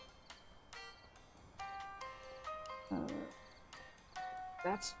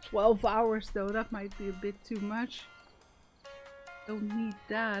 That's 12 hours though, that might be a bit too much. Don't need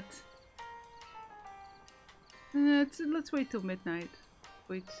that. Let's wait till midnight.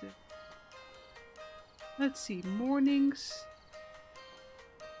 Wait. Let's see, mornings.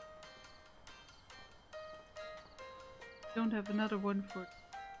 Don't have another one for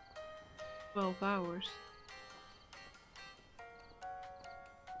 12 hours.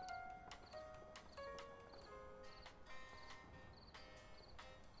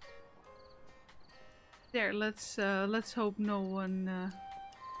 There, let's hope no one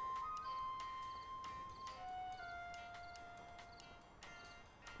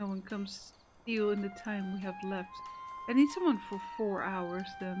comes steal in the time we have left. I need someone for 4 hours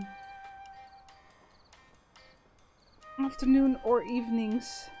then. Afternoon or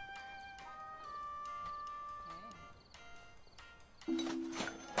evenings.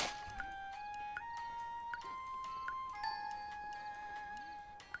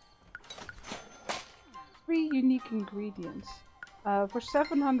 Three unique ingredients. For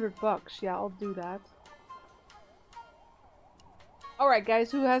 700 bucks. Yeah, I'll do that. Alright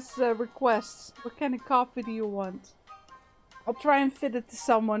guys, who has requests? What kind of coffee do you want? I'll try and fit it to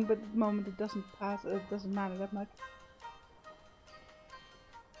someone, but at the moment it doesn't pass. It doesn't matter that much.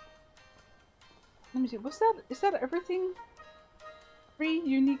 Let me see. Is that everything? 3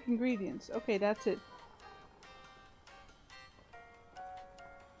 unique ingredients. Okay, that's it.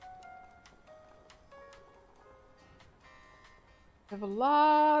 We have a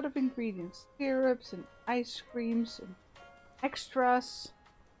lot of ingredients. Syrups and ice creams and extras.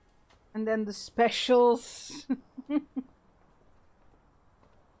 And then the specials. And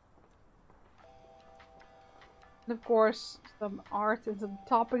of course, some art and some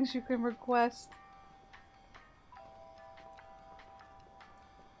toppings you can request.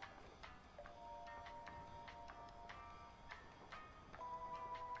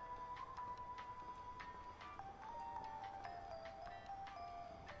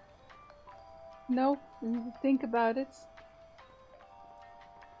 No, you need to think about it.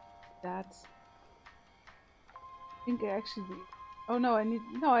 That. I think I actually. Oh no, I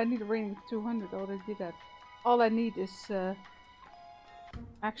need a rating of 200. I already did that. All I need is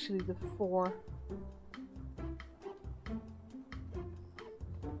actually the 4.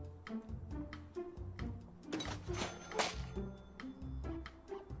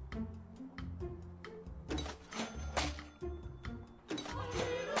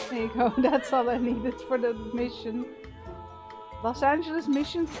 There you go, that's all I needed for the mission. Los Angeles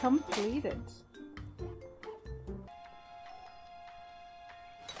mission completed.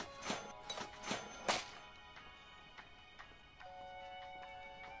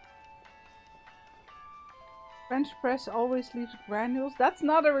 French press always leaves granules. That's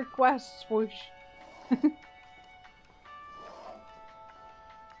not a request, Swoosh.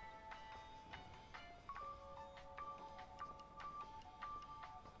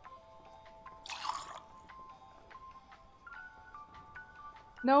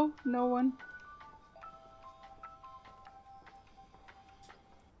 No, no one.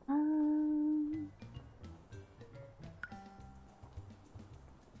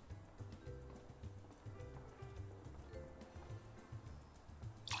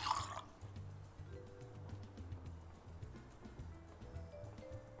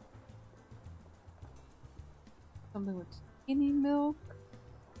 Something with skinny milk.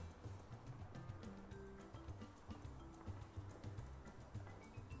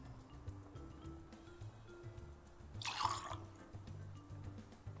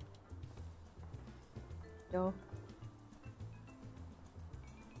 Go.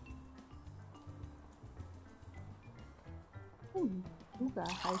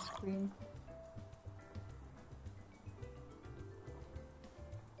 Nougat ice cream.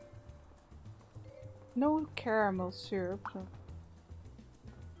 No caramel syrup. So.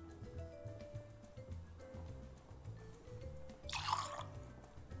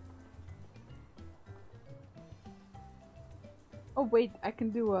 Oh wait, I can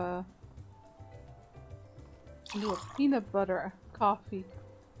do a peanut butter coffee.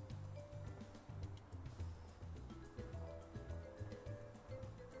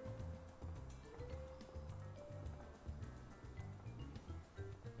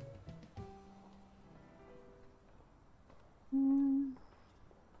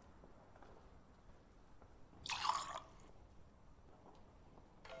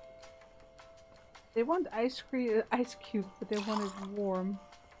 They want ice cream, ice cube, but they want it warm.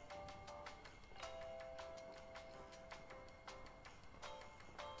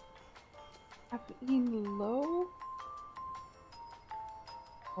 Caffeine low.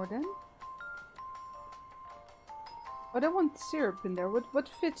 More than. Oh, they want syrup in there. What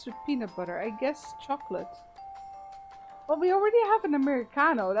fits with peanut butter? I guess chocolate. Well, we already have an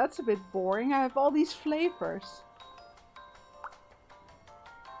Americano. That's a bit boring. I have all these flavors.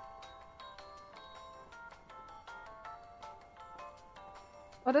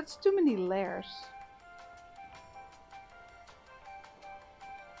 Oh, that's too many layers.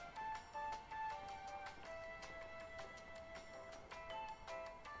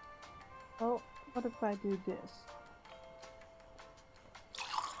 Oh, what if I do this?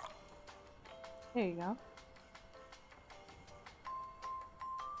 There you go.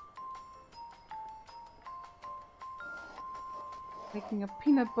 Making a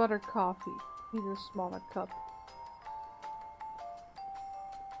peanut butter coffee. Need a smaller cup.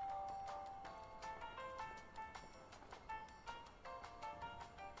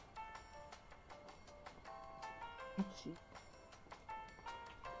 Let's see.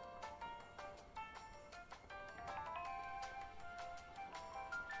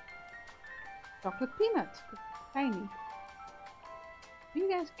 Chocolate peanuts. Tiny. Do you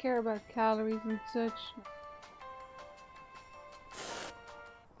guys care about calories and such?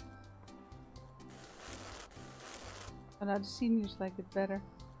 But now the seniors like it better.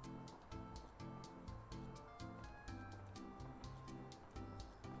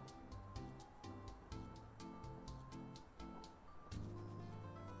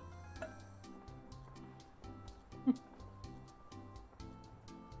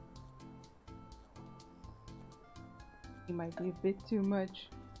 It might be a bit too much.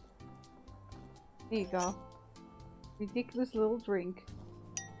 There you go. Ridiculous little drink.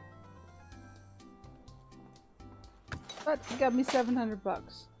 But it got me 700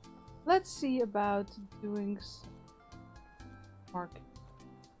 bucks. Let's see about doing market.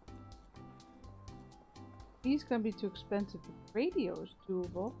 He's gonna be too expensive. The radio is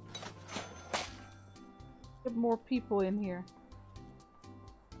doable. Get more people in here.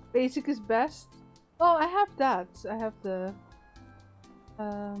 Basic is best. Well, I have that. I have the...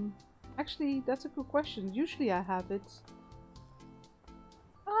 Actually, that's a good question. Usually I have it.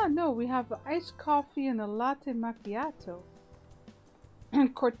 Ah, no, we have iced coffee and a latte macchiato.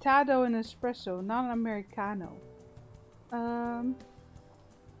 And cortado and espresso, not an Americano.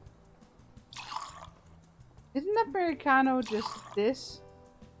 Isn't Americano just this?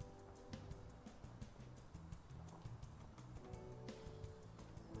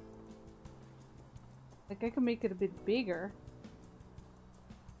 Like, I can make it a bit bigger.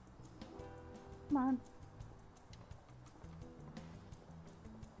 Come on.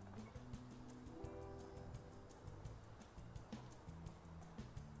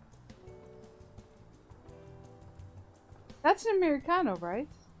 That's an Americano, right?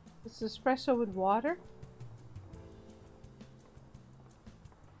 It's espresso with water.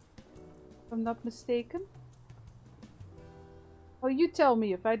 If I'm not mistaken. Well, you tell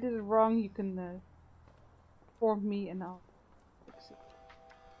me if I did it wrong. You can inform me, and I'll fix it.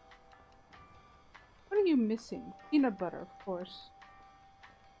 What are you missing? Peanut butter, of course.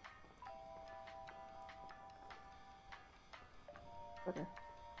 Butter.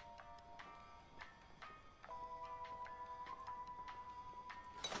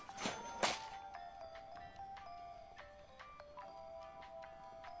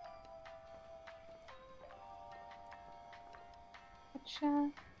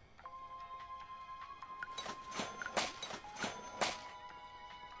 Gotcha.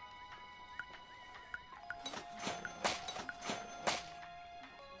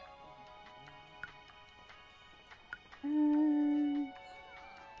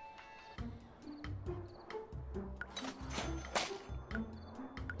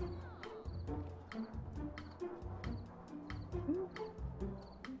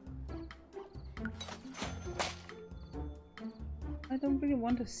 I don't really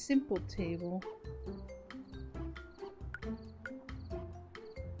want a simple table.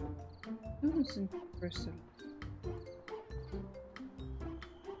 Who's in person?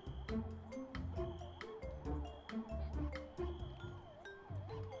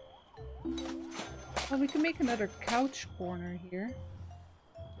 Oh, we can make another couch corner here.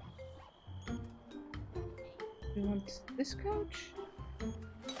 We want this couch?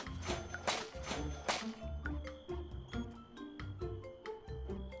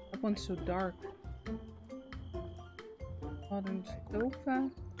 That one's so dark. Modern sofa.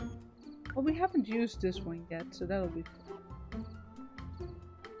 Well, we haven't used this one yet, so that'll be fun.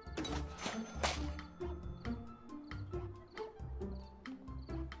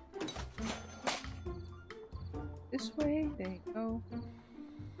 This way, there you go.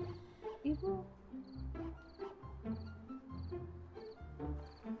 Evil.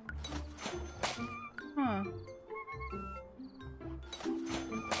 Huh.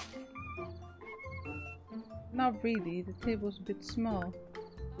 Not really, the table's a bit small.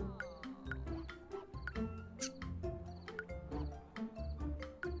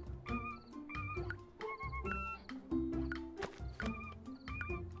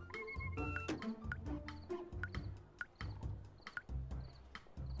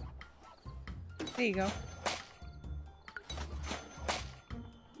 There you go.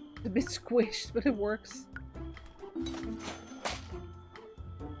 It's a bit squished, but it works.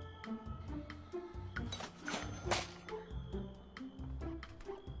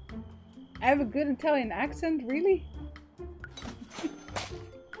 I have a good Italian accent, really?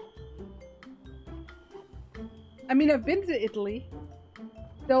 I mean, I've been to Italy,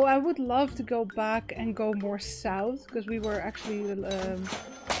 though I would love to go back and go more south, because we were actually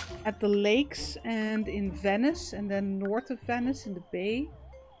at the lakes and in Venice, and then north of Venice in the bay.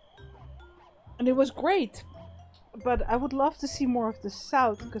 And it was great, but I would love to see more of the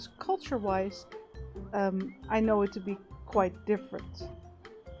south, because culture-wise, I know it to be quite different.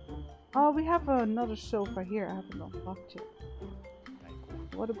 Oh, we have another sofa here. I haven't unlocked yet.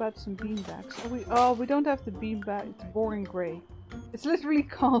 What about some beanbags? Oh, we don't have the beanbag. It's boring gray. It's literally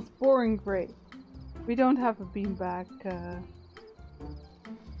called boring gray. We don't have a beanbag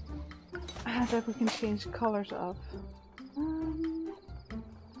that we can change colors of.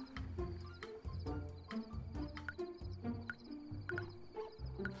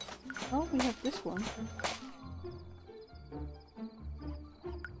 Oh, we have this one.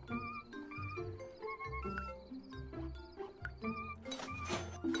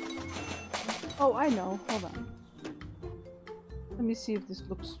 Oh, I know. Hold on. Let me see if this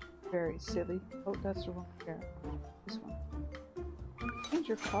looks very silly. Oh, that's the wrong pair. This one. Change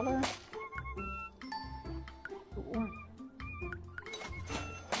your color to orange.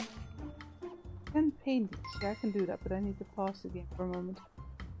 And paint it. Yeah, I can do that, but I need to pause the game for a moment.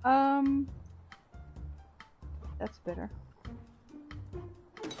 That's better.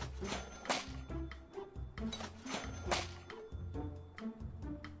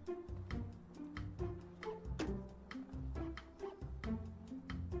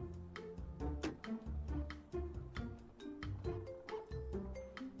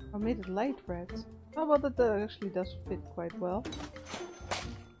 I made it light red. Oh, well, that actually does fit quite well.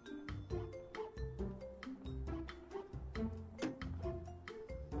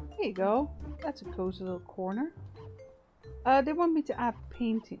 There you go. That's a cozy little corner. They want me to add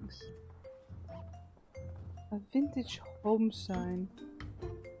paintings. A vintage home sign.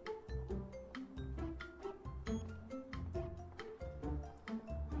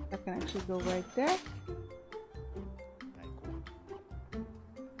 That can actually go right there.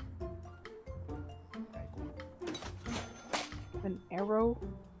 An arrow.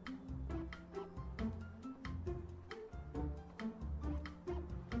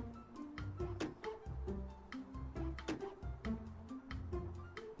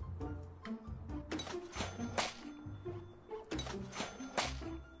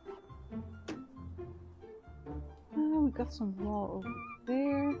 we got some wall over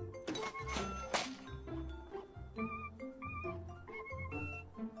there.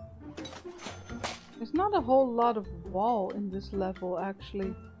 There's not a whole lot of wall in this level,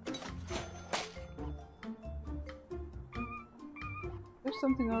 actually. There's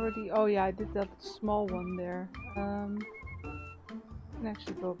something already. Oh yeah, I did that small one there. I can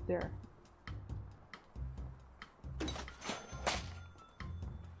actually go up there.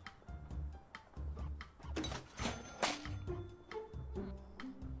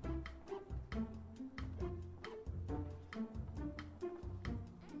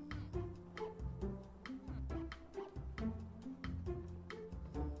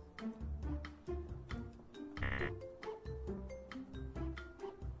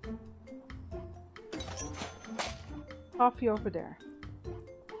 Coffee over there.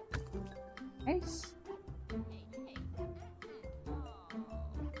 Nice.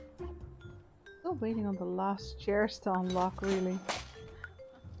 Still waiting on the last chairs to unlock, really.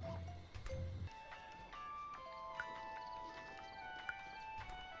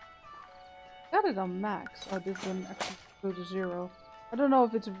 Got it on max. Oh, this one actually go to 0. I don't know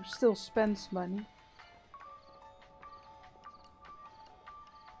if it still spends money.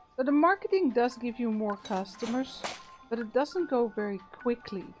 But the marketing does give you more customers. But it doesn't go very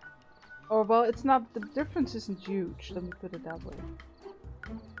quickly. Or, well, it's not, the difference isn't huge, let me put it that way.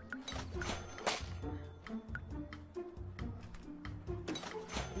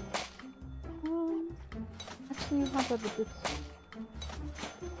 Actually, how about a bit...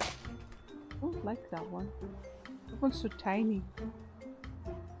 I don't like that one. That one's so tiny.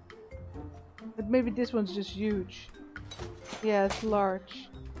 But maybe this one's just huge. Yeah, it's large.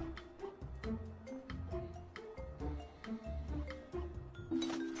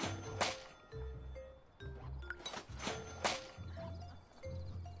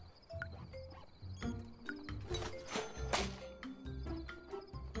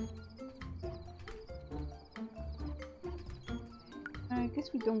 I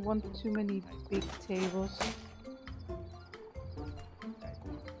guess we don't want too many big tables.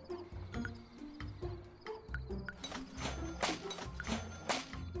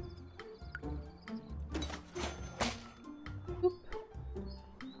 Oop.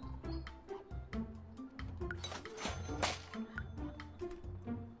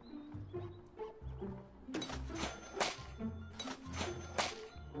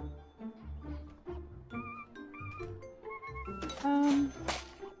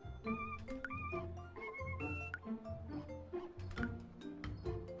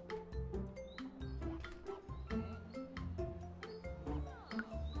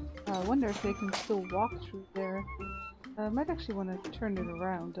 I wonder if they can still walk through there. I might actually want to turn it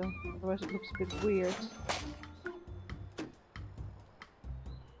around, though. Otherwise it looks a bit weird.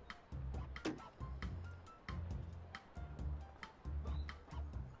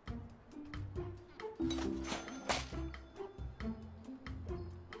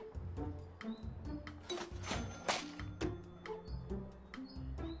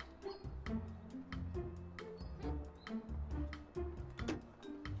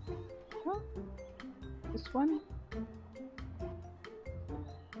 This one.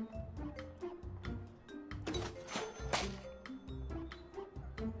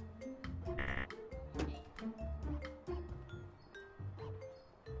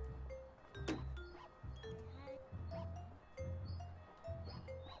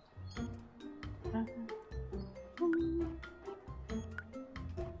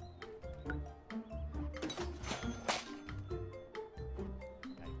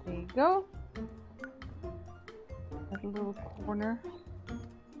 There you go. That little corner.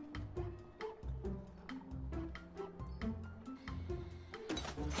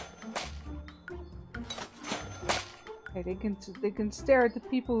 Okay, they can stare at the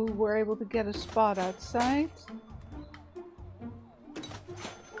people who were able to get a spot outside.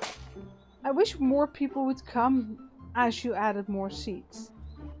 I wish more people would come as you added more seats.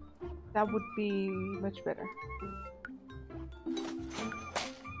 That would be much better.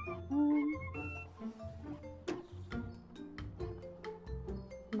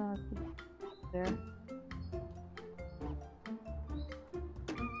 Not there. A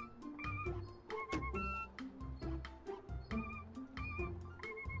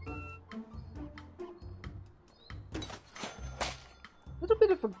little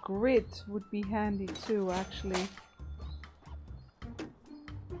bit of a grid would be handy too, actually.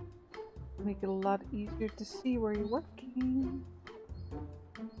 Make it a lot easier to see where you're working.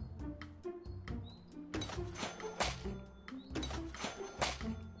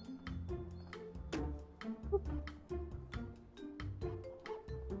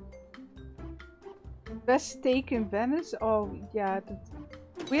 Best steak in Venice? Oh, yeah.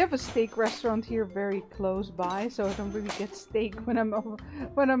 We have a steak restaurant here very close by, so I don't really get steak when I'm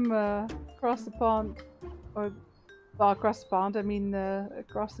across the pond. Or, well, across the pond, I mean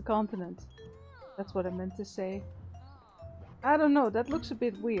across the continent. That's what I meant to say. I don't know, that looks a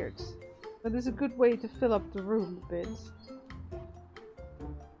bit weird. But it's a good way to fill up the room a bit.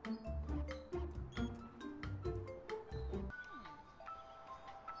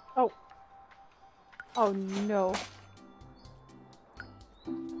 Oh. Oh no.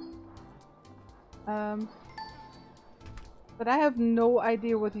 But I have no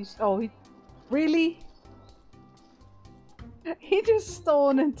idea what he's... Oh, he... Really? He just stole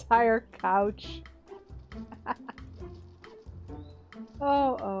an entire couch.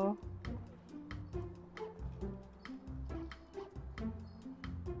 Oh.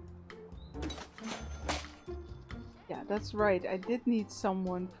 Yeah, that's right. I did need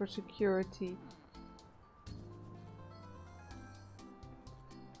someone for security.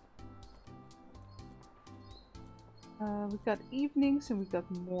 We got evenings and we got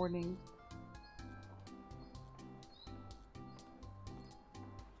mornings.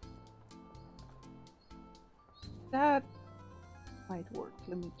 That might work.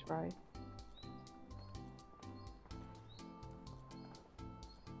 Let me try.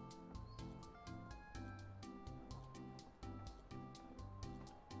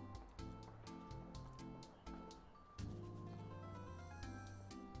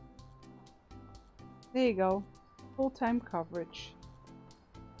 There you go. Full-time coverage.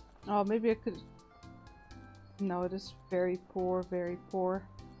 Oh, maybe I could... No, it is very poor, very poor.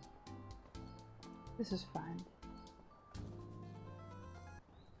 This is fine.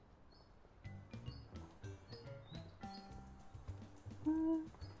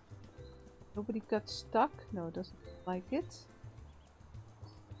 Nobody got stuck? No, it doesn't look like it.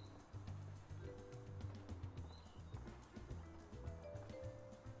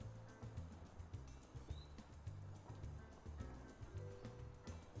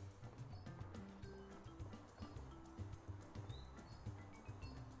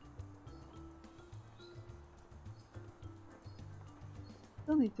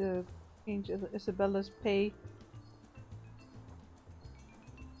 Still need to change Isabella's pay.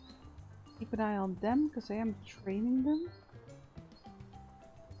 Keep an eye on them because I am training them.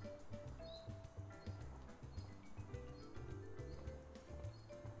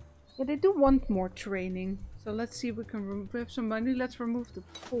 Yeah, they do want more training. So let's see if we can remove. We have some money. Let's remove the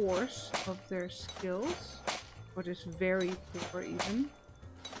poors of their skills. Or just very poor even.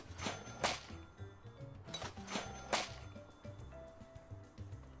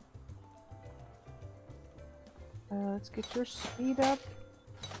 Let's get your speed up.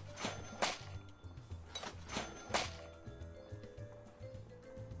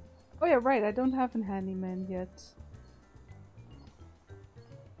 Oh yeah, right, I don't have a handyman yet.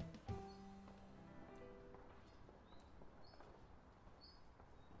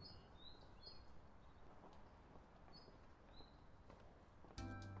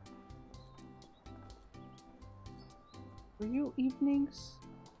 Were you evenings?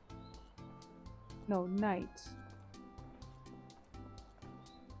 No, nights.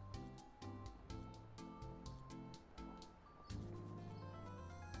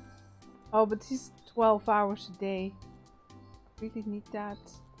 Oh, but he's 12 hours a day. Really need that?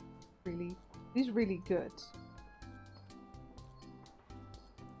 Really? He's really good.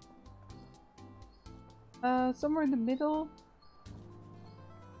 Somewhere in the middle.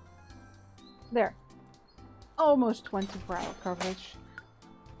 There. Almost 24-hour coverage.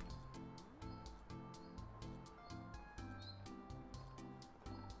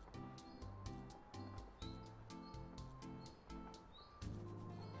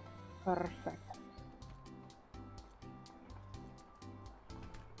 Perfect.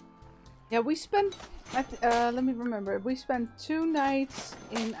 Yeah, we spent, let me remember, we spent 2 nights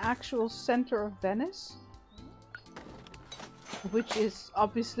in actual center of Venice. Which is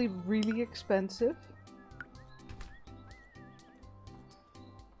obviously really expensive.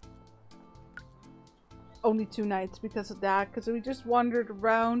 Only 2 nights because of that, because we just wandered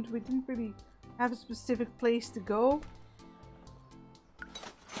around. We didn't really have a specific place to go.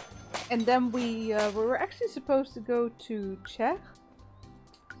 And then we were actually supposed to go to Czech.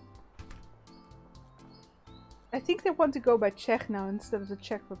 I think they want to go by Czech now instead of the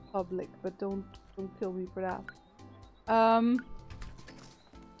Czech Republic, but don't kill me for that.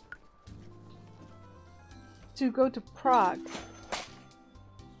 To go to Prague.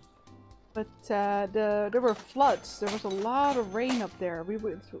 But there were floods. There was a lot of rain up there. We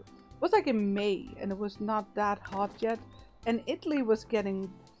went through. It was like in May, and it was not that hot yet. And Italy was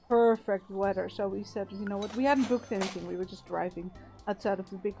getting perfect weather. So we said, you know what, we hadn't booked anything. We were just driving outside of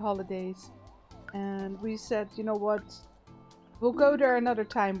the big holidays. And we said, you know what, we'll go there another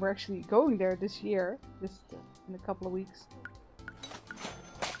time. We're actually going there this year, in a couple of weeks.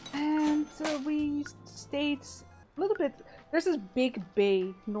 And we stayed a little bit. There's this big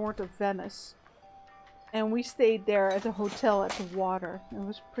bay north of Venice. And we stayed there at a hotel at the water. It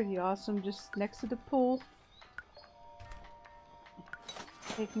was pretty awesome, just next to the pool.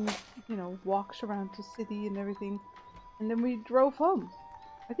 Taking, you know, walks around the city and everything. And then we drove home.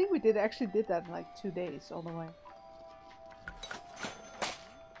 I think we actually did that in like 2 days all the way.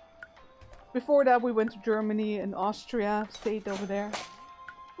 Before that we went to Germany and Austria, stayed over there.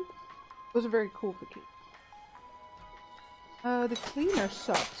 It was a very cool vacation. The cleaner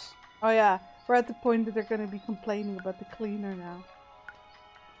sucks. Oh yeah, we're at the point that they're going to be complaining about the cleaner now.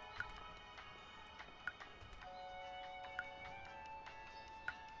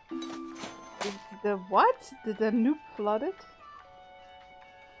 The what? Did the noob flood it?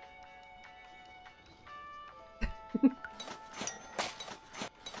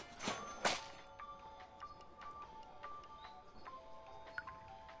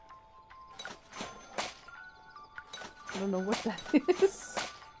 I don't know what that is.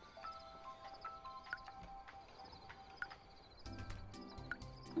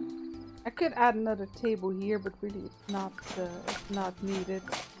 I could add another table here, but really it's not needed.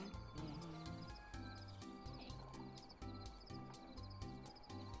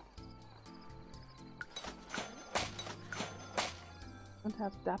 Don't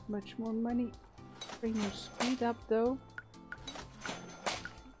have that much more money. Bring your speed up though.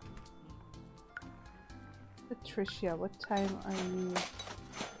 Patricia, what time are you?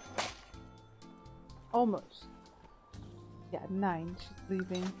 Almost. Yeah, 9. She's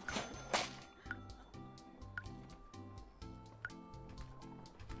leaving.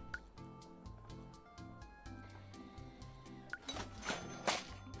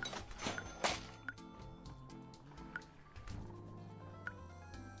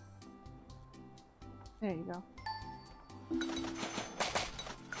 There you go.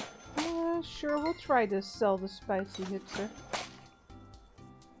 Sure, we'll try to sell the spicy hipster.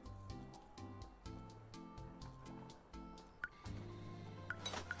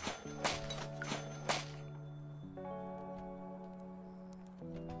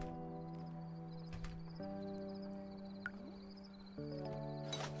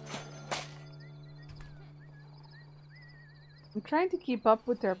 I'm trying to keep up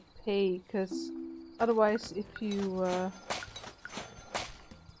with their pay, because otherwise if you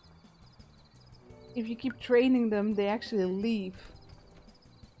keep training them, they actually leave.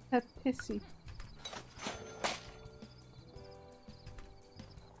 That's pissy.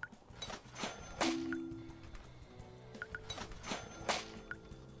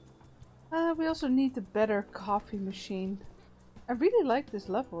 We also need a better coffee machine. I really like this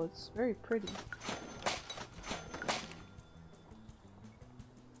level, it's very pretty.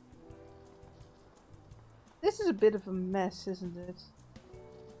 This is a bit of a mess, isn't it?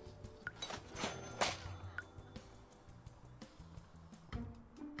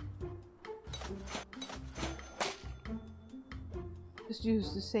 Just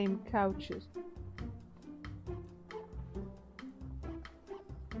use the same couches.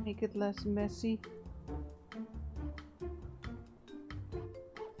 Make it less messy.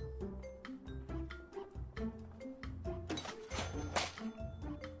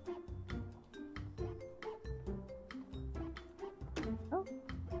 Oh.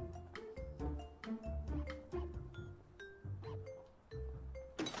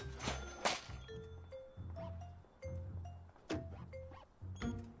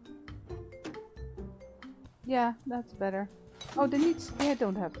 Yeah, that's better. Oh, they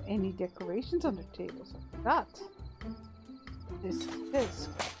don't have any decorations on their tables. I forgot. This.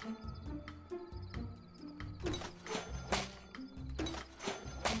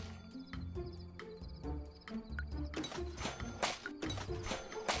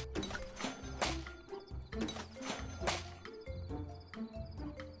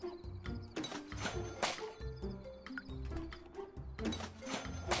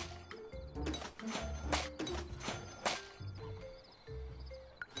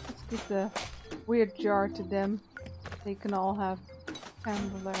 Give the weird jar to them. They can all have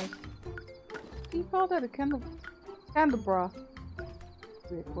candlelight. Can you call that a candelabra?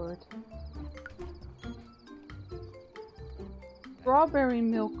 Weird word. Strawberry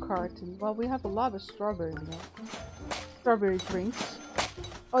milk carton. Well, we have a lot of strawberry milk. Strawberry drinks.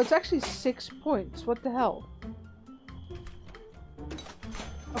 Oh, it's actually 6 points. What the hell?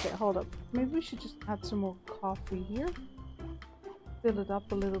 Okay, hold up. Maybe we should just add some more coffee here. fill it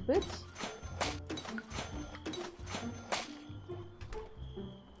up a little bit.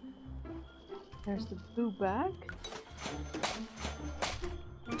 There's the blue bag.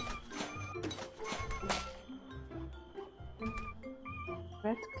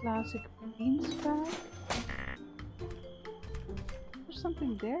 Red classic beans bag. There's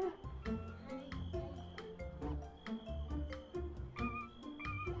something there.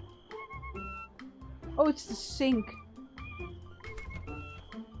 Oh, it's the sink.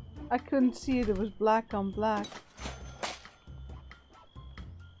 I couldn't see it, it was black on black.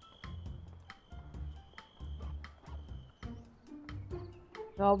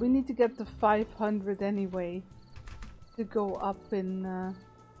 Well, we need to get to 500 anyway to go up in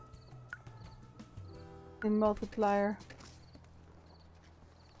multiplier.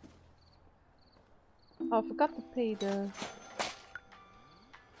 Oh, I forgot to pay the...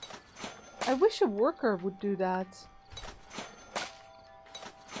 I wish a worker would do that.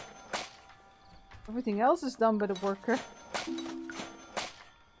 Everything else is done by the worker.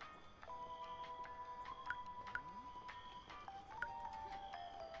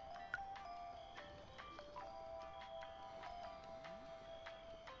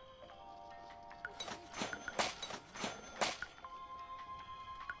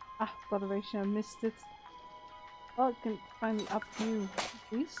 Ah, botheration, I missed it. Oh, I can finally up you,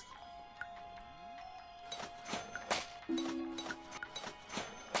 at least.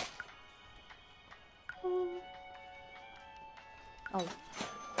 Oh.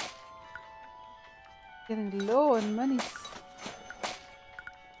 Getting low on money.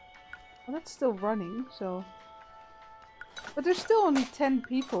 Well, that's still running, so... But there's still only 10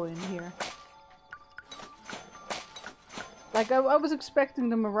 people in here. Like, I was expecting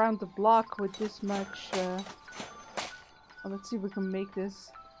them around the block with this much, Well, let's see if we can make this.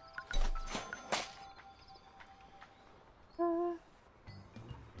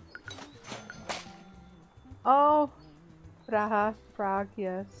 Oh! Prague,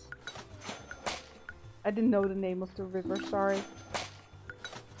 yes. I didn't know the name of the river, sorry.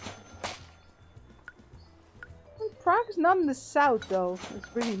 Prague is not in the south, though.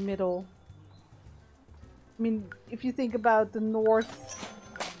 It's really middle. I mean, if you think about the north,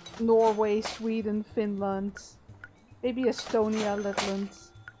 Norway, Sweden, Finland, maybe Estonia, Letland,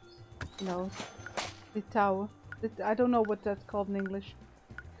 you know, Litauen. I don't know what that's called in English.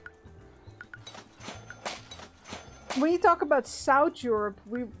 When you talk about South Europe,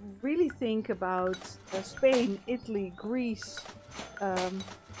 we really think about Spain, Italy, Greece,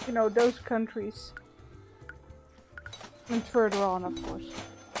 you know, those countries. And further on, of course.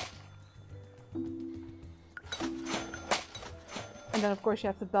 And then, of course, you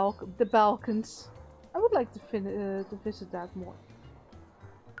have the Balkans. I would like to visit that more.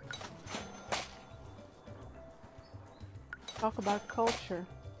 Talk about culture.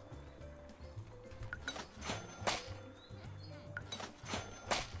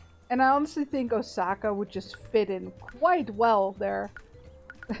 And I honestly think Osaka would just fit in quite well there,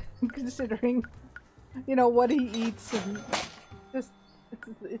 considering, you know, what he eats and just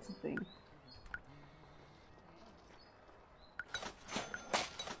it's a thing.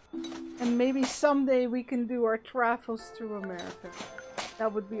 And maybe someday we can do our travels through America.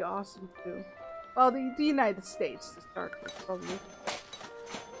 That would be awesome too. Well, the United States to start with, probably.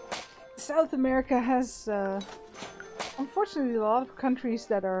 South America has, unfortunately, a lot of countries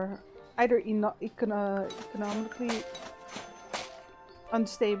that are either economically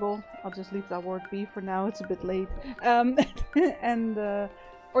unstable. I'll just leave that word be for now. It's a bit late. And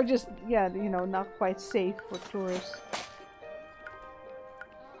or just, yeah, you know, not quite safe for tourists.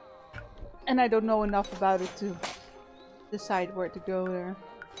 And I don't know enough about it to decide where to go there.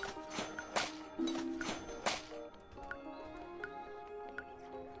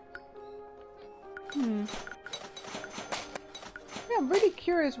 Yeah, I'm really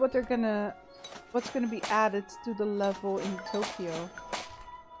curious what's gonna be added to the level in Tokyo.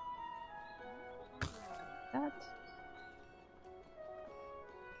 That.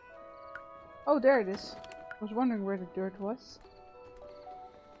 Oh, there it is. I was wondering where the dirt was.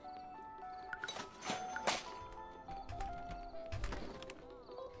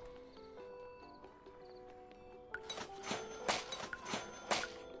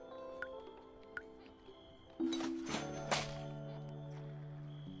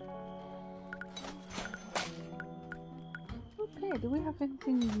 Do we have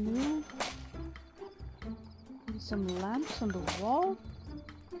anything new? Maybe some lamps on the wall?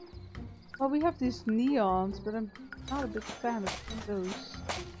 Well, we have these neons, but I'm not a big fan of those.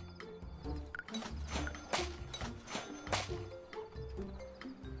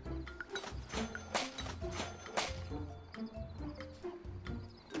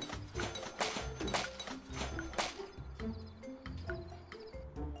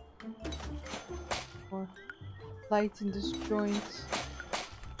 light in this joint.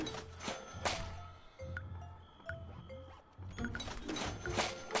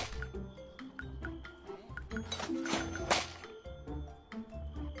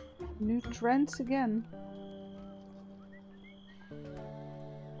 New trends again.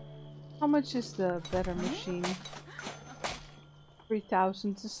 How much is the better machine?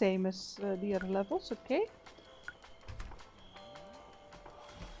 3,000, the same as the other levels, okay.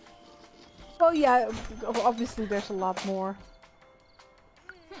 Well, yeah, obviously there's a lot more.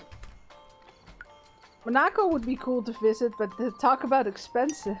 Monaco would be cool to visit, but talk about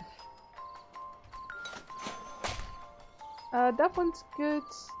expensive. That one's good.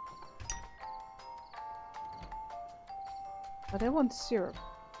 But I want syrup.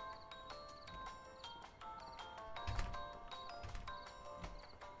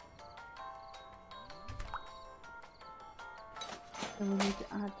 And we need to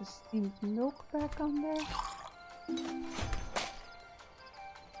add the steamed milk back on there.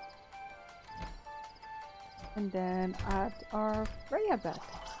 And then add our Freya back.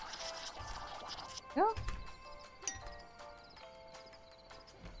 Yeah.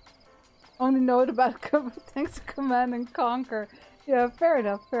 Only note about thanks to Command and Conquer. Yeah, fair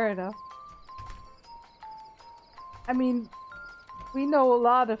enough, fair enough. I mean, we know a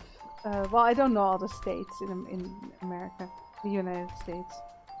lot of, well, I don't know all the states in America, the United States.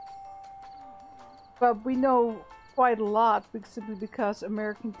 But we know quite a lot simply because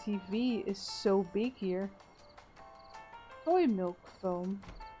American TV is so big here. Soy milk foam.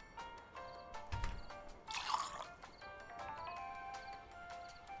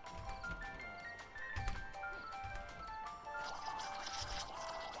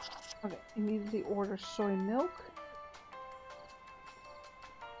 Okay, immediately order soy milk.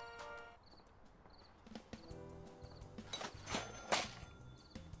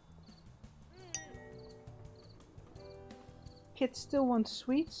 Kids still want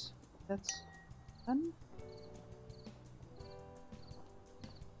sweets. That's fun.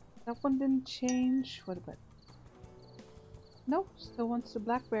 That one didn't change. What about? No, still wants the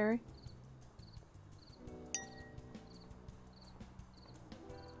blackberry.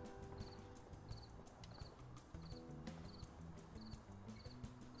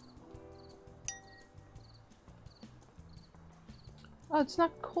 Oh, it's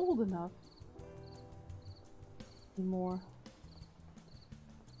not cold enough anymore.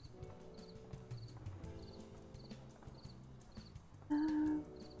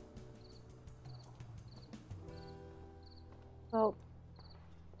 Well,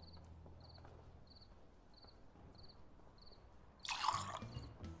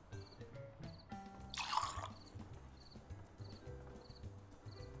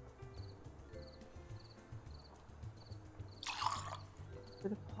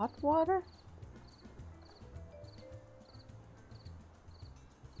 bit of hot water.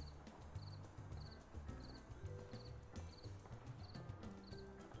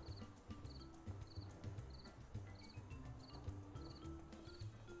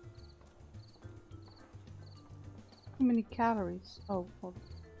 Too many calories. Oh, hold on.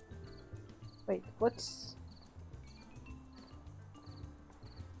 Wait, what's...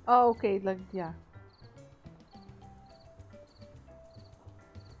 Oh, okay, like, yeah.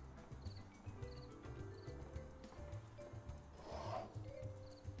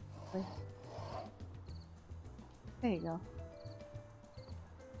 Wait. There you go.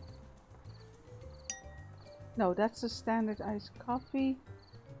 No, that's a standard iced coffee.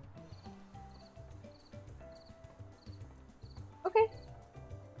 Okay.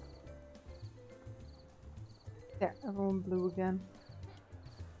 There, everyone blue again.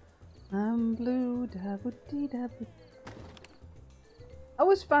 I'm blue, da -boo -dee -da -boo. I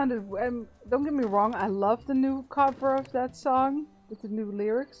always found it, don't get me wrong, I love the new cover of that song with the new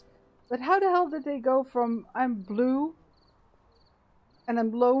lyrics. But how the hell did they go from I'm blue and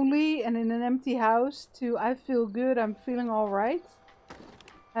I'm lonely and in an empty house to I feel good, I'm feeling alright?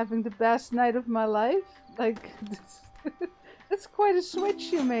 Having the best night of my life? Like, that's quite a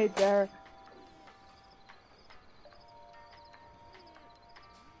switch you made there.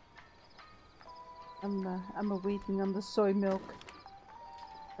 I'm waiting on the soy milk.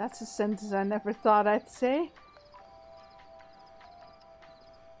 That's a sentence I never thought I'd say.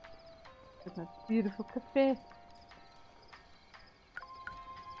 With a beautiful cafe.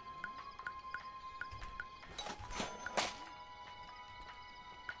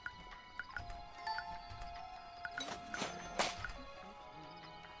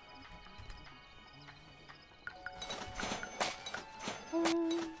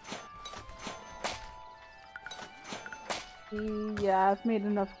 Yeah, I've made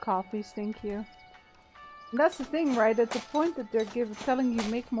enough coffees, thank you. And that's the thing, right? At the point that they're telling you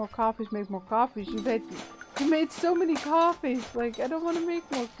make more coffees, you made so many coffees. Like, I don't want to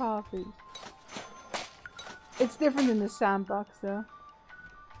make more coffees. It's different in the sandbox, though.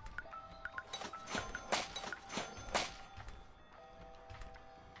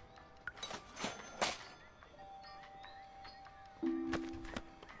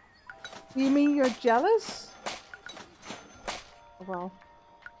 You mean you're jealous? Well,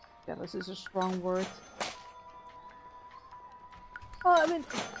 jealous is a strong word. Well, I mean,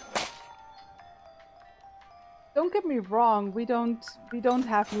 don't get me wrong. We don't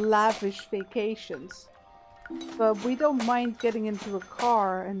have lavish vacations, but we don't mind getting into a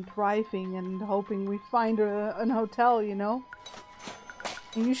car and driving and hoping we find an hotel. You know.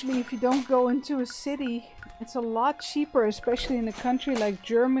 And usually, if you don't go into a city, it's a lot cheaper, especially in a country like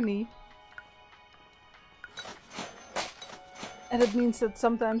Germany. And it means that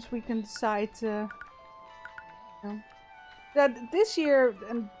sometimes we can decide to, you know, that this year,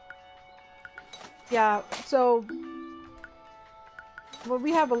 and yeah, so, well,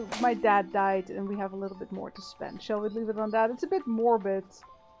 we have my dad died and we have a little bit more to spend. Shall we leave it on that? It's a bit morbid,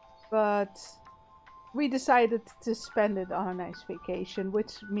 but we decided to spend it on a nice vacation,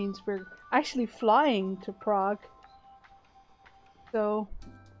 which means we're actually flying to Prague. So,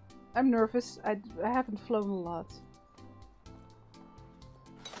 I'm nervous. I haven't flown a lot.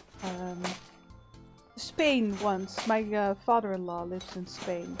 Spain once. My father-in-law lives in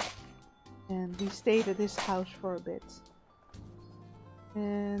Spain, and we stayed at his house for a bit.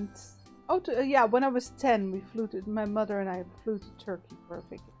 And yeah, when I was 10, we flew to my mother and I flew to Turkey for a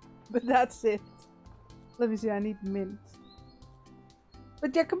vacation. But that's it. Let me see. I need mint.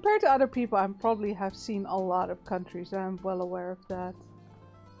 But yeah, compared to other people, I probably have seen a lot of countries. I'm well aware of that.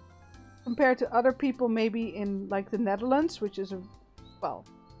 Compared to other people, maybe in like the Netherlands, which is well,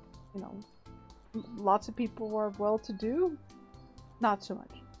 you know, lots of people are well-to-do. Not so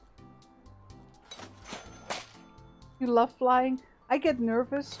much. You love flying? I get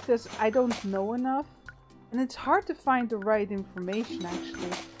nervous because I don't know enough. And it's hard to find the right information,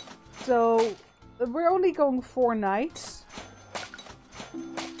 actually. So, we're only going 4 nights.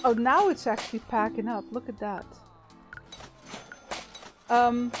 Oh, now it's actually packing up. Look at that.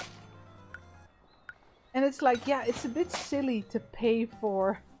 And it's like, yeah, it's a bit silly to pay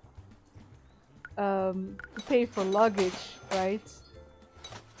for luggage, right?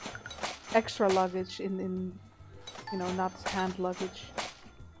 Extra luggage in you know, not hand luggage.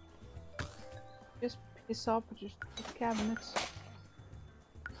 Just piss off with just the cabinets.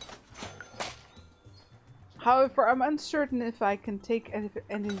 However, I'm uncertain if I can take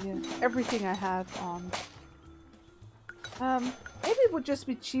everything I have on. Maybe it would just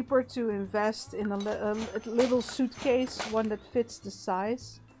be cheaper to invest in a little suitcase, one that fits the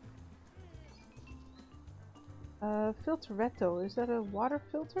size. Filtretto, is that a water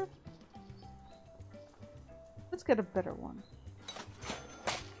filter? Let's get a better one.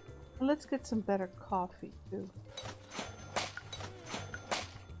 And let's get some better coffee too.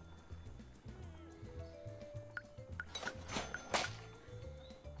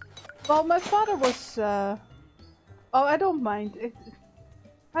 Well, my father was oh, I don't mind.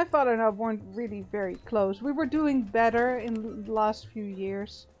 My father and I weren't really very close. We were doing better in the last few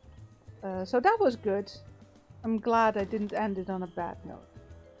years. So that was good. I'm glad I didn't end it on a bad note.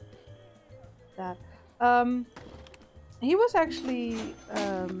 He was actually,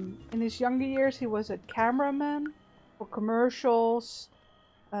 in his younger years, he was a cameraman for commercials,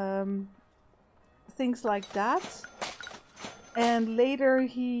 things like that. And later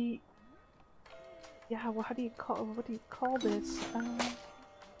he, yeah, what do you call this?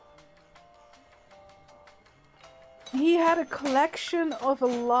 He had a collection of a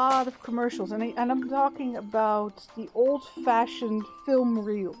lot of commercials, and I'm talking about the old-fashioned film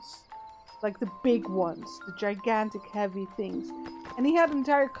reels. Like the big ones, the gigantic heavy things. And he had an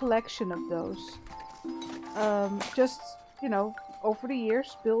entire collection of those. Just, you know, over the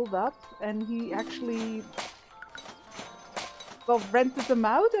years built up, and he actually, well, rented them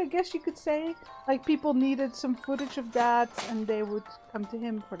out, I guess you could say. Like people needed some footage of that, and they would come to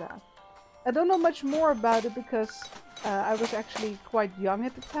him for that. I don't know much more about it because I was actually quite young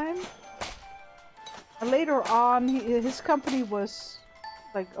at the time. And later on, his company was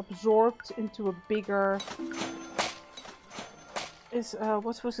like absorbed into a bigger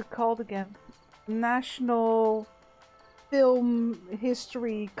what was it called again? National Film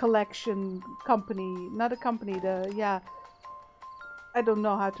History Collection Company. Not a company, yeah. I don't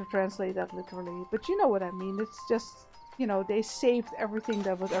know how to translate that literally, but you know what I mean. It's just, you know, they saved everything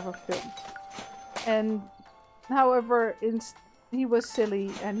that was ever filmed. And however, he was silly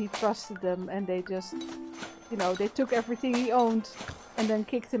and he trusted them, and they just you know, they took everything he owned and then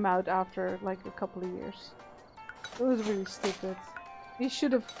kicked him out after like a couple of years. It was really stupid. He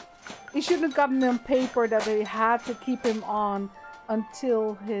shouldn't have gotten on paper that they had to keep him on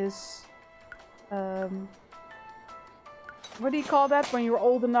until his what do you call that when you're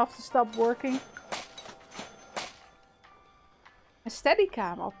old enough to stop working? A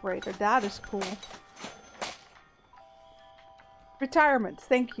Steadicam operator, that is cool. Retirement,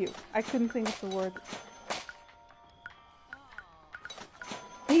 thank you. I couldn't think of the word.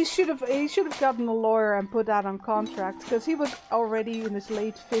 He should have gotten a lawyer and put that on contract, because he was already in his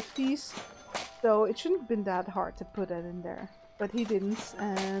late 50s. So it shouldn't have been that hard to put that in there. But he didn't,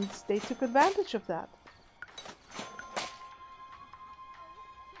 and they took advantage of that.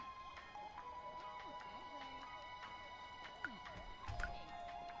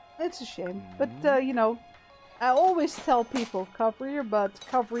 It's a shame. But, you know, I always tell people, cover your butt,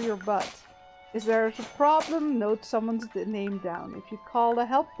 cover your butt. If there's a problem, note someone's name down. If you call the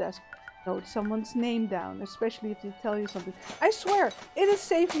help desk, note someone's name down, especially if they tell you something. I swear, it has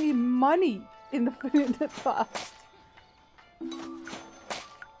saved me money in the past.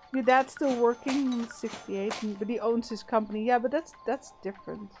 Your dad's still working, he's 68, but he owns his company. Yeah, but that's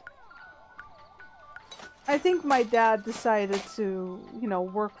different. I think my dad decided to, you know,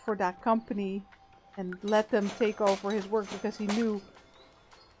 work for that company and let them take over his work because he knew,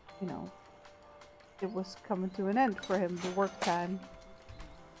 you know, it was coming to an end for him, the work time.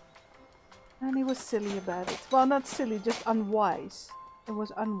 And he was silly about it. Well, not silly, just unwise. It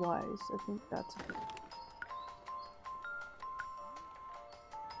was unwise. I think that's it.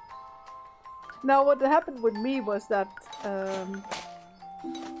 Now, what happened with me was that,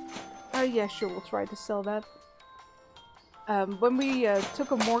 oh yeah, sure, we'll try to sell that. When we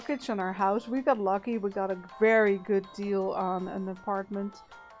took a mortgage on our house, we got lucky. We got a very good deal on an apartment.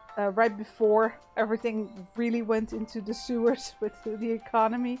 Right before everything really went into the sewers with the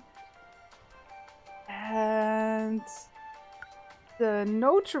economy. And the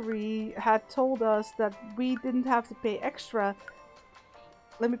notary had told us that we didn't have to pay extra.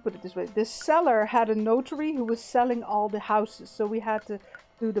 Let me put it this way. The seller had a notary who was selling all the houses. So we had to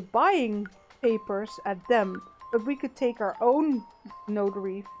do the buying papers at them. But we could take our own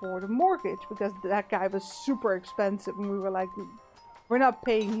notary for the mortgage because that guy was super expensive. And we were like, we're not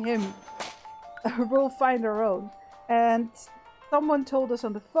paying him. We'll find our own. And someone told us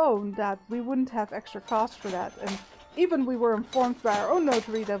on the phone that we wouldn't have extra costs for that. And even we were informed by our own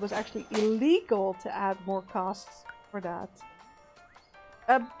notary that it was actually illegal to add more costs for that.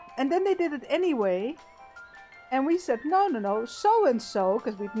 And then they did it anyway. And we said, no, so-and-so,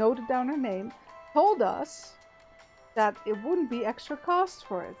 because we'd noted down her name, told us that it wouldn't be extra cost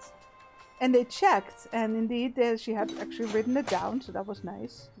for it. And they checked, and indeed, she had actually written it down, so that was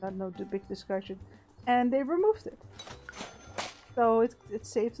nice. No big discussion. And they removed it. So it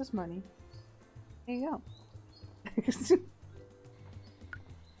saves us money. There you go.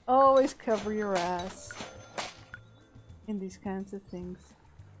 Always cover your ass in these kinds of things.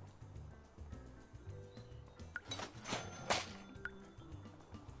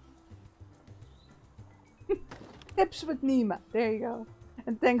 Tips with Nima. There you go.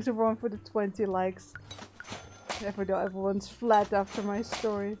 And thanks everyone for the 20 likes. Never though everyone's flat after my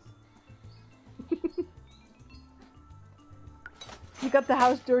stories. You got the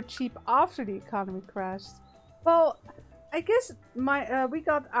house dirt cheap after the economy crashed. Well, I guess we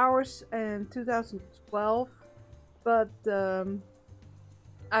got ours in 2012, but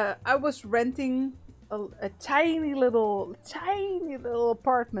I was renting a tiny little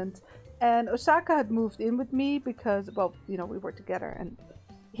apartment. And Osaka had moved in with me because, well, you know, we were together, and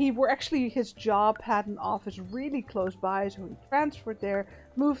his job had an office really close by, so he transferred there,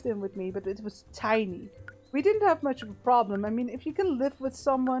 moved in with me, but it was tiny. We didn't have much of a problem. I mean, if you can live with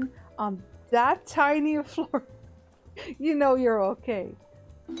someone on that tiny a floor, you know you're okay.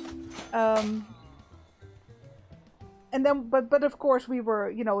 And then, but of course we were,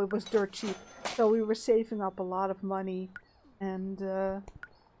 you know, it was dirt cheap, so we were saving up a lot of money, and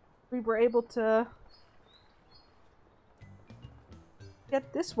we were able to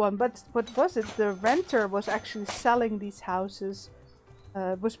get this one. But what was it? The renter was actually selling these houses.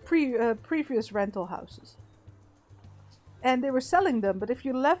 Was previous rental houses, and they were selling them. But if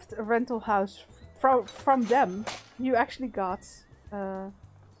you left a rental house from them, you actually got a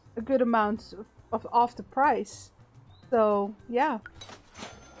good amount of off the price. So yeah,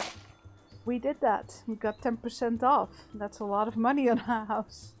 we did that. We got 10% off. That's a lot of money on a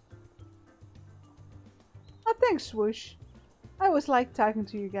house. Oh, thanks, Swoosh. I always like talking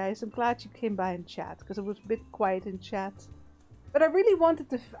to you guys. I'm glad you came by and chat, because it was a bit quiet in chat. But I really wanted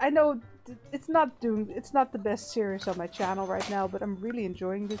to. I know it's not the best series on my channel right now, but I'm really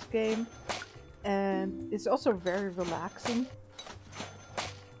enjoying this game, and it's also very relaxing.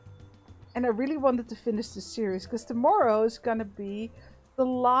 And I really wanted to finish the series because tomorrow is gonna be the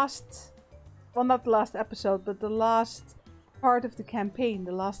last, well, not the last episode, but the last part of the campaign,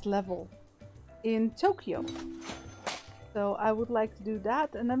 the last level in Tokyo. So I would like to do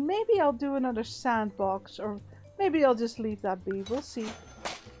that, and then maybe I'll do another sandbox, or maybe I'll just leave that be. We'll see.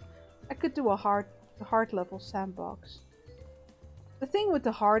 I could do a hard level sandbox. The thing with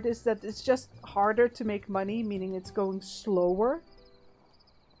the hard is that it's just harder to make money, meaning it's going slower.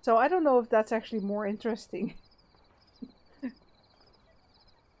 So I don't know if that's actually more interesting.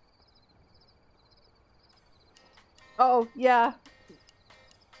 Oh, yeah.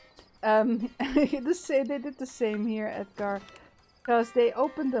 They did the same here, Edgar. Because they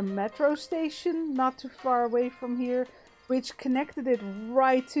opened a metro station not too far away from here, which connected it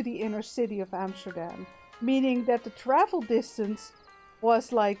right to the inner city of Amsterdam. Meaning that the travel distance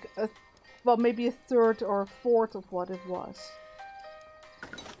was like, well, maybe a third or a fourth of what it was.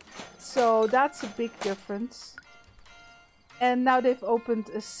 So that's a big difference. And now they've opened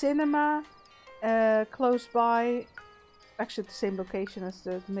a cinema close by. Actually, at the same location as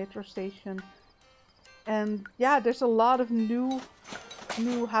the metro station. And yeah, there's a lot of new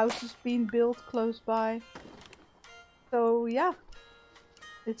houses being built close by. So yeah,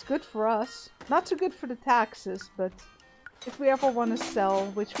 it's good for us. Not so good for the taxes, but if we ever want to sell,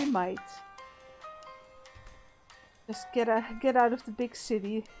 which we might, just get out of the big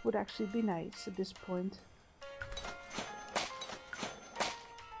city would actually be nice at this point.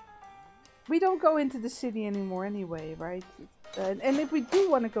 We don't go into the city anymore anyway, right? And if we do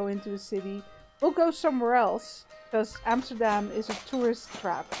want to go into a city, we'll go somewhere else, because Amsterdam is a tourist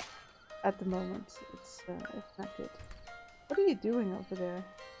trap at the moment. It's not good. What are you doing over there?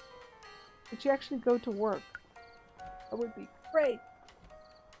 Could you actually go to work? That would be great.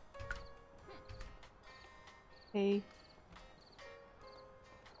 Hey.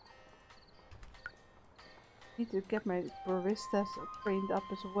 Need to get my baristas trained up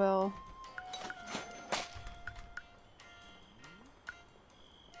as well.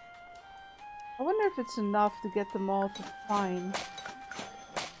 I wonder if it's enough to get them all to fine.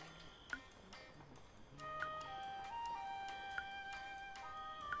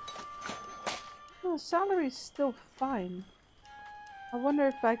 No, salary is still fine. I wonder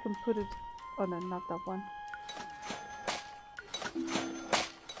if I can put it... Oh no, not that one.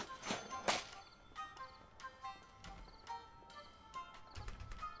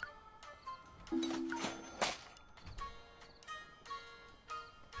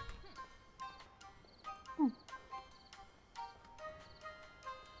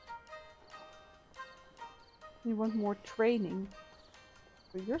 You want more training?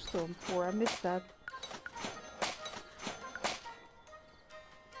 But you're still in 4, I missed that.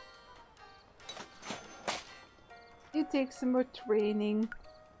 You take some more training.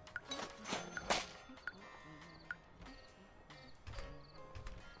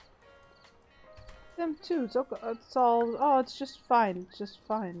 Them too, it's all, oh, it's just fine, it's just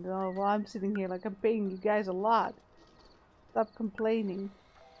fine. Oh, well, I'm sitting here like I'm paying you guys a lot. Stop complaining.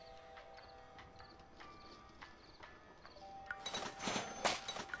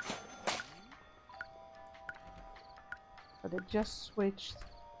 But it just switched.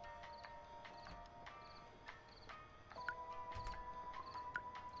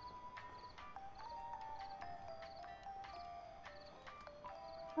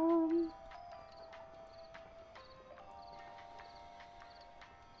 I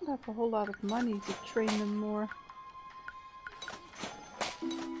don't have a whole lot of money to train them more.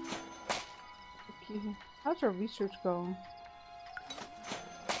 Okay. How's our research going?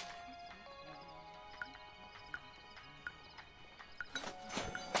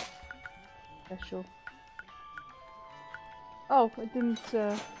 Special. Oh, I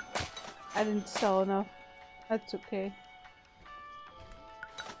didn't sell enough. That's okay.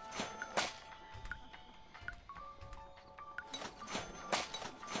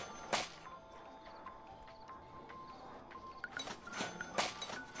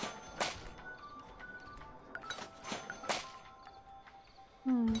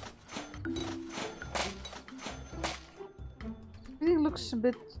 Everything looks a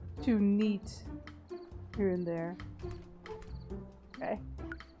bit too neat here and there. Okay.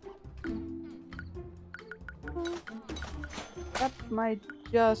 That might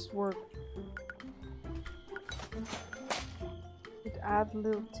just work. Could add a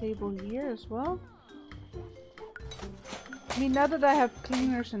little table here as well. I mean, now that I have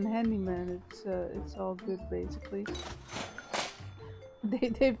cleaners and handyman, it's all good basically.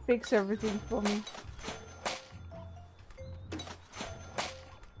 They fix everything for me.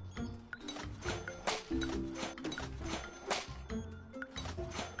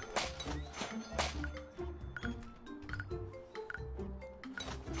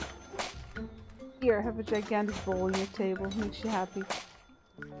 Here, have a gigantic bowl on your table. Makes you happy.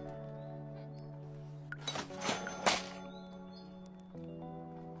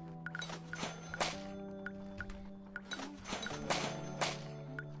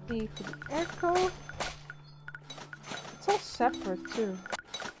 Pay for the airco. It's all separate too.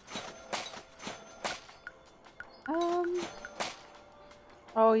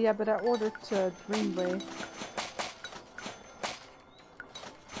 Oh yeah, but I ordered Greenway.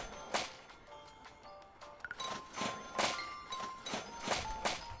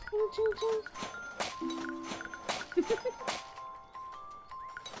 Ching, ching, ching.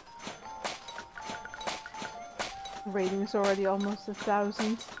 Rating is already almost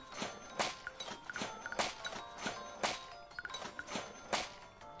 1,000.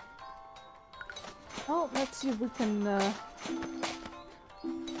 Well, let's see if we can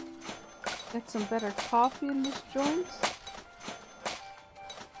get some better coffee in this joint.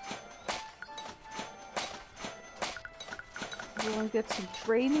 Everyone get some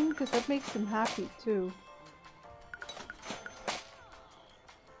training because that makes them happy too.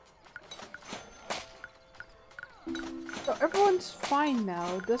 So everyone's fine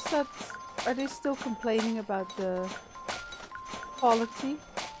now. Does that? Are they still complaining about the quality?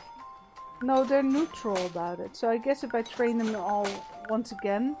 No, they're neutral about it. So I guess if I train them all once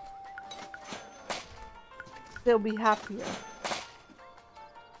again, they'll be happier.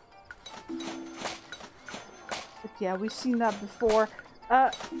 But yeah, we've seen that before.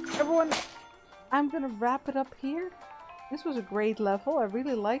 Everyone, I'm gonna wrap it up here. This was a great level. I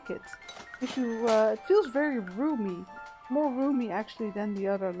really like it. It feels very roomy. More roomy actually than the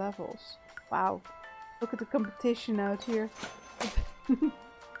other levels. Wow. Look at the competition out here.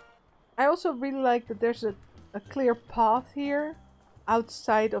 I also really like that there's a clear path here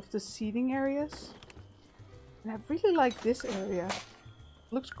outside of the seating areas. And I really like this area.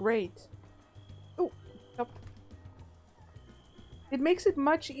 Looks great. Oh, up. It makes it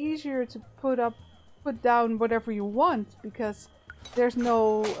much easier to put down whatever you want because there's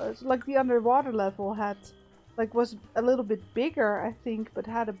no like the underwater level had was a little bit bigger, I think, but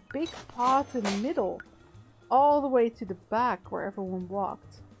had a big path in the middle all the way to the back where everyone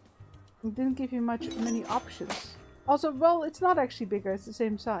walked. It didn't give you many options. Also, well, it's not actually bigger, it's the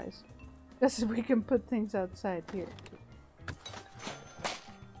same size. Because we can put things outside here.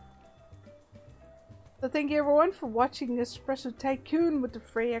 So thank you everyone for watching Espresso Tycoon with the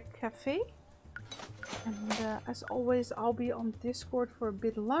Freya Cafe. And as always, I'll be on Discord for a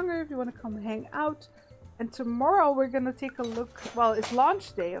bit longer if you want to come hang out. And tomorrow we're gonna take a look, well, it's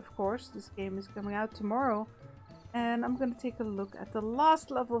launch day of course, this game is coming out tomorrow. And I'm gonna take a look at the last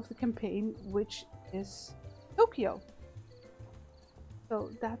level of the campaign, which is Tokyo.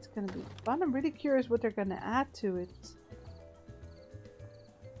 So that's gonna be fun. I'm really curious what they're gonna add to it.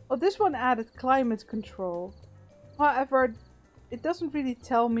 Oh, this one added climate control. However, it doesn't really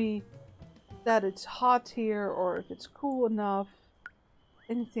tell me that it's hot here or if it's cool enough.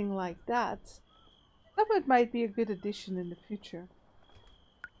 Anything like that. That might be a good addition in the future.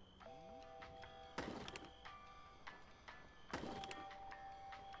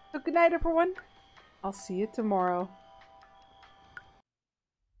 So good night everyone. I'll see you tomorrow.